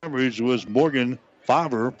in coverage was Morgan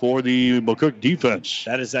Favre for the McCook defense.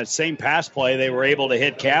 That is that same pass play. They were able to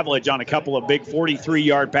hit Cavillage on a couple of big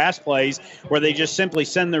 43-yard pass plays where they just simply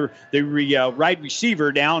send the right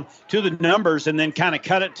receiver down to the numbers and then kind of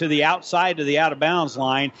cut it to the outside of the out-of-bounds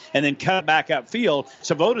line and then cut it back upfield.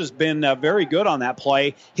 Savoda's been very good on that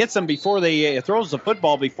play. Hits them before they throws the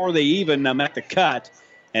football before they even make the cut.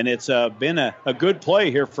 And it's been a good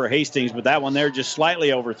play here for Hastings, but that one there just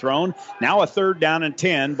slightly overthrown. Now a 3rd down and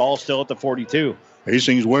 10. Ball still at the 42.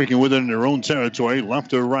 Hastings working with it in their own territory,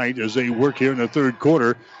 left or right, as they work here in the 3rd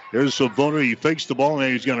quarter. There's Swoboda. He fakes the ball,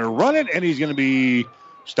 and he's going to run it, and he's going to be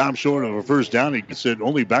stopped short of a 1st down. He gets it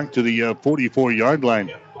only back to the 44-yard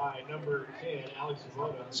line.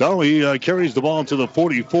 So he carries the ball to the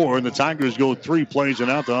 44, and the Tigers go 3 plays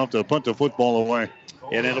and out. They'll have to punt the football away.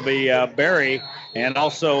 And it'll be Barry and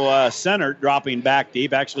also Sennert dropping back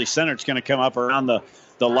deep. Actually, Sennert's going to come up around the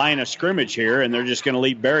line of scrimmage here, and they're just going to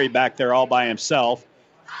leave Barry back there all by himself.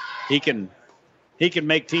 He can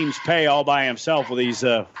make teams pay all by himself with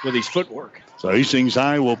his footwork. So Hastings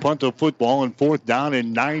High will punt the football on 4th down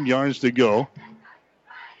and 9 yards to go.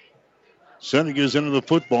 Senek is into the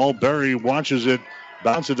football. Barry watches it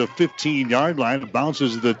bounce at the 15-yard line. It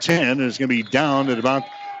bounces at the 10, and it's going to be down at about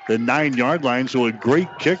the 9-yard line. So a great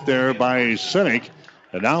kick there by Senek.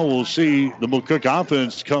 And now we'll see the McCook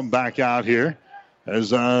offense come back out here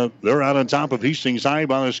as they're out on top of Hastings High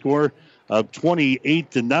by the score of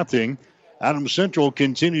 28-0. Adams Central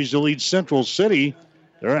continues to lead Central City.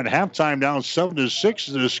 They're at halftime down 7-6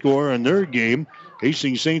 to the score in their game.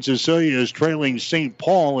 Hastings St. Cecilia is trailing St.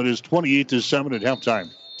 Paul. It is 28-7 at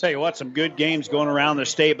halftime. Tell you what, some good games going around the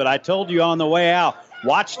state, but I told you on the way out,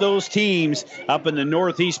 watch those teams up in the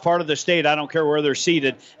northeast part of the state. I don't care where they're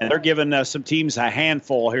seated, and they're giving some teams a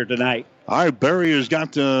handful here tonight. All right, Barry has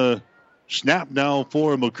got the snap now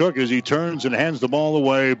for McCook as he turns and hands the ball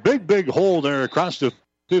away. Big hole there across the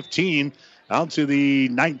 15 out to the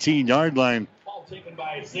 19-yard line. Ball taken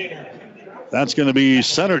by Sennert. That's going to be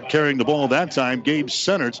Sennert carrying the ball that time, Gabe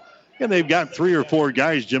Sennert. And they've got 3 or 4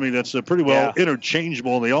 guys, Jimmy, that's pretty well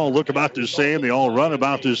interchangeable. They all look about the same. They all run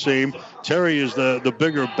about the same. Terry is the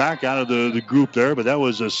bigger back out of the group there, but that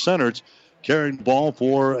was a Sennert carrying the ball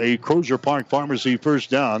for a Crozier Park Pharmacy 1st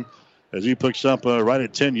down as he picks up right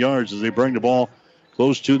at 10 yards as they bring the ball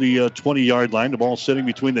close to the 20-yard line. The ball sitting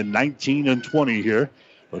between the 19 and 20 here.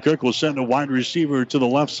 McCook will send a wide receiver to the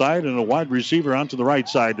left side and a wide receiver out to the right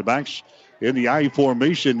side. The backs in the I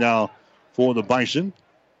formation now for the Bison.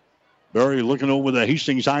 Berry looking over the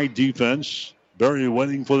Hastings High defense. Berry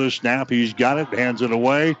waiting for the snap. He's got it, hands it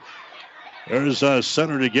away. There's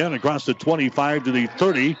centered again across the 25 to the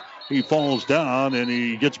 30. He falls down, and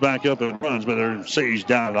he gets back up and runs, but they say he's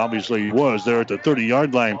down. Obviously, he was there at the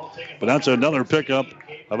 30-yard line. But that's another pickup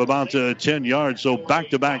of about 10 yards. So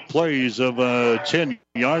back-to-back plays of 10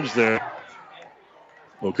 yards there.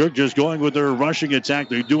 McCook just going with their rushing attack.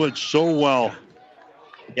 They do it so well.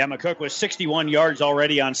 Yeah, McCook was 61 yards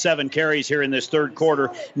already on 7 carries here in this third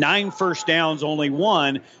quarter. 9 first downs, only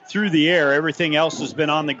 1 through the air. Everything else has been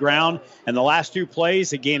on the ground. And the last 2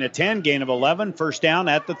 plays, a gain of 10, gain of 11, first down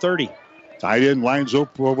at the 30. Tight end lines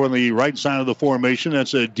up over on the right side of the formation.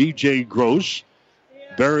 That's a DJ Gross.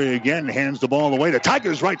 Berry again hands the ball away. The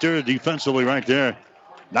Tigers right there defensively right there.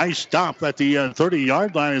 Nice stop at the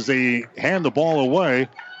 30-yard line as they hand the ball away.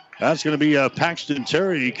 That's going to be Paxton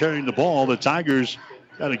Terry carrying the ball. The Tigers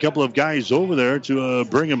got a couple of guys over there to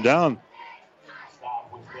bring him down.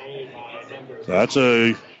 So that's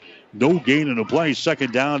a no gain in the play.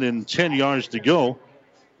 Second down and 10 yards to go.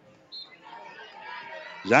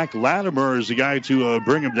 Zach Latimer is the guy to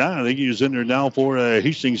bring him down. I think he's in there now for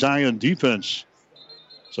Hastings High on defense.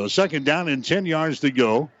 So second down and 10 yards to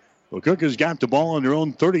go. McCook has got the ball on their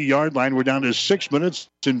own 30-yard line. We're down to 6 minutes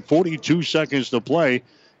and 42 seconds to play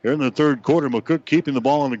here in the third quarter. McCook keeping the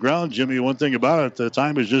ball on the ground. Jimmy, one thing about it, the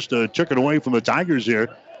time is just ticking away from the Tigers here.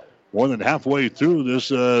 More than halfway through this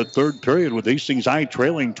third period with Hastings High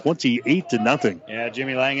trailing 28-0. Yeah,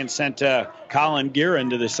 Jimmy Langen sent Colin Guerin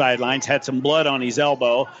to the sidelines. Had some blood on his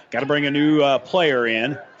elbow. Got to bring a new player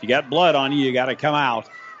in. If you got blood on you, you got to come out.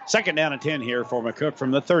 Second down and 10 here for McCook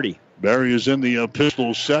from the 30. Berry is in the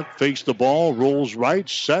pistol set, fakes the ball, rolls right,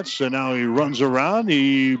 sets, and now he runs around.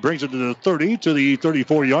 He brings it to the 30, to the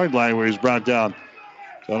 34-yard line where he's brought down.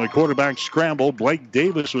 So on a quarterback scramble, Blake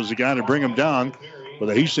Davis was the guy to bring him down for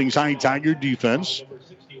the Hastings High Tiger defense.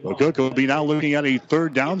 McCook will be now looking at a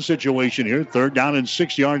third down situation here. Third down and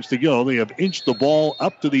 6 yards to go. They have inched the ball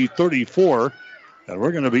up to the 34, and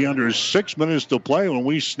we're going to be under 6 minutes to play when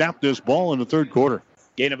we snap this ball in the third quarter.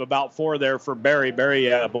 Gain of about 4 there for Berry.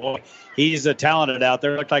 Berry, boy, he's talented out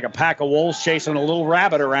there. Looked like a pack of wolves chasing a little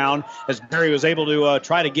rabbit around as Berry was able to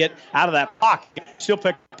try to get out of that pocket. Still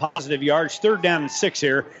pick positive yards. Third down and 6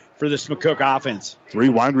 here for this McCook offense. 3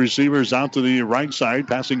 wide receivers out to the right side.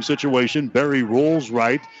 Passing situation. Berry rolls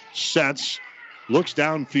right, sets, looks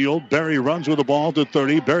downfield. Berry runs with the ball to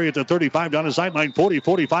 30. Berry at the 35 down the sideline, 40,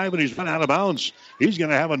 45, and he's run out of bounds. He's going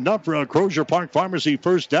to have enough for a Crozier Park Pharmacy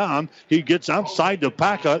first down. He gets outside the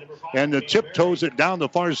packet and tiptoes it down the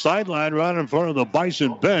far sideline right in front of the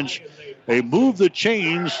Bison bench. They move the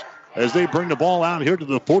chains as they bring the ball out here to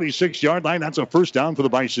the 46-yard line. That's a first down for the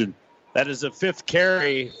Bison. That is the 5th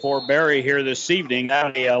carry for Berry here this evening.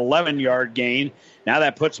 That an 11-yard gain. Now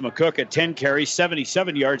that puts McCook at 10 carries,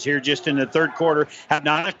 77 yards here just in the third quarter. Have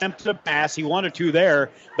not attempted a pass. He wanted to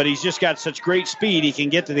there, but he's just got such great speed. He can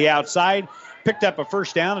get to the outside. Picked up a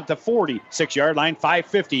first down at the 46-yard line,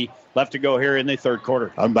 5:50 left to go here in the third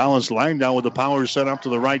quarter. Unbalanced line now with the power set up to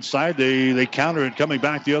the right side. They counter it coming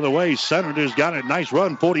back the other way. Senators got it. Nice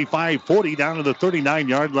run, 45-40 down to the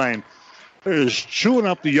 39-yard line. They're chewing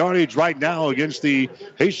up the yardage right now against the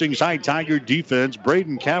Hastings High Tiger defense.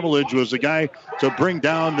 Braden Cavillage was the guy to bring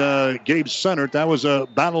down Gabe Senert. That was a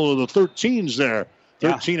battle of the 13s there.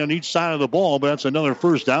 13 on each side of the ball, but that's another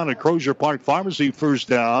first down. A Crozier Park Pharmacy first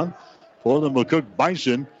down for the McCook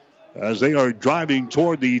Bison as they are driving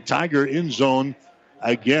toward the Tiger end zone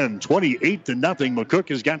again. 28-0. McCook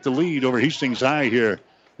has got the lead over Hastings High here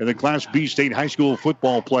in the Class B State High School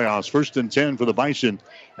football playoffs. First and 10 for the Bison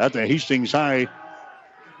at the Hastings High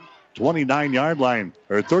 29-yard line,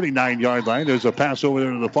 or 39-yard line. There's a pass over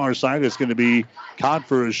there to the far side. It's going to be caught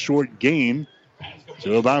for a short gain.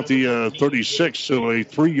 So about the 36, so a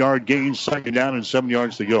 3-yard gain, second down and 7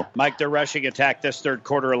 yards to go. Mike, their rushing attack this third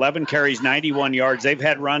quarter, 11 carries, 91 yards. They've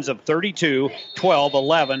had runs of 32, 12,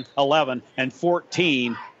 11, 11, and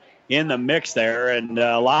 14 in the mix there, and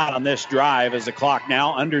a lot on this drive as the clock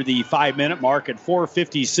now under the 5-minute mark at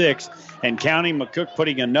 4:56 and counting. McCook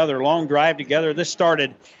putting another long drive together. This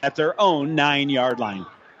started at their own 9-yard line.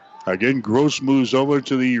 Again, Gross moves over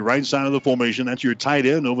to the right side of the formation. That's your tight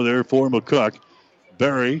end over there for McCook.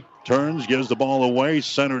 Berry turns, gives the ball away,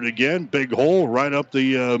 centered again. Big hole right up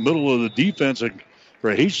the middle of the defense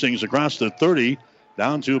for Hastings across the 30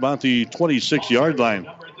 down to about the 26-yard line.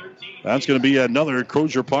 That's going to be another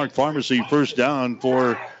Crozier Park Pharmacy first down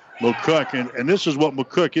for McCook. And this is what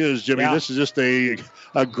McCook is, Jimmy. Yeah. This is just a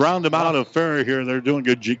ground them out affair here. They're doing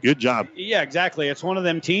a good job. Yeah, exactly. It's one of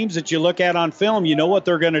them teams that you look at on film. You know what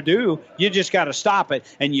they're going to do. You just got to stop it,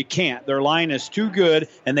 and you can't. Their line is too good,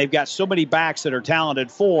 and they've got so many backs that are talented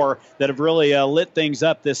that have really lit things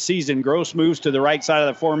up this season. Gross moves to the right side of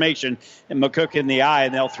the formation, and McCook in the eye,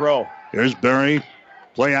 and they'll throw. Here's Berry.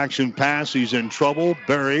 Play action pass. He's in trouble.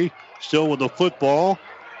 Berry still with the football.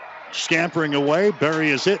 Scampering away. Berry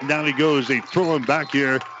is hit, and down he goes. They throw him back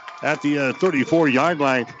here at the 34-yard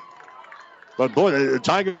line. But, boy, the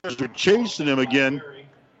Tigers are chasing him again.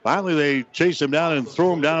 Finally, they chase him down and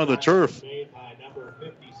throw him down to the turf.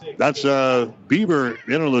 That's Bieber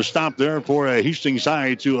into the stop there for Hastings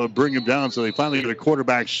High to bring him down. So they finally get a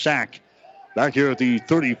quarterback sack back here at the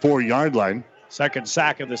 34-yard line. Second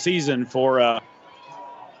sack of the season for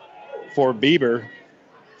Bieber.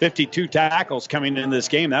 52 tackles coming in this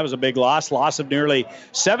game. That was a big loss of nearly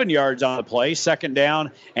 7 yards on the play. Second down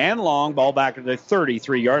and long. Ball back to the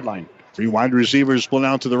 33-yard line. Three wide receivers split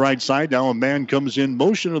out to the right side. Now a man comes in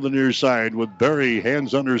motion to the near side with Berry,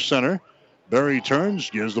 hands under center. Berry turns,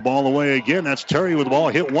 gives the ball away again. That's Terry with the ball.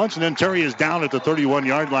 Hit once, and then Terry is down at the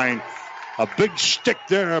 31-yard line. A big stick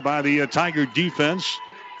there by the Tiger defense.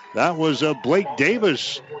 That was Blake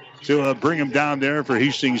Davis to bring him down there for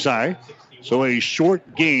Hastings High. So a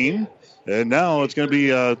short gain, and now it's going to be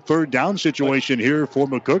a third down situation here for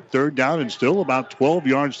McCook. Third down and still about 12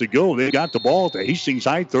 yards to go. They got the ball at the Hastings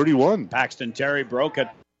High 31. Paxton Terry broke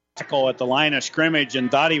a tackle at the line of scrimmage and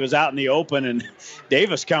thought he was out in the open, and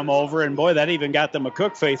Davis come over, and boy, that even got the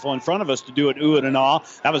McCook faithful in front of us to do it ooh and all.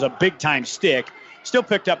 That was a big-time stick. Still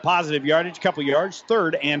picked up positive yardage, a couple yards,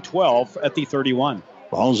 3rd and 12 at the 31.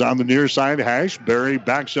 Ball's on the near side hash. Berry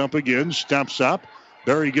backs up again, steps up.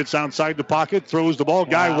 Berry gets outside the pocket, throws the ball.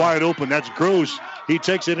 Guy wide open. That's Gross. He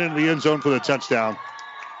takes it into the end zone for the touchdown.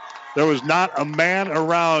 There was not a man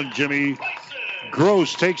around, Jimmy.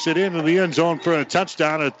 Gross takes it into the end zone for a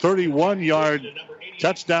touchdown. A 31-yard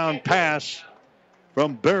touchdown pass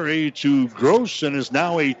from Berry to Gross, and is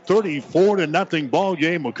now a 34-0 ball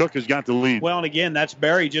game. McCook has got the lead. Well, and again, that's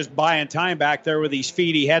Berry just buying time back there with his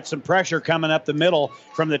feet. He had some pressure coming up the middle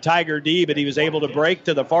from the Tiger D, but he was able to break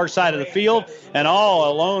to the far side of the field, and all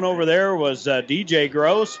alone over there was DJ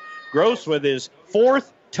Gross. Gross with his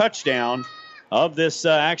 4th touchdown of this,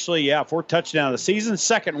 4th touchdown of the season,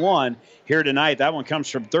 second one here tonight. That one comes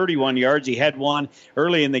from 31 yards. He had one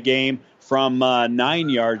early in the game from 9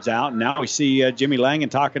 yards out. And now we see Jimmy Langen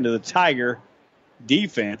talking to the Tiger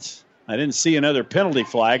defense. I didn't see another penalty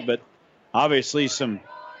flag, but obviously some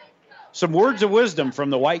words of wisdom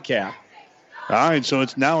from the Whitecap. All right, so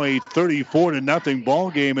it's now a 34-0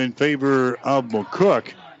 ball game in favor of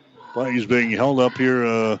McCook. Play is being held up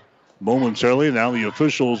here momentarily. Now the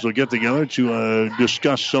officials will get together to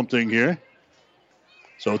discuss something here.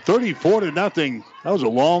 So 34-0. That was a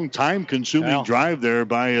long time-consuming drive there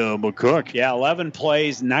by McCook. Yeah, 11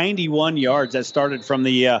 plays, 91 yards. That started from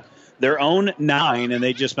their own 9, and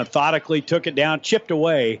they just methodically took it down, chipped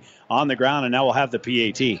away on the ground, and now we'll have the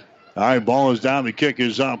PAT. All right, ball is down. The kick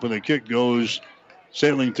is up, and the kick goes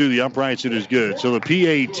sailing through the uprights. It is good. So the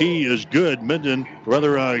PAT is good. Minden,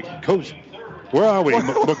 Coach. Where are we?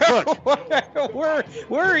 McCook.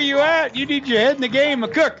 Where are you at? You need your head in the game.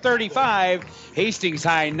 McCook 35, Hastings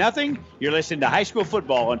High nothing. You're listening to high school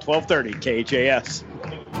football on 1230 KHAS.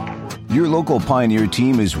 Your local Pioneer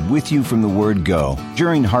team is with you from the word go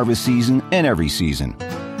during harvest season and every season.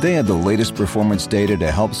 They have the latest performance data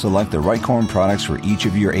to help select the right corn products for each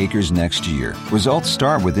of your acres next year. Results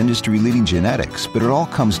start with industry-leading genetics, but it all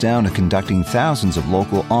comes down to conducting thousands of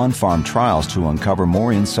local on-farm trials to uncover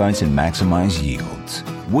more insights and maximize yields.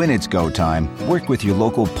 When it's go time, work with your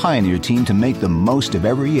local Pioneer team to make the most of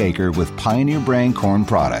every acre with Pioneer brand corn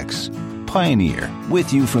products. Pioneer,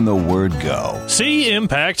 with you from the word go. See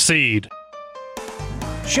Impact Seed.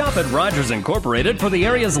 Shop at Rogers Incorporated for the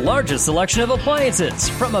area's largest selection of appliances,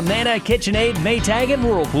 from Amana, KitchenAid, Maytag, and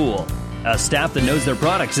Whirlpool. A staff that knows their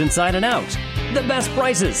products inside and out. The best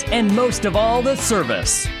prices, and most of all, the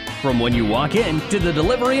service. From when you walk in to the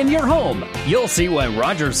delivery in your home, you'll see why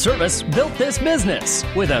Rogers Service built this business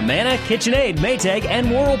with Amana, KitchenAid, Maytag, and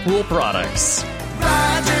Whirlpool products.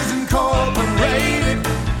 Rogers Incorporated,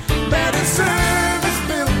 better service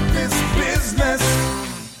built this business.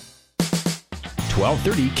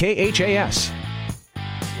 1230 KHAS.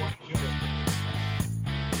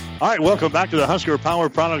 All right, welcome back to the Husker Power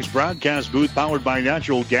Products broadcast booth, powered by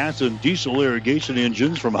natural gas and diesel irrigation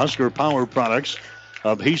engines from Husker Power Products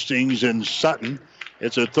of Hastings and Sutton.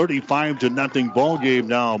 It's a 35-0 ball game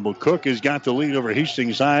now. McCook has got the lead over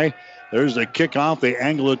Hastings High. There's the kickoff. They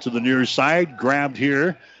angle it to the near side. Grabbed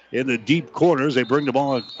here in the deep corners. They bring the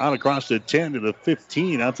ball out across the 10 to the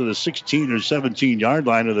 15, out to the 16 or 17-yard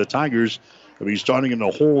line of the Tigers. They'll be starting in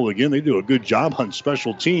the hole again. They do a good job on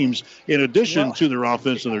special teams in addition to their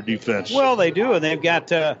offense and their defense. Well, they do, and they've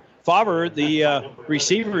got Faber, the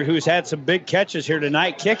receiver, who's had some big catches here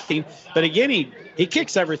tonight, kicking. But again, he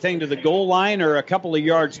kicks everything to the goal line or a couple of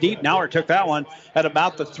yards deep. Nauer took that one at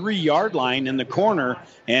about the 3-yard line in the corner,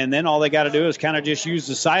 and then all they got to do is kind of just use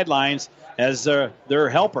the sidelines as their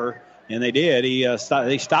helper, and they did.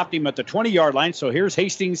 They stopped him at the 20-yard line. So here's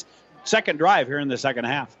Hastings' second drive here in the second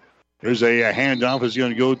half. There's a handoff. It's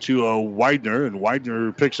going to go to Widener, and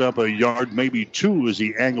Widener picks up a yard, maybe 2, as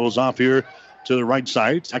he angles off here to the right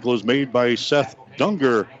side. Tackle is made by Seth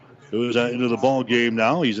Dunger, who is into the ball game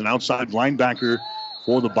now. He's an outside linebacker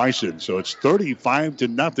for the Bison. So it's 35-0.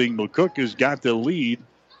 McCook has got the lead.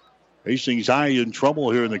 Hastings High in trouble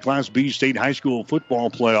here in the Class B State High School football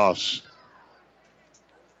playoffs.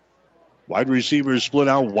 Wide receivers split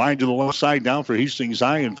out wide to the left side now for Hastings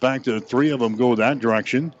High. In fact, 3 of them go that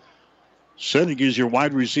direction. Sinek is your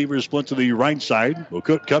wide receiver split to the right side.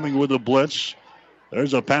 McCook coming with a blitz.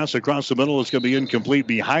 There's a pass across the middle. It's going to be incomplete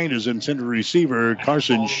behind his intended receiver,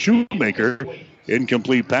 Carson Shoemaker.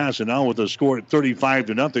 Incomplete pass. And now with the score at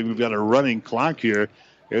 35-0, we've got a running clock here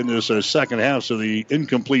in this second half. So the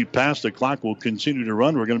incomplete pass, the clock will continue to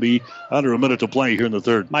run. We're going to be under a minute to play here in the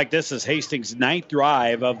third. Mike, this is Hastings' 9th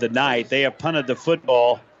drive of the night. They have punted the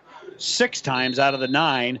football 6 times out of the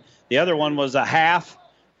 9. The other one was a half.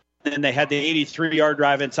 And they had the 83-yard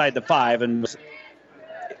drive inside the 5 and was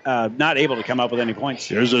not able to come up with any points.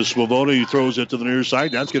 There's a Swoboda. He throws it to the near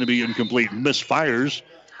side. That's going to be incomplete. Misfires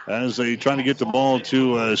as they try to get the ball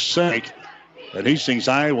to Sinek. And Hastings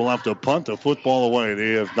High will have to punt the football away.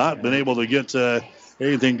 They have not been able to get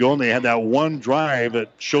anything going. They had that one drive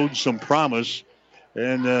that showed some promise,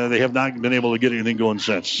 and they have not been able to get anything going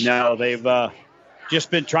since. No, they've just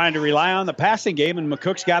been trying to rely on the passing game, and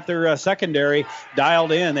McCook's got their secondary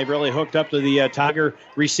dialed in. They've really hooked up to the Tiger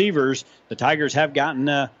receivers. The Tigers have gotten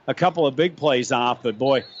a couple of big plays off, but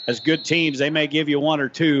boy, as good teams, they may give you 1 or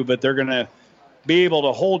 2, but they're going to be able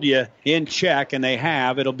to hold you in check, and they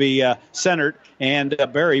have. It'll be Sennert and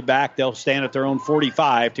Berry back. They'll stand at their own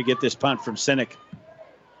 45 to get this punt from Sinek.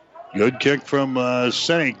 Good kick from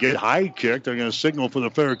Sinek. Get high kick. They're going to signal for the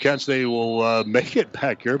fair catch. They will make it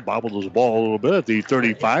back here. Bobbled his ball a little bit at the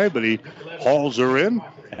 35, but he hauls her in.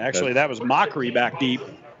 Actually, that was Mockery back deep.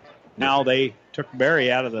 Now they took Berry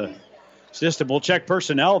out of the system. We'll check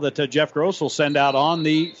personnel that Jeff Gross will send out on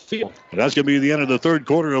the field. And that's going to be the end of the third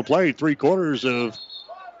quarter of play. 3 quarters of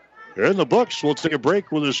in the books. We'll take a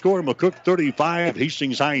break with a score. McCook 35,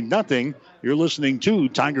 Hastings High nothing. You're listening to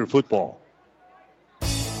Tiger Football.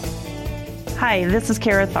 Hi, this is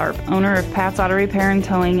Kara Tharp, owner of Pat's Auto Repair and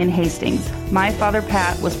Towing in Hastings. My father,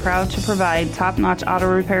 Pat, was proud to provide top-notch auto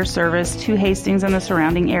repair service to Hastings and the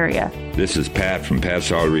surrounding area. This is Pat from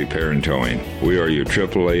Pat's Auto Repair and Towing. We are your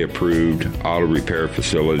AAA-approved auto repair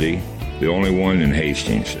facility, the only one in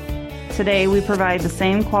Hastings. Today, we provide the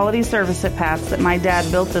same quality service at Pat's that my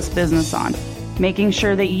dad built this business on, making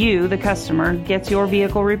sure that you, the customer, gets your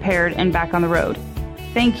vehicle repaired and back on the road.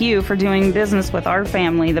 Thank you for doing business with our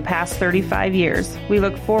family the past 35 years. We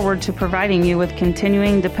look forward to providing you with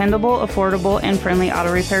continuing dependable, affordable, and friendly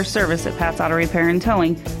auto repair service at Pat's Auto Repair and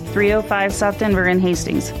Towing, 305 South Denver in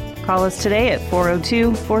Hastings. Call us today at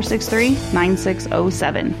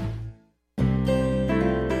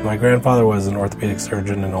 402-463-9607. My grandfather was an orthopedic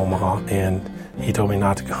surgeon in Omaha, and he told me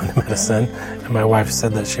not to go into medicine. And my wife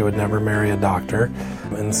said that she would never marry a doctor.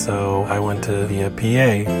 And so I went to be a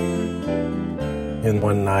PA. And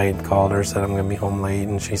one night called her, said I'm going to be home late,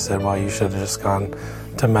 and she said, well, you should have just gone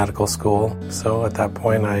to medical school. So at that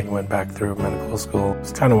point, I went back through medical school.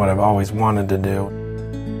 It's kind of what I've always wanted to do.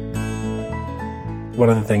 One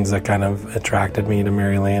of the things that kind of attracted me to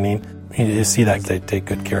Mary Lanning is see that they take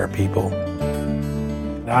good care of people.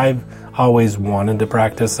 I've always wanted to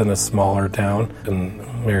practice in a smaller town, and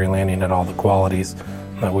Mary Lanning had all the qualities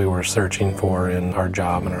that we were searching for in our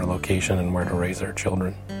job and our location and where to raise our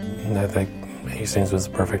children. And I think Hastings was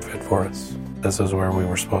the perfect fit for us. This is where we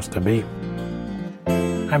were supposed to be.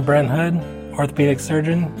 I'm Brent Hood, orthopedic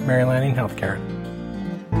surgeon, Mary Lanning Healthcare.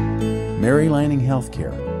 Mary Lanning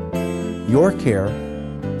Healthcare. Your care,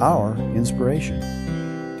 our inspiration.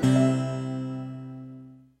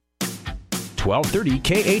 1230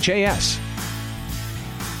 KHAS.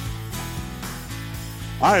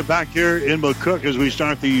 All right, back here in McCook as we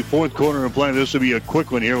start the fourth quarter of play. This will be a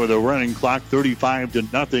quick one here with a running clock.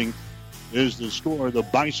 35-0 is the score. The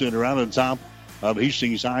Bison are out on top of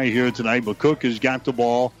Hastings High here tonight. McCook has got the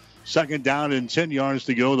ball Second down and 10 yards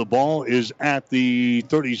to go. The ball is at the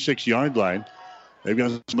 36-yard line. They've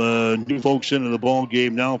got some new folks into the ball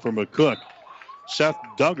game now for McCook. Seth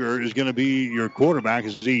Duggar is going to be your quarterback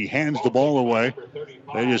as he hands the ball away.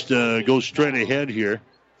 They just go straight ahead here.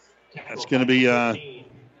 That's going to be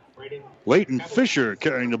Leighton Fisher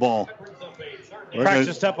carrying the ball.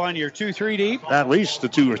 Practiced up on your 2-3 deep? At least the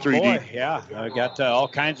 2 or 3 deep. Yeah, I got all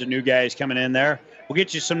kinds of new guys coming in there. We'll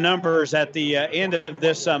get you some numbers at the end of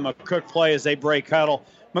this McCook play as they break huddle.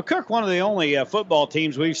 McCook, one of the only football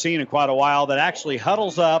teams we've seen in quite a while that actually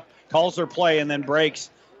huddles up, calls their play, and then breaks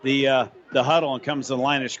the huddle and comes to the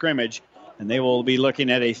line of scrimmage. And they will be looking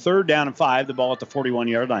at a 3rd down and 5, the ball at the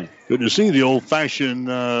 41-yard line. Good to see the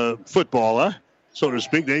old-fashioned football, so to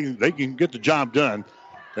speak. They can get the job done.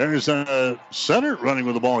 There's a center running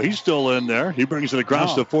with the ball. He's still in there. He brings it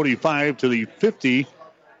across the 45 to the 50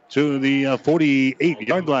 to the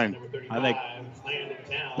 48-yard line. I think.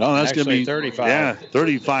 No, that's going to be 35. Yeah,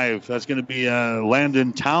 35. That's going to be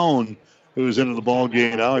Landon Town, who is into the ball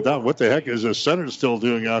game now. I thought, what the heck is the center still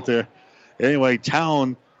doing out there? Anyway,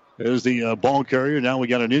 Town is the ball carrier. Now we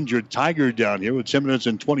got an injured Tiger down here with 10 minutes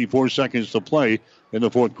and 24 seconds to play in the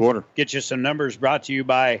fourth quarter. Get you some numbers brought to you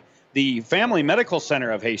by the Family Medical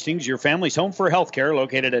Center of Hastings, your family's home for health care,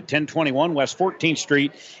 located at 1021 West 14th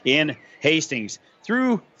Street in Hastings.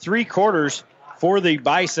 Through 3 quarters for the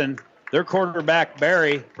Bison, their quarterback,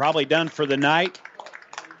 Barry, probably done for the night.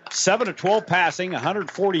 7 of 12 passing,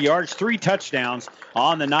 140 yards, 3 touchdowns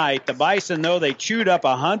on the night. The Bison, though, they chewed up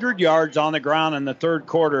 100 yards on the ground in the third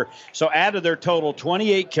quarter. So added their total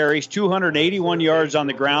 28 carries, 281 yards on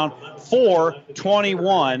the ground,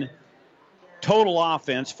 421 total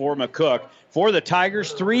offense for McCook. For the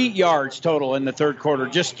Tigers, 3 yards total in the third quarter,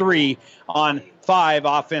 just 3 on 5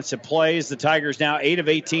 offensive plays. The Tigers now 8 of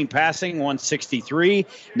 18 passing, 163,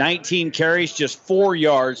 19 carries, just 4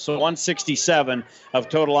 yards, so 167 of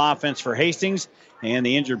total offense for Hastings. And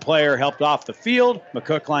the injured player helped off the field.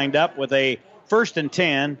 McCook lined up with a 1st and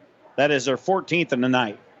 10. That is their 14th in the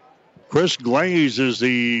night. Chris Glaze is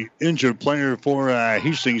the injured player for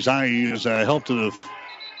Hastings High. He has helped to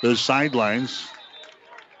the sidelines.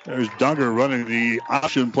 There's Duggar running the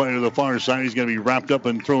option play to the far side. He's going to be wrapped up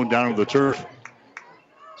and thrown down to the turf.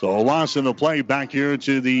 So a loss in the play back here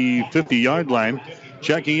to the 50-yard line.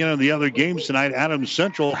 Checking in on the other games tonight, Adams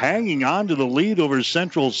Central hanging on to the lead over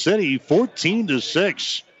Central City,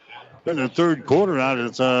 14-6. In the third quarter out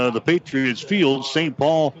at the Patriots Field, St.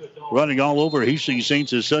 Paul running all over Hastings St.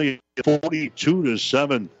 Cecilia,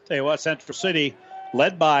 42-7. Tell you what, Central City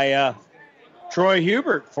led by Troy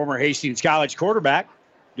Hubert, former Hastings College quarterback,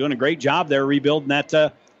 doing a great job there rebuilding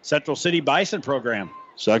that Central City Bison program.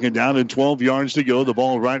 Second down and 12 yards to go. The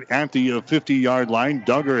ball right at the 50-yard line.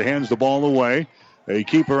 Duggar hands the ball away. They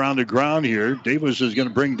keep her on the ground here. Davis is going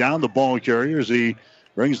to bring down the ball carrier as he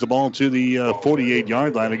brings the ball to the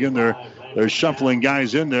 48-yard line. Again, they're shuffling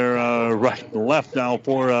guys in there right and left now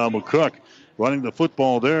for McCook. Running the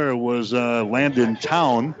football there was Landon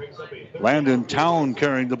Town. Landon Town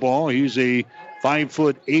carrying the ball. He's a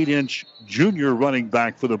 5'8" junior running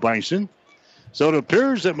back for the Bison. So it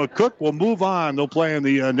appears that McCook will move on. They'll play in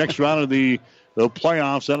the next round of the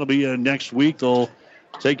playoffs. That'll be next week. They'll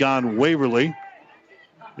take on Waverly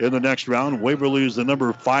in the next round. Waverly is the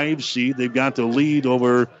number 5 seed. They've got the lead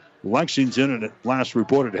over Lexington. And at last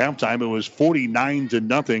report at halftime, it was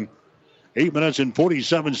 49-0. 8 minutes and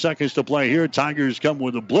 47 seconds to play here. Tigers come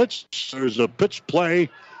with a blitz. There's a pitch play,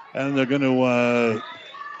 and they're going to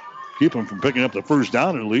keep them from picking up the first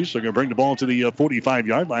down at least. They're going to bring the ball to the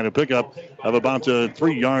 45-yard line. A pickup of about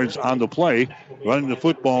 3 yards on the play. Running the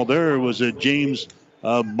football there was James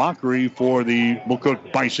Mockery for the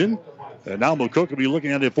McCook Bison. And now McCook will be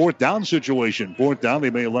looking at a 4th down situation. 4th down,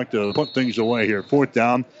 they may elect to put things away here. 4th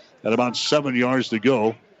down at about 7 yards to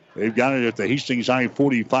go. They've got it at the Hastings High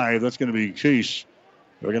 45. That's going to be Chase.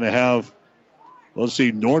 They're going to have, let's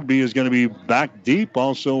see, Nordby is going to be back deep.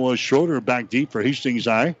 Also, Schroeder back deep for Hastings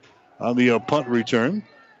High on the punt return.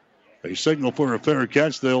 They signal for a fair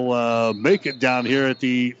catch. They'll make it down here at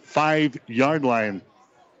the 5-yard line.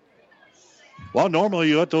 Well, normally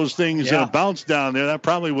you let those things bounce down there. That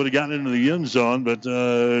probably would have gotten into the end zone, but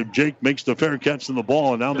Jake makes the fair catch on the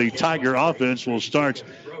ball, and now the Tiger offense will start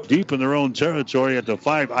deep in their own territory at the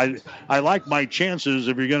 5. I like my chances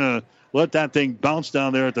if you're going to let that thing bounce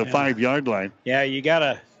down there at the 5-yard line. Yeah, you got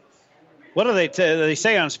to. What do they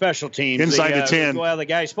say on special teams? Inside the 10. Well, the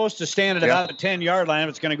guy's supposed to stand at about the 10-yard line. If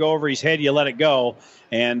it's going to go over his head, you let it go.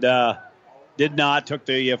 And did not. Took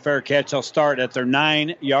the fair catch. They'll start at their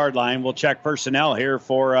 9-yard line. We'll check personnel here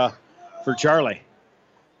for Charlie.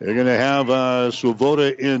 They're going to have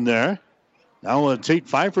Swoboda in there. Now Tate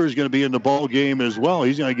Pfeiffer is going to be in the ball game as well.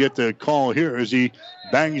 He's going to get the call here as he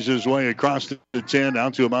bangs his way across the 10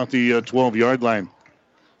 out to about the 12-yard line.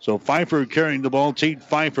 So Pfeiffer carrying the ball. Tate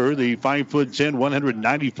Pfeiffer, the 5'10",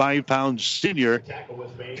 195-pound senior,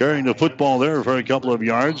 carrying the football there for a couple of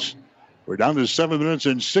yards. We're down to 7 minutes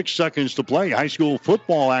and 6 seconds to play. High school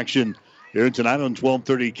football action here tonight on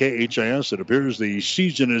 1230 KHIS. It appears the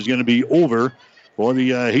season is going to be over for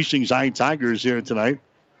the Hastings High Tigers here tonight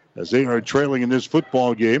as they are trailing in this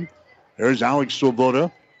football game. There's Alex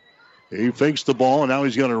Swoboda. He fakes the ball, and now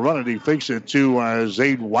he's going to run it. He fakes it to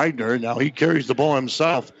Zade Widener. Now he carries the ball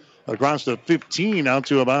himself across the 15 out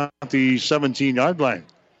to about the 17-yard line.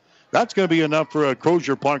 That's going to be enough for a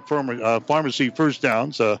Crozier Park Pharmacy first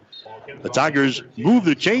down. So the Tigers move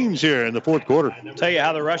the chains here in the fourth quarter. I'll tell you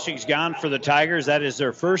how the rushing's gone for the Tigers. That is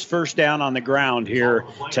their first down on the ground here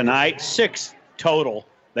tonight. 6 total.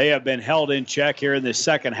 They have been held in check here in the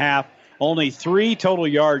second half. Only 3 total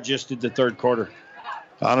yards just in the third quarter.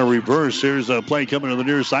 On a reverse, here's a play coming to the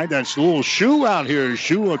near side. That's a little Shoe out here.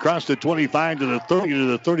 Shoe across the 25 to the 30 to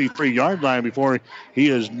the 33-yard line before he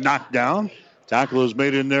is knocked down. Tackle is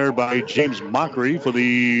made in there by James Mockery for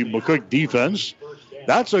the McCook defense.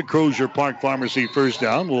 That's a Crozier Park Pharmacy first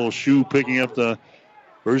down. Little Shoe picking up the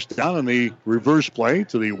first down in the reverse play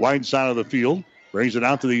to the wide side of the field. Brings it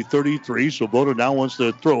out to the 33. Swoboda now wants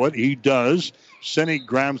to throw it. He does. Sinek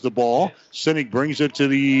grabs the ball. Sinek brings it to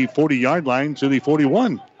the 40-yard line to the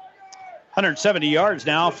 41. 170 yards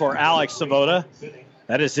now for Alex Swoboda.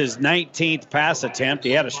 That is his 19th pass attempt.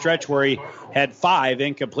 He had a stretch where he had 5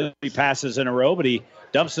 incomplete passes in a row, but he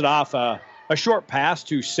dumps it off a short pass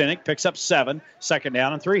to Sinek, picks up 7, second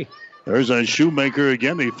down and 3. There's a Shoemaker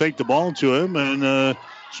again. They fake the ball to him, and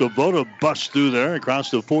Swoboda busts through there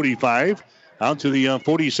across the 45 out to the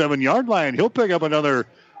 47-yard line. He'll pick up another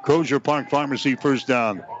Crozier Park Pharmacy first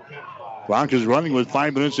down. Clock is running with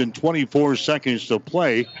 5 minutes and 24 seconds to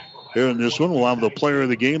play here in this one. We'll have the player of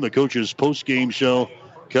the game, the coach's post-game show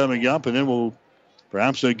coming up, and then we'll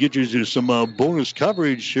perhaps get you to some bonus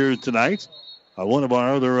coverage here tonight on one of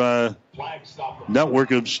our other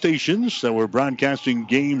network of stations that we're broadcasting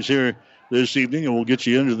games here this evening, and we'll get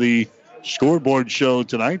you into the scoreboard show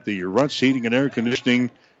tonight, the Ruts Heating and Air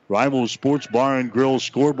Conditioning Rival Sports Bar and Grill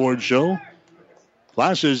scoreboard show.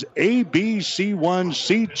 Classes A, B, C1,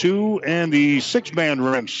 C2, and the 6-man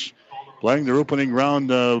ranks playing their opening round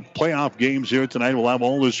playoff games here tonight. We'll have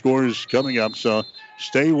all the scores coming up, so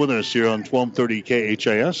stay with us here on 1230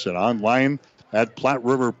 KHIS and online at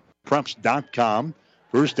PlatteRiverPreps.com.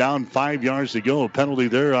 First down, 5 yards to go. A penalty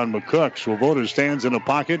there on McCook. Swoboda stands in the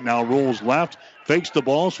pocket, now rolls left, fakes the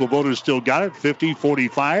ball. Swoboda's still got it, 50,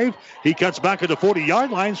 45. He cuts back at the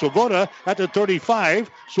 40-yard line. Swoboda at the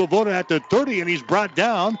 35. Swoboda at the 30, and he's brought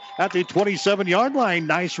down at the 27-yard line.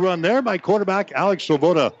 Nice run there by quarterback Alex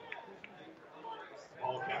Swoboda.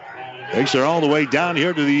 Takes her all the way down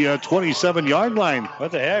here to the 27-yard line.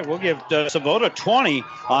 What the heck? We'll give Swoboda 20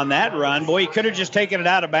 on that run. Boy, he could have just taken it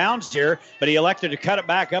out of bounds here, but he elected to cut it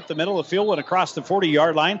back up the middle of the field and across the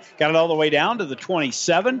 40-yard line. Got it all the way down to the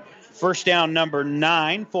 27. First down number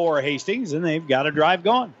 9 for Hastings, and they've got a drive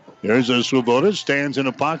going. There's a Swoboda, stands in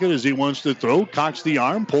a pocket as he wants to throw, cocks the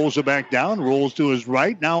arm, pulls it back down, rolls to his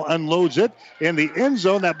right, now unloads it in the end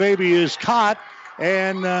zone. That baby is caught.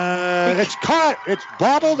 And it's caught. It's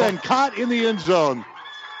bobbled and caught in the end zone.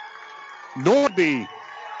 Nordby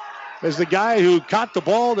is the guy who caught the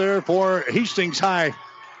ball there for Hastings High.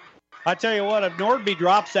 I tell you what, if Nordby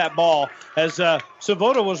drops that ball, as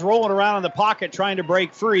Swoboda was rolling around in the pocket trying to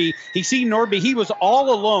break free, he seen Nordby. He was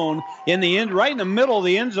all alone in the end, right in the middle of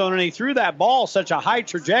the end zone, and he threw that ball such a high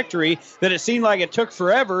trajectory that it seemed like it took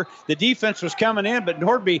forever. The defense was coming in, but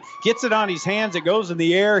Nordby gets it on his hands. It goes in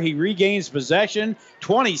the air. He regains possession.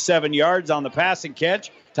 27 yards on the passing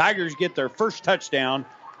catch. Tigers get their first touchdown.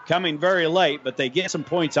 Coming very late, but they get some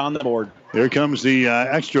points on the board. Here comes the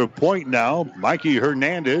extra point now. Mikey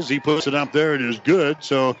Hernandez, he puts it up there. It is good.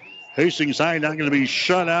 So Hastings High not going to be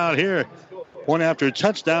shut out here. Point after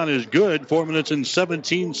touchdown is good. 4 minutes and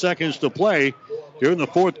 17 seconds to play. Here in the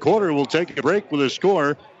fourth quarter, we'll take a break with a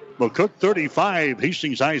score. McCook 35,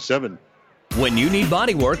 Hastings High 7. When you need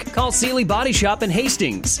body work, call Seeley Body Shop in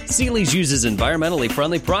Hastings. Seeley's uses environmentally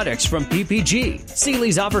friendly products from PPG.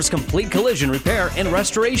 Seeley's offers complete collision repair and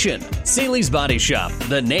restoration. Seeley's Body Shop,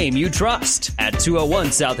 the name you trust, at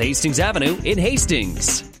 201 South Hastings Avenue in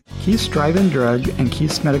Hastings. Keith's Drive-In Drug and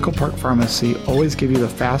Keith's Medical Park Pharmacy always give you the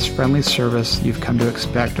fast, friendly service you've come to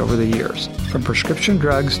expect over the years. From prescription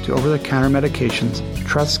drugs to over-the-counter medications,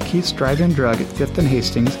 trust Keith's Drive-In Drug at 5th and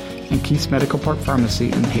Hastings and Keith's Medical Park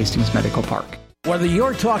Pharmacy in Hastings Medical Park. Whether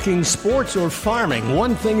you're talking sports or farming,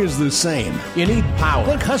 one thing is the same. You need power.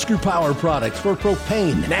 Think Husker Power products for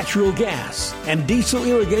propane, natural gas, and diesel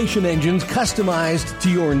irrigation engines customized to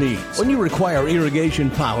your needs. When you require irrigation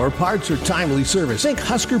power, parts, or timely service, think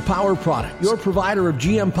Husker Power products, your provider of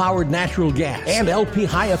GM-powered natural gas and LP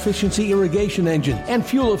high-efficiency irrigation engine and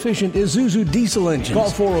fuel-efficient Isuzu diesel engines. Call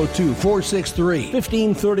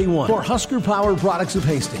 402-463-1531 for Husker Power Products of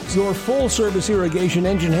Hastings, your full-service irrigation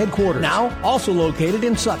engine headquarters. Now, also located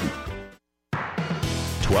in Sutton.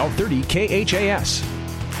 1230 KHAS.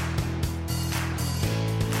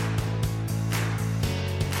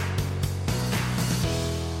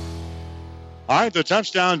 All right, the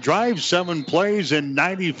touchdown drive, 7 plays and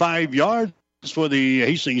 95 yards for the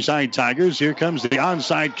Hastings High Tigers. Here comes the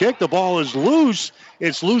onside kick. The ball is loose.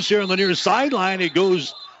 It's loose here on the near sideline. It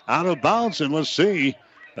goes out of bounds, and let's see.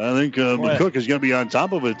 I think McCook is going to be on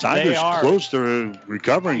top of it. Tigers close to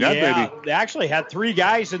recovering that, baby. They actually had 3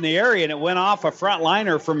 guys in the area, and it went off a front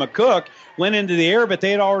liner for McCook, went into the air, but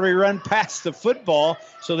they had already run past the football,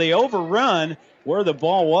 so they overrun where the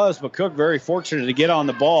ball was. McCook very fortunate to get on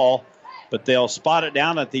the ball, but they'll spot it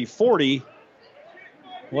down at the 40.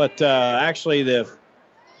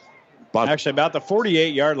 About the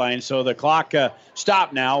 48-yard line, so the clock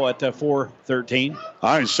stopped now at 4:13.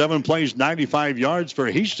 All right, 7 plays, 95 yards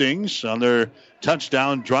for Hastings on their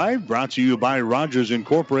touchdown drive. Brought to you by Rogers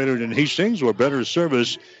Incorporated in Hastings, where better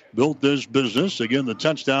service built this business. Again, the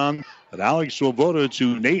touchdown at Alex Swoboda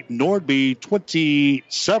to Nate Nordby,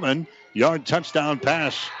 27-yard touchdown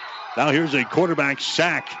pass. Now here's a quarterback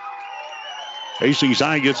sack. Hastings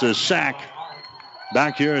High gets a sack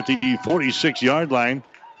back here at the 46-yard line.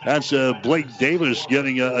 That's Blake Davis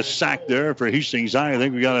getting a sack there for Hastings High. I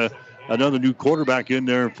think we got another new quarterback in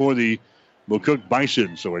there for the McCook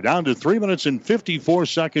Bison. So we're down to 3 minutes and 54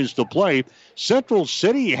 seconds to play. Central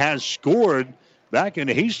City has scored back in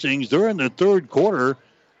Hastings. They're in the third quarter,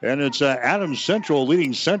 and it's Adams Central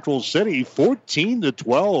leading Central City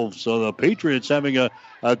 14-12. So the Patriots having a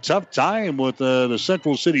tough time with the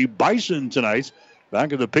Central City Bison tonight.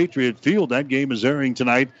 Back at the Patriot Field, that game is airing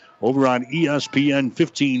tonight over on ESPN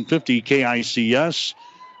 1550 KICS.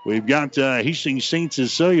 We've got Hastings St.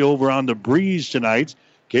 Cecilia over on the Breeze tonight,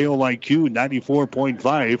 KOIQ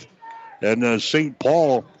 94.5. And St.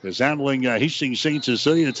 Paul is handling Hastings St.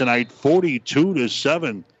 Cecilia tonight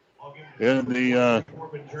 42-7 in the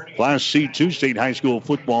Class C2 State High School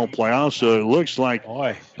football playoffs. So it looks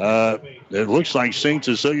like St.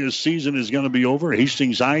 Cecilia's season is going to be over.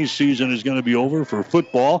 Hastings High's season is going to be over for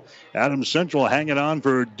football. Adams Central hanging on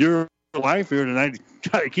for dear life here tonight to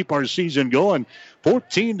try to keep our season going.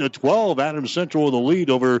 14-12, Adams Central with the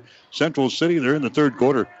lead over Central City. They're in the third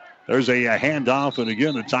quarter. There's a handoff, and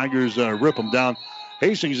again, the Tigers rip them down.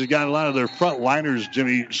 Hastings has got a lot of their front liners,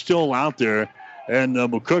 Jimmy, still out there. And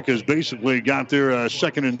McCook has basically got their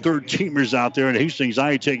second and third teamers out there. And Hastings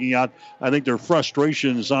High taking out, I think, their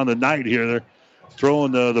frustrations on the night here. They're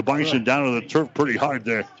throwing the Bison down to the turf pretty hard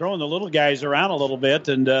there. Throwing the little guys around a little bit.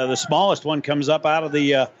 And the smallest one comes up out of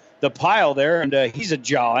the pile there. And he's a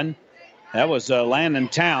John. That was Landon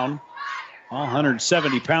Town.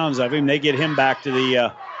 170 pounds of him. They get him back to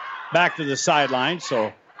the sideline.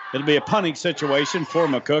 So it'll be a punting situation for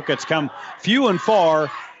McCook. It's come few and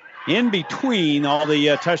far in between all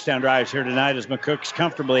the touchdown drives here tonight as McCook's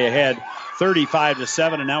comfortably ahead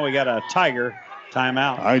 35-7, and now we got a Tiger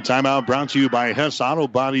timeout. All right, timeout brought to you by Hess Auto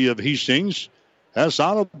Body of Hastings. Hess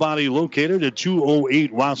Auto Body located at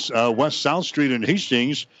 208 West South Street in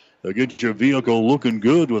Hastings. They'll get your vehicle looking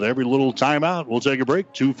good with every little timeout. We'll take a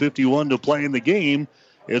break. 2:51 to play in the game.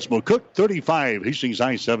 It's McCook 35, Hastings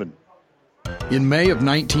High 7. In May of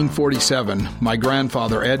 1947, my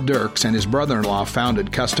grandfather Ed Dirks and his brother-in-law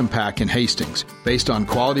founded Custom Pack in Hastings. Based on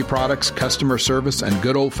quality products, customer service, and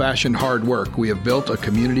good old-fashioned hard work, we have built a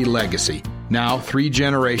community legacy. Now, 3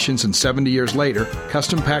 generations and 70 years later,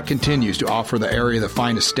 Custom Pack continues to offer the area the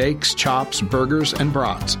finest steaks, chops, burgers, and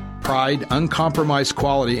brats. Pride, uncompromised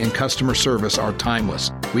quality, and customer service are timeless.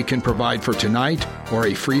 We can provide for tonight or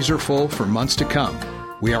a freezer full for months to come.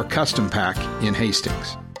 We are Custom Pack in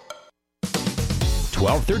Hastings.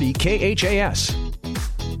 1230 KHAS.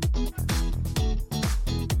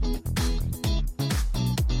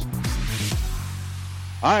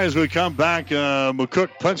 All right, as we come back, McCook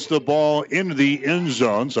puts the ball into the end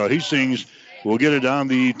zone. So Hastings will get it on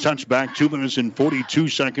the touchback. 2 minutes and 42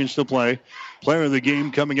 seconds to play. Player of the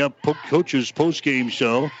game coming up, Coach's post-game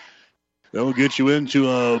show. That'll get you into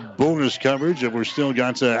a bonus coverage if we're still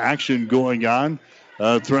got action going on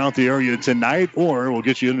throughout the area tonight, or we'll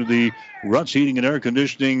get you into the Ruts Heating and Air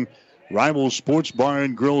Conditioning Rival Sports Bar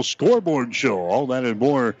and Grill scoreboard show. All that and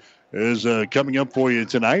more is coming up for you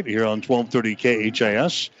tonight here on 1230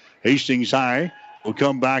 KHIS. Hastings High will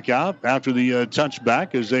come back out after the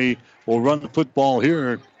touchback as they will run the football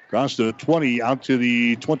here across the 20 out to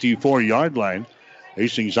the 24-yard line.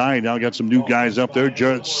 Hastings High now got some new guys up there.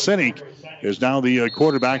 Jarrett Sinek is now the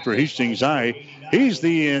quarterback for Hastings High. He's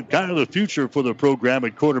the kind of the future for the program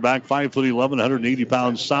at quarterback, 5'11",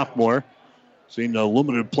 180-pound sophomore. Seen a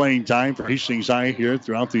limited playing time for Hastings High here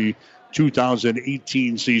throughout the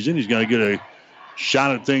 2018 season. He's going to get a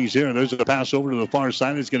shot at things here. There's a pass over to the far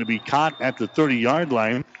side. It's going to be caught at the 30-yard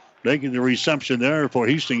line. Making the reception there for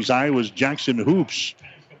Hastings High was Jackson Hoops.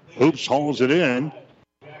 Hoops hauls it in.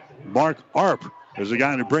 Mark Arp is the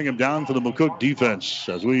guy to bring him down for the McCook defense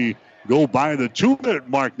as we go by the 2-minute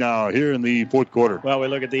mark now here in the fourth quarter. Well, we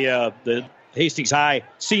look at the Hastings High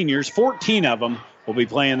seniors. 14 of them will be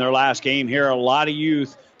playing their last game here. A lot of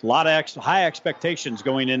youth, a lot of high expectations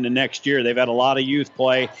going into next year. They've had a lot of youth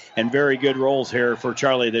play and very good roles here for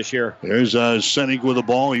Charlie this year. There's Senig with the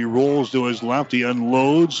ball. He rolls to his left. He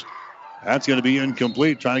unloads. That's going to be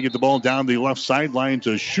incomplete. Trying to get the ball down the left sideline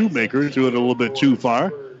to Shoemaker. Threw it a little bit too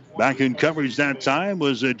far. Back in coverage that time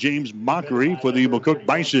was James Mockery for the McCook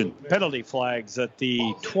Bison. Penalty flags at the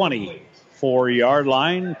 24-yard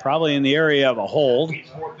line, probably in the area of a hold.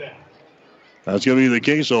 That's going to be the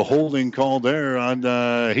case. A holding call there on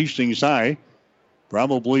Hastings High.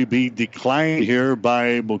 Probably be declined here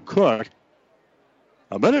by McCook.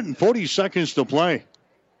 1 minute and 40 seconds to play.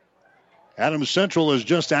 Adams Central has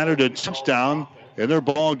just added a touchdown in their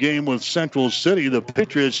ball game with Central City. The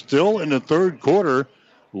Patriots still in the third quarter,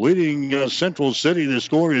 leading Central City. The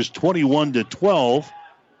score is 21-12.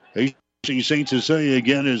 Hastings St. Cecilia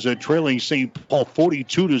again is trailing St. Paul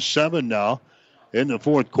 42-7 now in the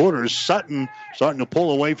fourth quarter. Sutton starting to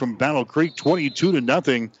pull away from Battle Creek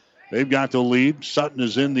 22-0. They've got the lead. Sutton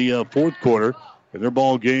is in the fourth quarter in their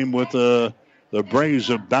ball game with the Braves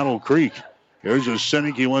of Battle Creek. There's a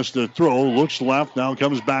Senek. He wants to throw. Looks left. Now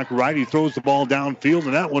comes back right. He throws the ball downfield,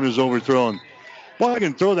 and that one is overthrown. Well, I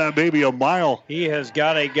can throw that baby a mile. He has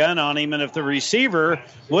got a gun on him, and if the receiver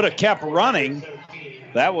would have kept running,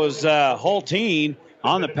 that was Hulteen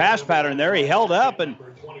on the pass pattern there. He held up, and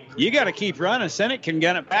you got to keep running. Senek can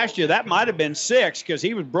gun it past you. That might have been 6 because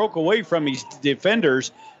he was broke away from his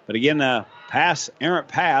defenders. But again, errant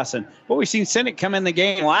pass. And what we've seen Senek come in the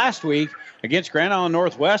game last week against Grand Island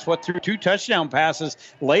Northwest, threw 2 touchdown passes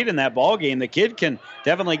late in that ball game. The kid can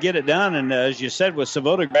definitely get it done. And as you said, with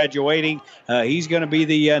Savota graduating, he's going to be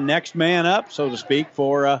the next man up, so to speak,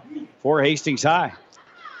 for Hastings High.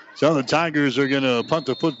 So the Tigers are going to punt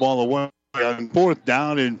the football away on 4th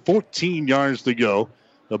down and 14 yards to go.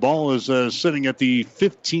 The ball is sitting at the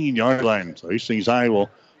 15-yard line. So Hastings High will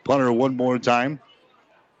punt her one more time.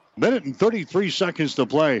 1 minute and 33 seconds to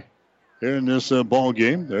play here in this ball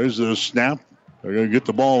game. There's the snap. They're going to get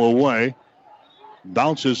the ball away.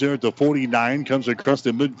 Bounces here at the 49. Comes across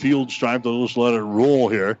the midfield stripe. They'll just let it roll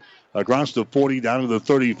here. Across the 40, down to the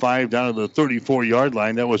 35, down to the 34-yard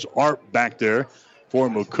line. That was Art back there for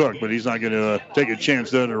McCook, but he's not going to take a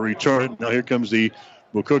chance there to return it. Now here comes the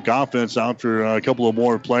McCook offense out for a couple of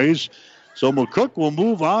more plays. So McCook will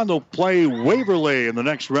move on. They'll play Waverly in the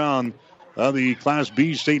next round of the Class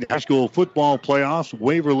B State High School football playoffs.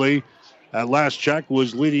 Waverly, at last check,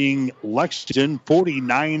 was leading Lexington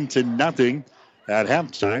 49-0 at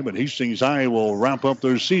halftime. But Hastings High will wrap up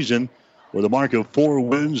their season with a mark of 4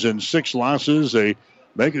 wins and 6 losses. They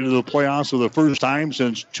make it to the playoffs for the first time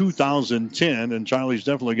since 2010. And Charlie's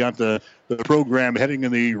definitely got the program heading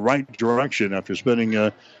in the right direction after spending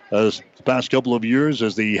the past couple of years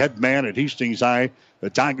as the head man at Hastings High. The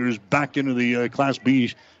Tigers back into the Class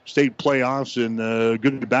B state playoffs and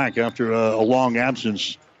good back after a long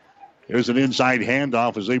absence. There's an inside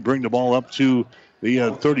handoff as they bring the ball up to the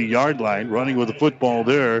 30-yard line. Running with the football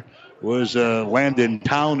there was Landon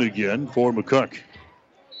Town again for McCook.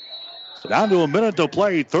 Down to a minute to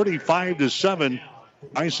play, 35-7.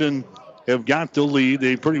 Bison have got the lead.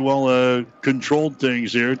 They pretty well controlled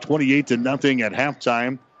things here, 28-0 at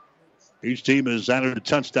halftime. Each team has added a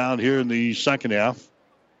touchdown here in the second half.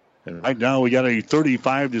 And right now we got a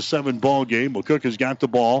 35-7 ball game. McCook has got the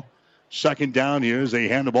ball. Second down here as they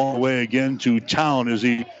hand the ball away again to Town as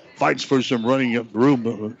he fights for some running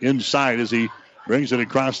room inside as he brings it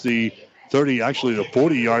across the 30, actually the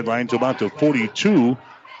 40-yard line to about the 42.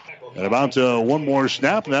 And about one more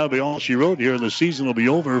snap, and that'll be all she wrote here. The season will be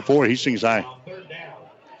over for Hastings High.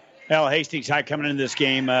 Well, Hastings High coming into this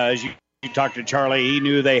game, as you talked to Charlie, he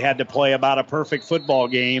knew they had to play about a perfect football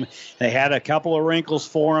game. They had a couple of wrinkles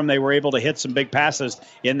for them. They were able to hit some big passes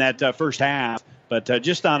in that first half. but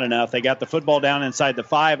just not enough. They got the football down inside the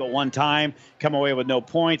 5 at one time, come away with no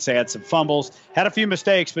points. They had some fumbles, had a few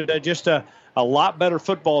mistakes, but just a lot better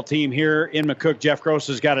football team here in McCook. Jeff Gross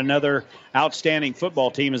has got another outstanding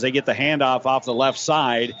football team as they get the handoff off the left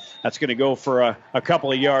side. That's going to go for a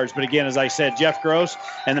couple of yards. But again, as I said, Jeff Gross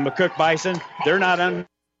and the McCook Bison, they're not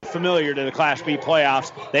unfamiliar to the Class B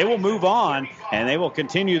playoffs. They will move on, and they will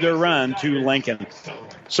continue their run to Lincoln.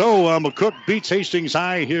 So McCook beats Hastings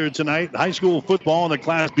High here tonight. High school football in the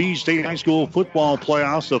Class B State High School football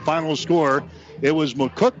playoffs. The final score, it was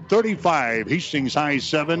McCook 35, Hastings High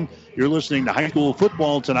 7. You're listening to high school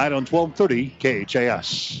football tonight on 1230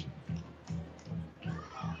 KHAS.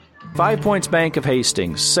 5 Points Bank of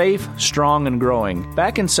Hastings, safe, strong, and growing.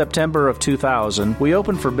 Back in September of 2000, we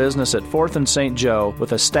opened for business at 4th and St. Joe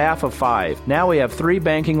with a staff of 5. Now we have 3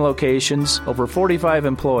 banking locations, over 45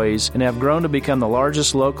 employees, and have grown to become the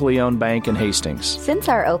largest locally owned bank in Hastings. Since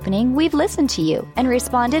our opening, we've listened to you and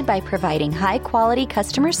responded by providing high-quality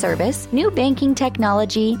customer service, new banking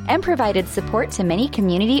technology, and provided support to many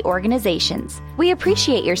community organizations. We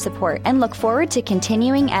appreciate your support and look forward to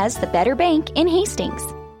continuing as the better bank in Hastings.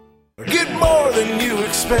 Get more than you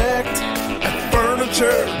expect at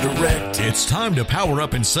Furniture Direct. It's time to power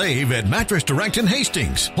up and save at Mattress Direct in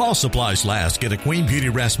Hastings. While supplies last, get a Queen Beauty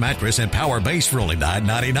Rest mattress and power base for only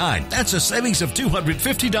 $9.99. That's a savings of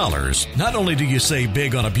 $250. Not only do you save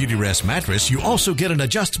big on a Beauty Rest mattress, you also get an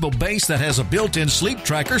adjustable base that has a built-in sleep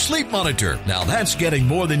tracker sleep monitor. Now that's getting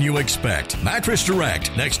more than you expect. Mattress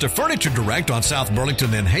Direct, next to Furniture Direct on South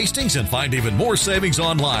Burlington and Hastings, and find even more savings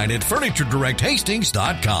online at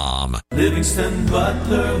FurnitureDirectHastings.com. Livingston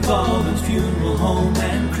Butler Volvin Funeral Home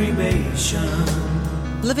and Cremation.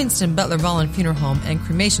 Livingston Butler Volvin Funeral Home and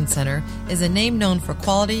Cremation Center is a name known for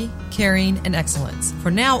quality, caring, and excellence. For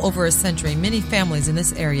now over a century, many families in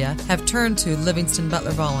this area have turned to Livingston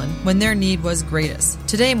Butler Volvin when their need was greatest.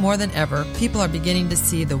 Today, more than ever, people are beginning to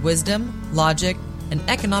see the wisdom, logic, and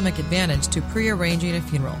economic advantage to pre-arranging a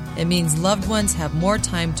funeral. It means loved ones have more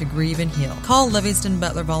time to grieve and heal. Call Livingston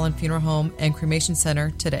Butler Volvin Funeral Home and Cremation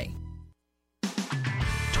Center today.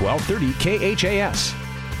 1230 KHAS.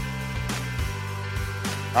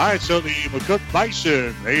 All right, so the McCook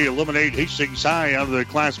Bison, they eliminate Hastings High out of the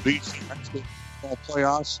Class B football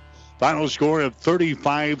playoffs. Final score of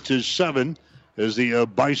 35-7 as the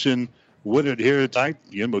Bison win it here tonight.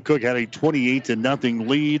 Again, McCook had a 28-0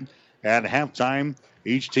 lead at halftime.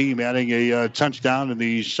 Each team adding a touchdown in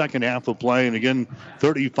the second half of play, and again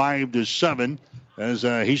 35-7 as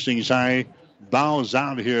Hastings High bows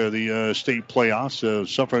out here the state playoffs,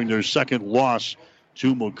 suffering their second loss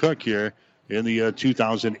to McCook here in the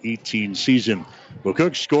 2018 season.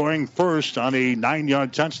 McCook scoring first on a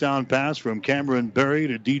 9-yard touchdown pass from Cameron Berry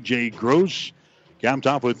to DJ Gross. Capped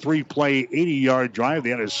off with 3-play, 80-yard drive.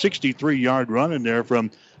 They had a 63-yard run in there from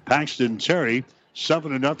Paxton Terry.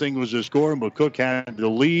 7-0 was the score. McCook had the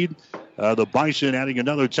lead. The Bison adding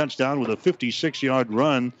another touchdown with a 56-yard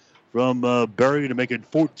run from Berry to make it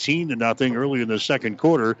 14-0 early in the second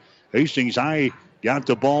quarter. Hastings High got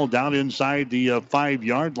the ball down inside the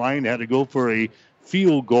 5-yard line, had to go for a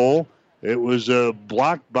field goal. It was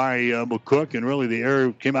blocked by McCook, and really the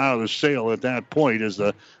error came out of the sail at that point as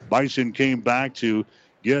the Bison came back to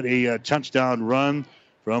get a touchdown run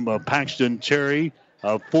from Paxton Terry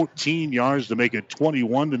of 14 yards to make it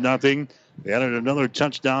 21-0. They added another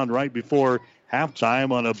touchdown right before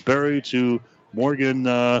halftime on a Berry to Morgan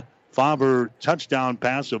Faber touchdown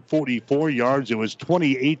pass of 44 yards. It was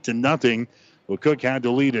 28-0. McCook had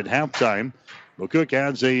the lead at halftime. McCook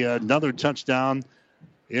adds another touchdown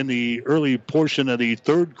in the early portion of the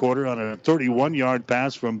third quarter on a 31-yard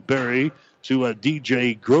pass from Berry to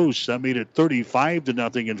DJ Gross. That made it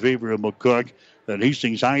 35-0 in favor of McCook. Then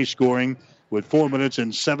Hastings High scoring with 4 minutes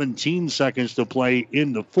and 17 seconds to play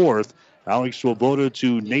in the fourth. Alex Swoboda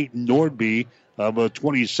to Nate Nordby of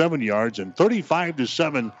 27 yards, and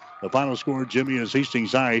 35-7. The final score, Jimmy, as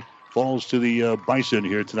Hastings High falls to the Bison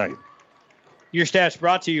here tonight. Your stats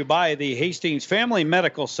brought to you by the Hastings Family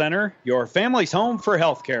Medical Center, your family's home for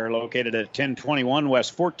healthcare, located at 1021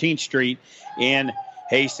 West 14th Street in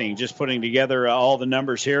Hastings. Just putting together all the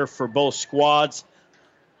numbers here for both squads.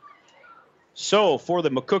 So for the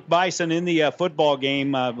McCook Bison in the football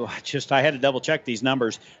game, I had to double check these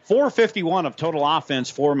numbers. 451 of total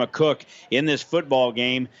offense for McCook in this football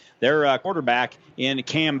game. Their quarterback in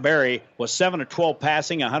Cam Berry was 7 of 12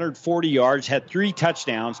 passing, 140 yards, had 3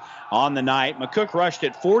 touchdowns on the night. McCook rushed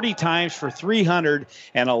it 40 times for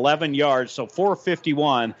 311 yards, so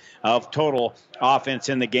 451 of total offense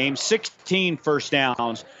in the game. 16 first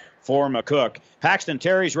downs for McCook. Paxton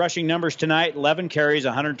Terry's rushing numbers tonight: 11 carries,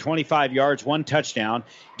 125 yards, 1 touchdown.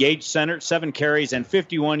 Gage Sennert, 7 carries and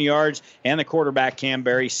 51 yards. And the quarterback, Cam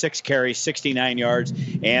Berry, 6 carries, 69 yards,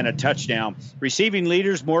 and a touchdown. Receiving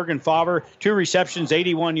leaders: Morgan Favre, 2 receptions,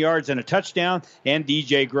 81 yards, and a touchdown. And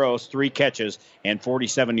DJ Gross, 3 catches and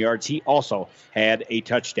 47 yards. He also had a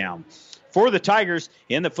touchdown. For the Tigers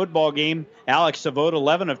in the football game, Alex Savoda,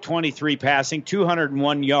 11 of 23 passing,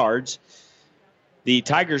 201 yards. The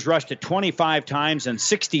Tigers rushed it 25 times and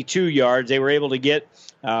 62 yards. They were able to get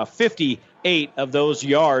 58 of those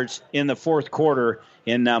yards in the fourth quarter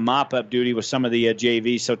in mop-up duty with some of the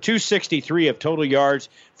JV. So 263 of total yards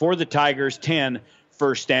for the Tigers, 10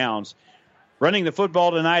 first downs. Running the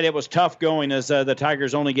football tonight, it was tough going as the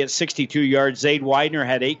Tigers only get 62 yards. Zade Widener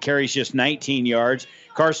had 8 carries, just 19 yards.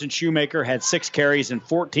 Carson Shoemaker had 6 carries and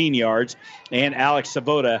 14 yards. And Alex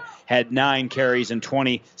Savoda had 9 carries and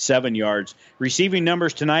 27 yards. Receiving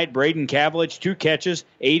numbers tonight: Braden Cavillage, 2 catches,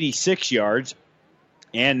 86 yards.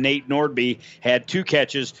 And Nate Nordby had 2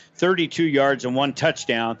 catches, 32 yards, and 1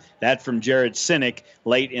 touchdown. That from Jared Sinek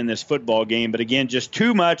late in this football game. But again, just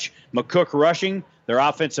too much McCook rushing. Their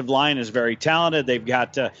offensive line is very talented. They've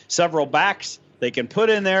got several backs they can put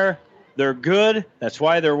in there. They're good. That's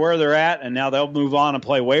why they're where they're at, and now they'll move on and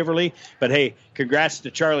play Waverly. But, hey, congrats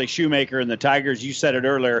to Charlie Shoemaker and the Tigers. You said it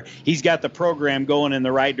earlier. He's got the program going in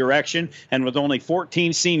the right direction, and with only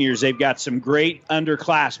 14 seniors, they've got some great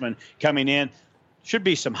underclassmen coming in. Should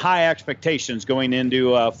be some high expectations going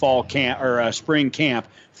into fall camp or spring camp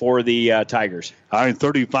for the Tigers. All right,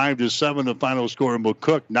 35-7, the final score.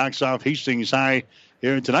 McCook knocks off Hastings High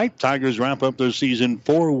here tonight. Tigers wrap up their season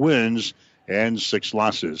 4 wins and 6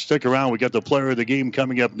 losses. Stick around. We got the player of the game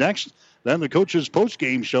coming up next. Then the coach's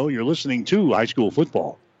post-game show. You're listening to High School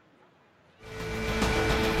Football.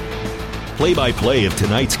 Play-by-play of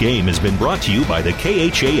tonight's game has been brought to you by the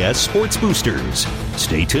KHAS Sports Boosters.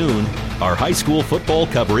 Stay tuned. Our high school football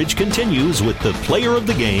coverage continues with the player of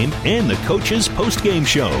the game and the coach's post-game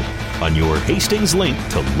show on your Hastings link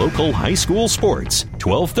to local high school sports,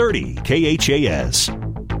 1230 KHAS.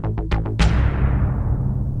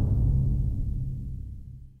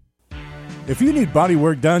 If you need body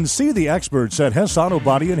work done, see the experts at Hess Auto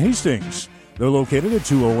Body in Hastings. They're located at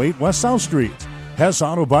 208 West South Street. Hess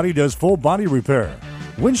Auto Body does full body repair,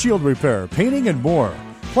 windshield repair, painting, and more.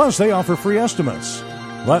 Plus, they offer free estimates.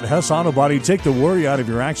 Let Hess Auto Body take the worry out of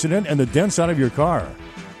your accident and the dents out of your car.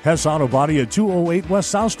 Hess Auto Body at 208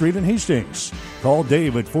 West South Street in Hastings. Call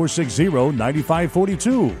Dave at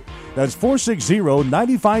 460-9542. That's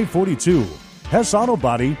 460-9542. Hess Auto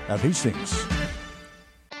Body at Hastings.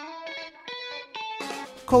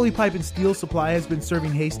 Coley Pipe and Steel Supply has been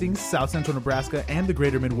serving Hastings, South Central Nebraska, and the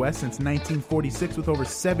Greater Midwest since 1946 with over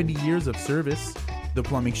 70 years of service. The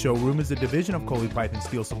Plumbing Showroom is a division of Coley Pipe and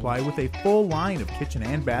Steel Supply with a full line of kitchen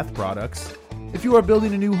and bath products. If you are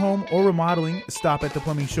building a new home or remodeling, stop at the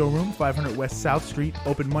Plumbing Showroom, 500 West South Street,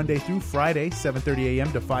 open Monday through Friday, 7:30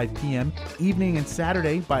 a.m. to 5 p.m., evening and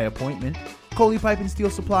Saturday by appointment. Coley Pipe and Steel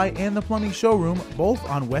Supply and the Plumbing Showroom, both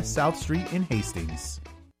on West South Street in Hastings.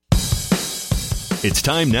 It's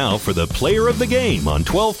time now for the player of the game on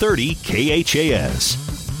 1230 KHAS.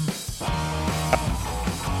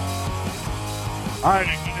 All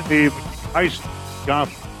right, the ice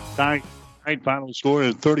golf night final score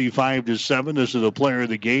is 35-7. This is the player of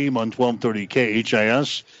the game on 1230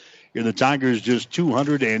 KHAS. Here the Tigers just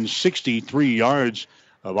 263 yards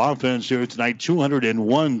of offense here tonight,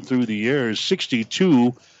 201 through the air,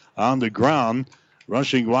 62 on the ground.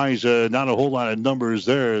 Rushing-wise, not a whole lot of numbers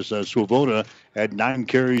there as Swoboda had 9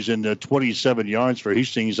 carries and 27 yards for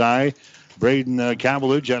Hastings High. Braden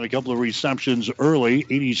Cavillage had a couple of receptions early,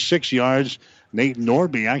 86 yards. Nate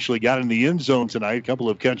Norby actually got in the end zone tonight, a couple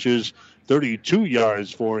of catches, 32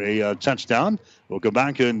 yards for a touchdown. We'll come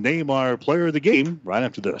back and name our player of the game right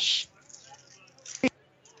after this.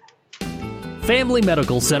 Family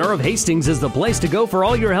Medical Center of Hastings is the place to go for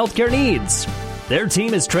all your healthcare needs. Their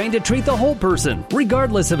team is trained to treat the whole person,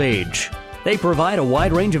 regardless of age. They provide a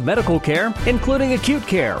wide range of medical care, including acute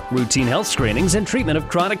care, routine health screenings, and treatment of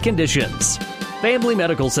chronic conditions. Family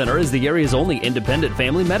Medical Center is the area's only independent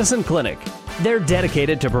family medicine clinic. They're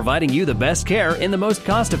dedicated to providing you the best care in the most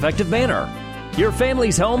cost-effective manner. Your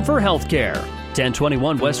family's home for health care.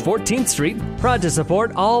 1021 West 14th Street, proud to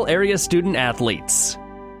support all area student athletes.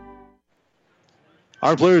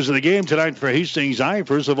 Our players of the game tonight for Hastings High.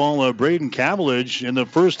 First of all, Braden Cavillage. In the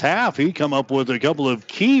first half, he come up with a couple of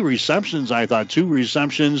key receptions, I thought. 2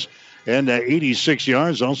 receptions and 86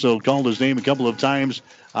 yards. Also called his name a couple of times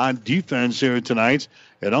on defense here tonight.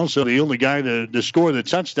 And also the only guy to score the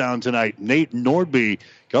touchdown tonight, Nate Nordby.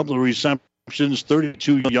 A couple of receptions receptions,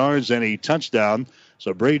 32 yards, and a touchdown.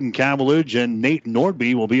 So Braden Cavillage and Nate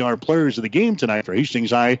Nordby will be our players of the game tonight for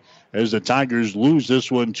Hastings High as the Tigers lose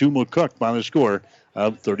this one to McCook by the score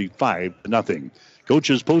of 35-0.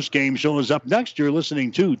 Coach's post-game show is up next. You're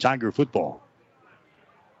listening to Tiger Football.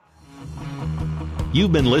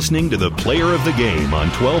 You've been listening to the Player of the Game on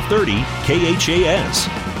 1230 KHAS.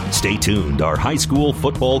 Stay tuned. Our high school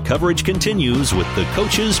football coverage continues with the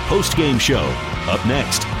Coach's post-game show. Up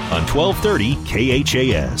next on 1230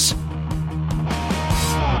 KHAS.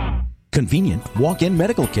 Convenient walk-in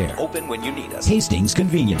medical care. Open when you need us. Hastings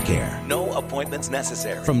Convenient Care. No appointments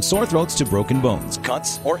necessary. From sore throats to broken bones,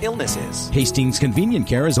 cuts, or illnesses. Hastings Convenient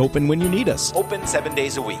Care is open when you need us. Open 7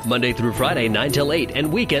 days a week. Monday through Friday, 9 till 8,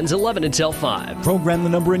 and weekends 11 until 5. Program the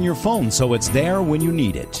number in your phone so it's there when you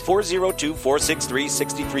need it.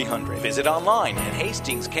 402-463-6300. Visit online at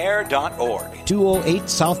hastingscare.org. 208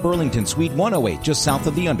 South Burlington, Suite 108, just south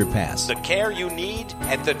of the underpass. The care you need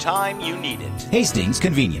at the time you need it. Hastings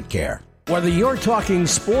Convenient Care. Whether you're talking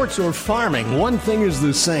sports or farming, one thing is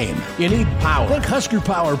the same. You need power. Think Husker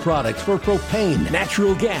Power products for propane,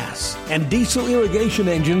 natural gas, and diesel irrigation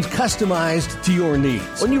engines customized to your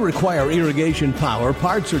needs. When you require irrigation power,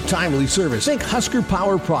 parts, or timely service, think Husker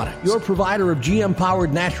Power products, your provider of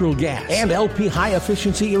GM-powered natural gas and LP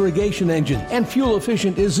high-efficiency irrigation engines and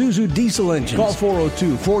fuel-efficient Isuzu diesel engines. Call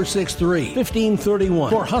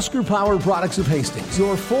 402-463-1531 for Husker Power products of Hastings,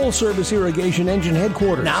 your full-service irrigation engine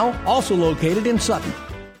headquarters. Now, also located in Sutton.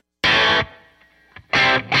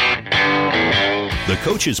 The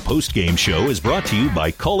Coach's post-game show is brought to you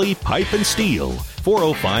by Cully Pipe and Steel,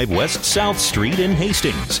 405 West South Street in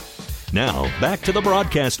Hastings. Now, back to the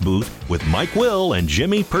broadcast booth with Mike Will and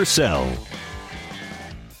Jimmy Purcell.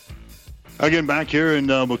 Again, back here in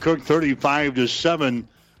McCook, 35-7.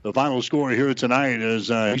 The final score here tonight as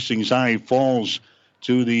Hastings High falls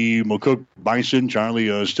to the McCook Bison.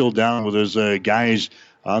 Charlie still down with his guys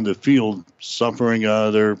on the field, suffering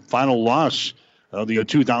their final loss of the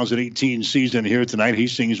 2018 season here tonight.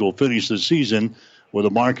 Hastings will finish the season with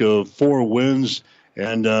a mark of 4 wins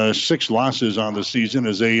and 6 losses on the season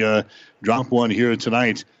as they drop one here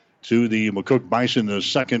tonight to the McCook Bison, the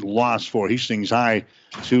second loss for Hastings High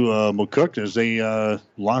to McCook as they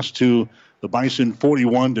lost to the Bison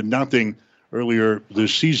 41-0 earlier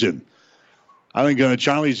this season. I think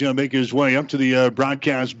Charlie's going to make his way up to the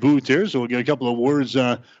broadcast booth here, so we'll get a couple of words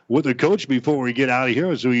with the coach before we get out of here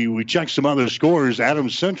as we check some other scores.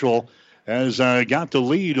 Adams Central has got the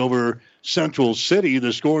lead over Central City.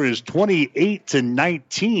 The score is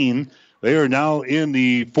 28-19. They are now in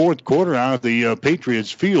the fourth quarter out of the Patriots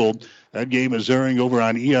field. That game is airing over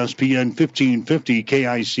on ESPN 1550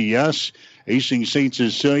 KICS. Hastings St.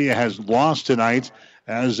 Cecilia has lost tonight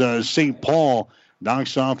as St. Paul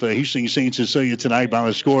knocks off Hastings St. Cecilia tonight by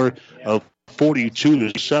a score of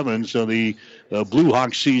 42-7. So the Blue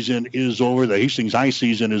Hawk season is over. The Hastings High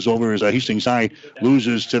season is over as Hastings High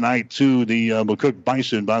loses tonight to the McCook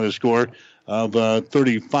Bison by the score of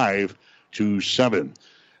 35-7.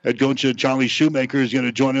 Head coach Charlie Shoemaker is going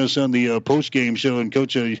to join us on the post-game show. And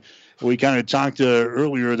Coach, we kind of talked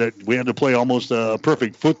earlier that we had to play almost a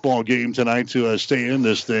perfect football game tonight to stay in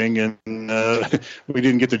this thing, and we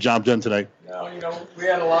didn't get the job done tonight. No, we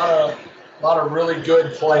had a lot of really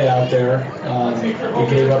good play out there. We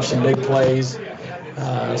gave up some big plays,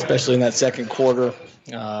 especially in that second quarter.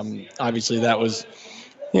 Obviously, that was,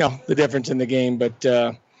 the difference in the game. But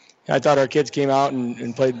I thought our kids came out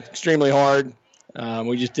and played extremely hard.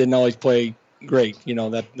 We just didn't always play great,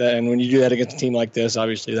 that and when you do that against a team like this,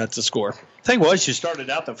 obviously that's the score. Thing was, you started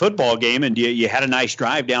out the football game and you had a nice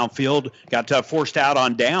drive downfield, got forced out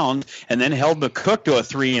on downs, and then held McCook to a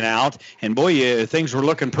 3-and-out. And boy, things were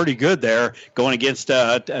looking pretty good there going against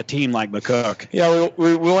a team like McCook. Yeah,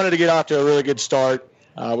 we wanted to get off to a really good start.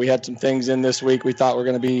 We had some things in this week we thought were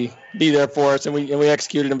going to be there for us, and we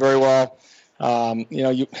executed them very well.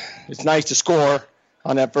 It's nice to score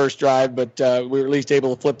on that first drive, but we were at least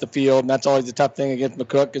able to flip the field, and that's always the tough thing against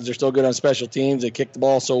McCook because they're still good on special teams. They kick the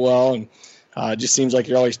ball so well, and it just seems like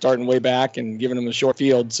you're always starting way back and giving them a short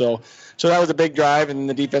field. So that was a big drive, and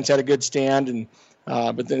the defense had a good stand, and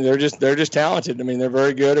but they're just talented. I mean, they're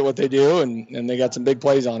very good at what they do, and they got some big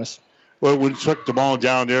plays on us. Well, we took the ball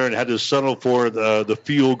down there and had to settle for the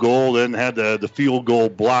field goal, then had the field goal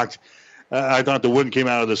blocked. I thought the wind came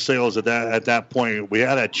out of the sails at that point. We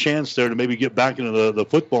had a chance there to maybe get back into the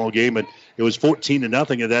football game, and it was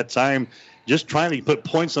 14-0 at that time. Just trying to put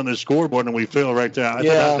points on the scoreboard, and we failed right there. I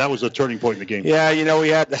thought that was a turning point in the game. Yeah,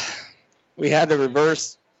 we had the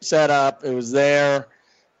reverse set up. It was there.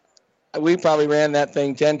 We probably ran that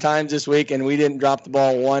thing 10 times this week, and we didn't drop the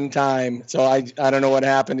ball one time. So I don't know what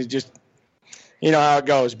happened. It just you know how it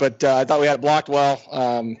goes. But I thought we had it blocked well,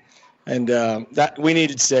 and that we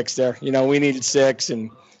needed 6 there. You know, we needed 6,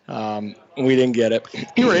 and we didn't get it.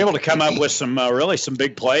 You were able to come up with some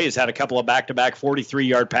big plays, had a couple of back-to-back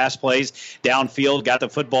 43-yard pass plays downfield, got the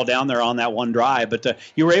football down there on that one drive. But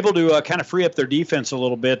you were able to kind of free up their defense a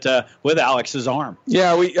little bit with Alex's arm.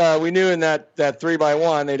 Yeah, we knew in that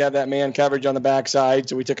 3-by-1 they'd have that man coverage on the backside,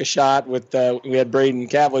 so we took a shot with we had Braden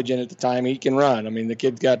Cavillage in at the time. He can run. I mean, the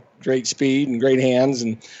kid's got great speed and great hands,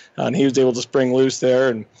 and he was able to spring loose there.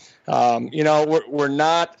 And you know, we're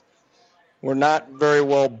not very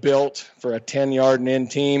well built for a 10-yard and in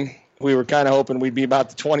team. We were kind of hoping we'd be about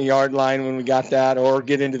the 20-yard line when we got that, or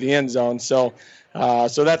get into the end zone. So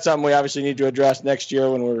that's something we obviously need to address next year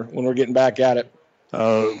when we're getting back at it.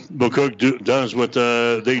 McCook does what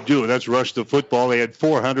they do, and that's rush the football. They had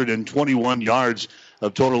 421 yards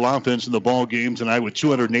of total offense in the ball game tonight, with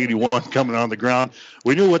 281 coming on the ground.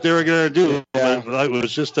 We knew what they were going to do, but it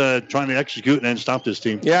was just trying to execute and stop this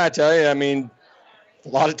team. Yeah, I tell you, I mean, a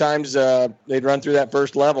lot of times they'd run through that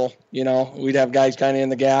first level. You know, we'd have guys kind of in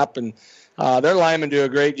the gap, and their linemen do a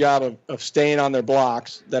great job of staying on their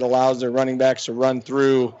blocks. That allows their running backs to run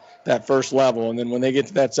through that first level, and then when they get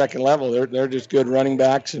to that second level, they're just good running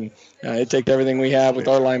backs, and it takes everything we have with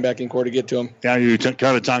our linebacking core to get to them. Yeah, you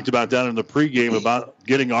kind of talked about that in the pregame about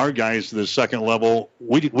getting our guys to the second level.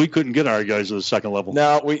 We couldn't get our guys to the second level.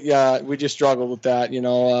 No, we just struggled with that. You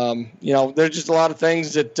know, there's just a lot of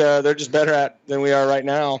things that they're just better at than we are right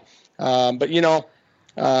now. But you know,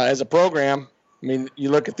 as a program, I mean,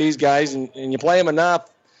 you look at these guys and you play them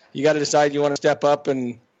enough, you got to decide you want to step up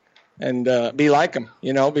and be like them,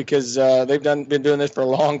 you know, because they've been doing this for a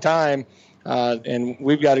long time, and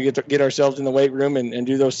we've got to get ourselves in the weight room and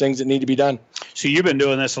do those things that need to be done. So you've been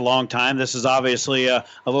doing this a long time. This is obviously a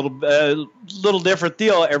little different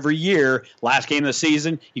deal every year. Last game of the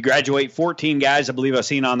season, you graduate 14 guys, I believe I've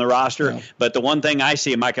seen on the roster. Yeah. But the one thing I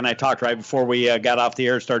see, Mike and I talked right before we got off the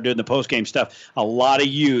air and started doing the post-game stuff, a lot of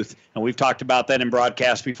youth. And we've talked about that in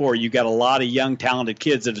broadcast before. You've got a lot of young, talented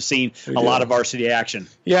kids that have seen a lot of varsity action.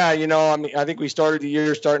 Yeah, you know, I mean, I think we started the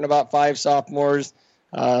year starting about 5 sophomores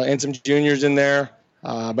and some juniors in there.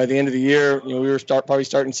 By the end of the year, you know, we were probably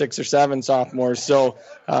starting 6 or 7 sophomores. So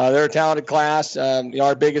they're a talented class. You know,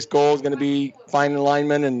 our biggest goal is going to be finding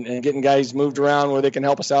linemen and getting guys moved around where they can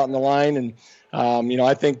help us out in the line. And, you know,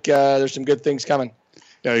 I think there's some good things coming.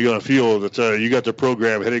 Yeah, you're going to feel that you got the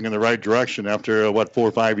program heading in the right direction after, 4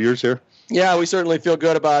 or 5 years here? Yeah, we certainly feel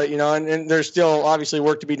good about it, you know, and there's still obviously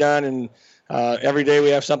work to be done. And every day we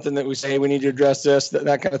have something that we say we need to address this,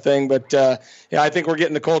 that kind of thing. But, yeah, I think we're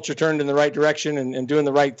getting the culture turned in the right direction and doing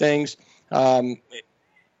the right things.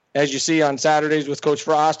 As you see on Saturdays with Coach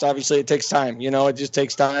Frost, obviously it takes time. You know, it just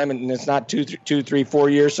takes time, and it's not 2, 3, 4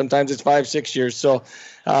 years. Sometimes it's 5, 6 years. So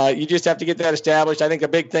you just have to get that established. I think a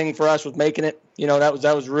big thing for us was making it. You know,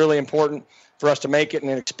 that was really important for us to make it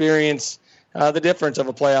and experience the difference of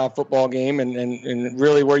a playoff football game and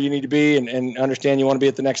really where you need to be and understand you want to be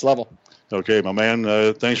at the next level. Okay, my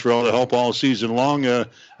man. Thanks for all the help all season long.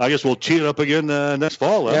 I guess we'll tee it up again next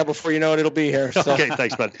fall. Yeah, before you know it, it'll be here. So. Okay,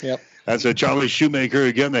 thanks, bud. Yep. That's Charlie Shoemaker,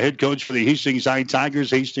 again, the head coach for the Hastings High Tigers.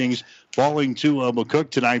 Hastings falling to McCook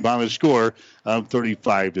tonight by the score of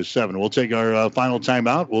 35-7. We'll take our final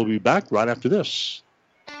timeout. We'll be back right after this.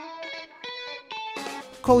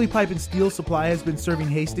 Coley Pipe and Steel Supply has been serving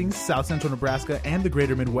Hastings, South Central Nebraska, and the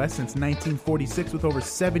Greater Midwest since 1946 with over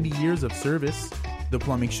 70 years of service. The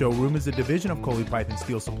Plumbing Showroom is a division of Coley Pipe and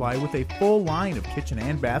Steel Supply with a full line of kitchen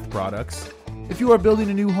and bath products. If you are building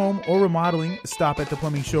a new home or remodeling, stop at the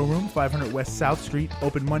Plumbing Showroom, 500 West South Street,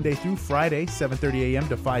 open Monday through Friday, 7:30 a.m.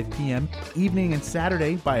 to 5 p.m., evening and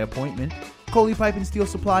Saturday by appointment. Coley Pipe and Steel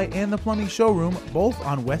Supply and the Plumbing Showroom, both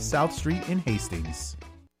on West South Street in Hastings.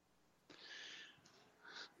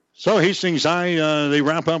 So Hastings High, they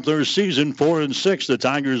wrap up their season 4-6. The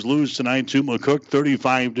Tigers lose tonight to McCook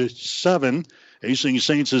 35-7. Hastings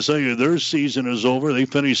St. Cecilia, their season is over. They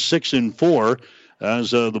finished 6-4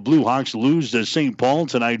 as the Blue Hawks lose to St. Paul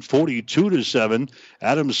tonight 42-7.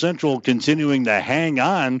 Adams Central continuing to hang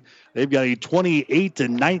on. They've got a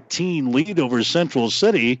 28-19 lead over Central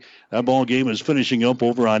City. That ball game is finishing up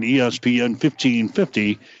over on ESPN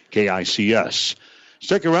 1550 KICS.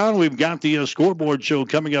 Stick around. We've got the scoreboard show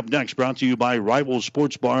coming up next, brought to you by Rival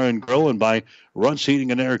Sports Bar and Grill and by Runtz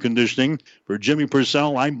Heating and Air Conditioning. For Jimmy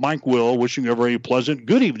Purcell, I'm Mike Will, wishing you a very pleasant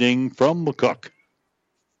good evening from McCook.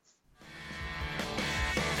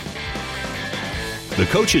 The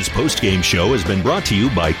Coach's Postgame Show has been brought to you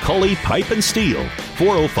by Coley Pipe and Steel,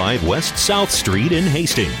 405 West South Street in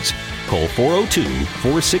Hastings. Call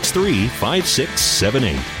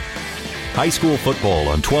 402-463-5678. High school football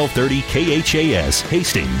on 1230 KHAS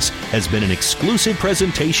Hastings has been an exclusive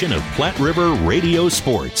presentation of Platte River Radio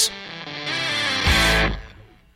Sports.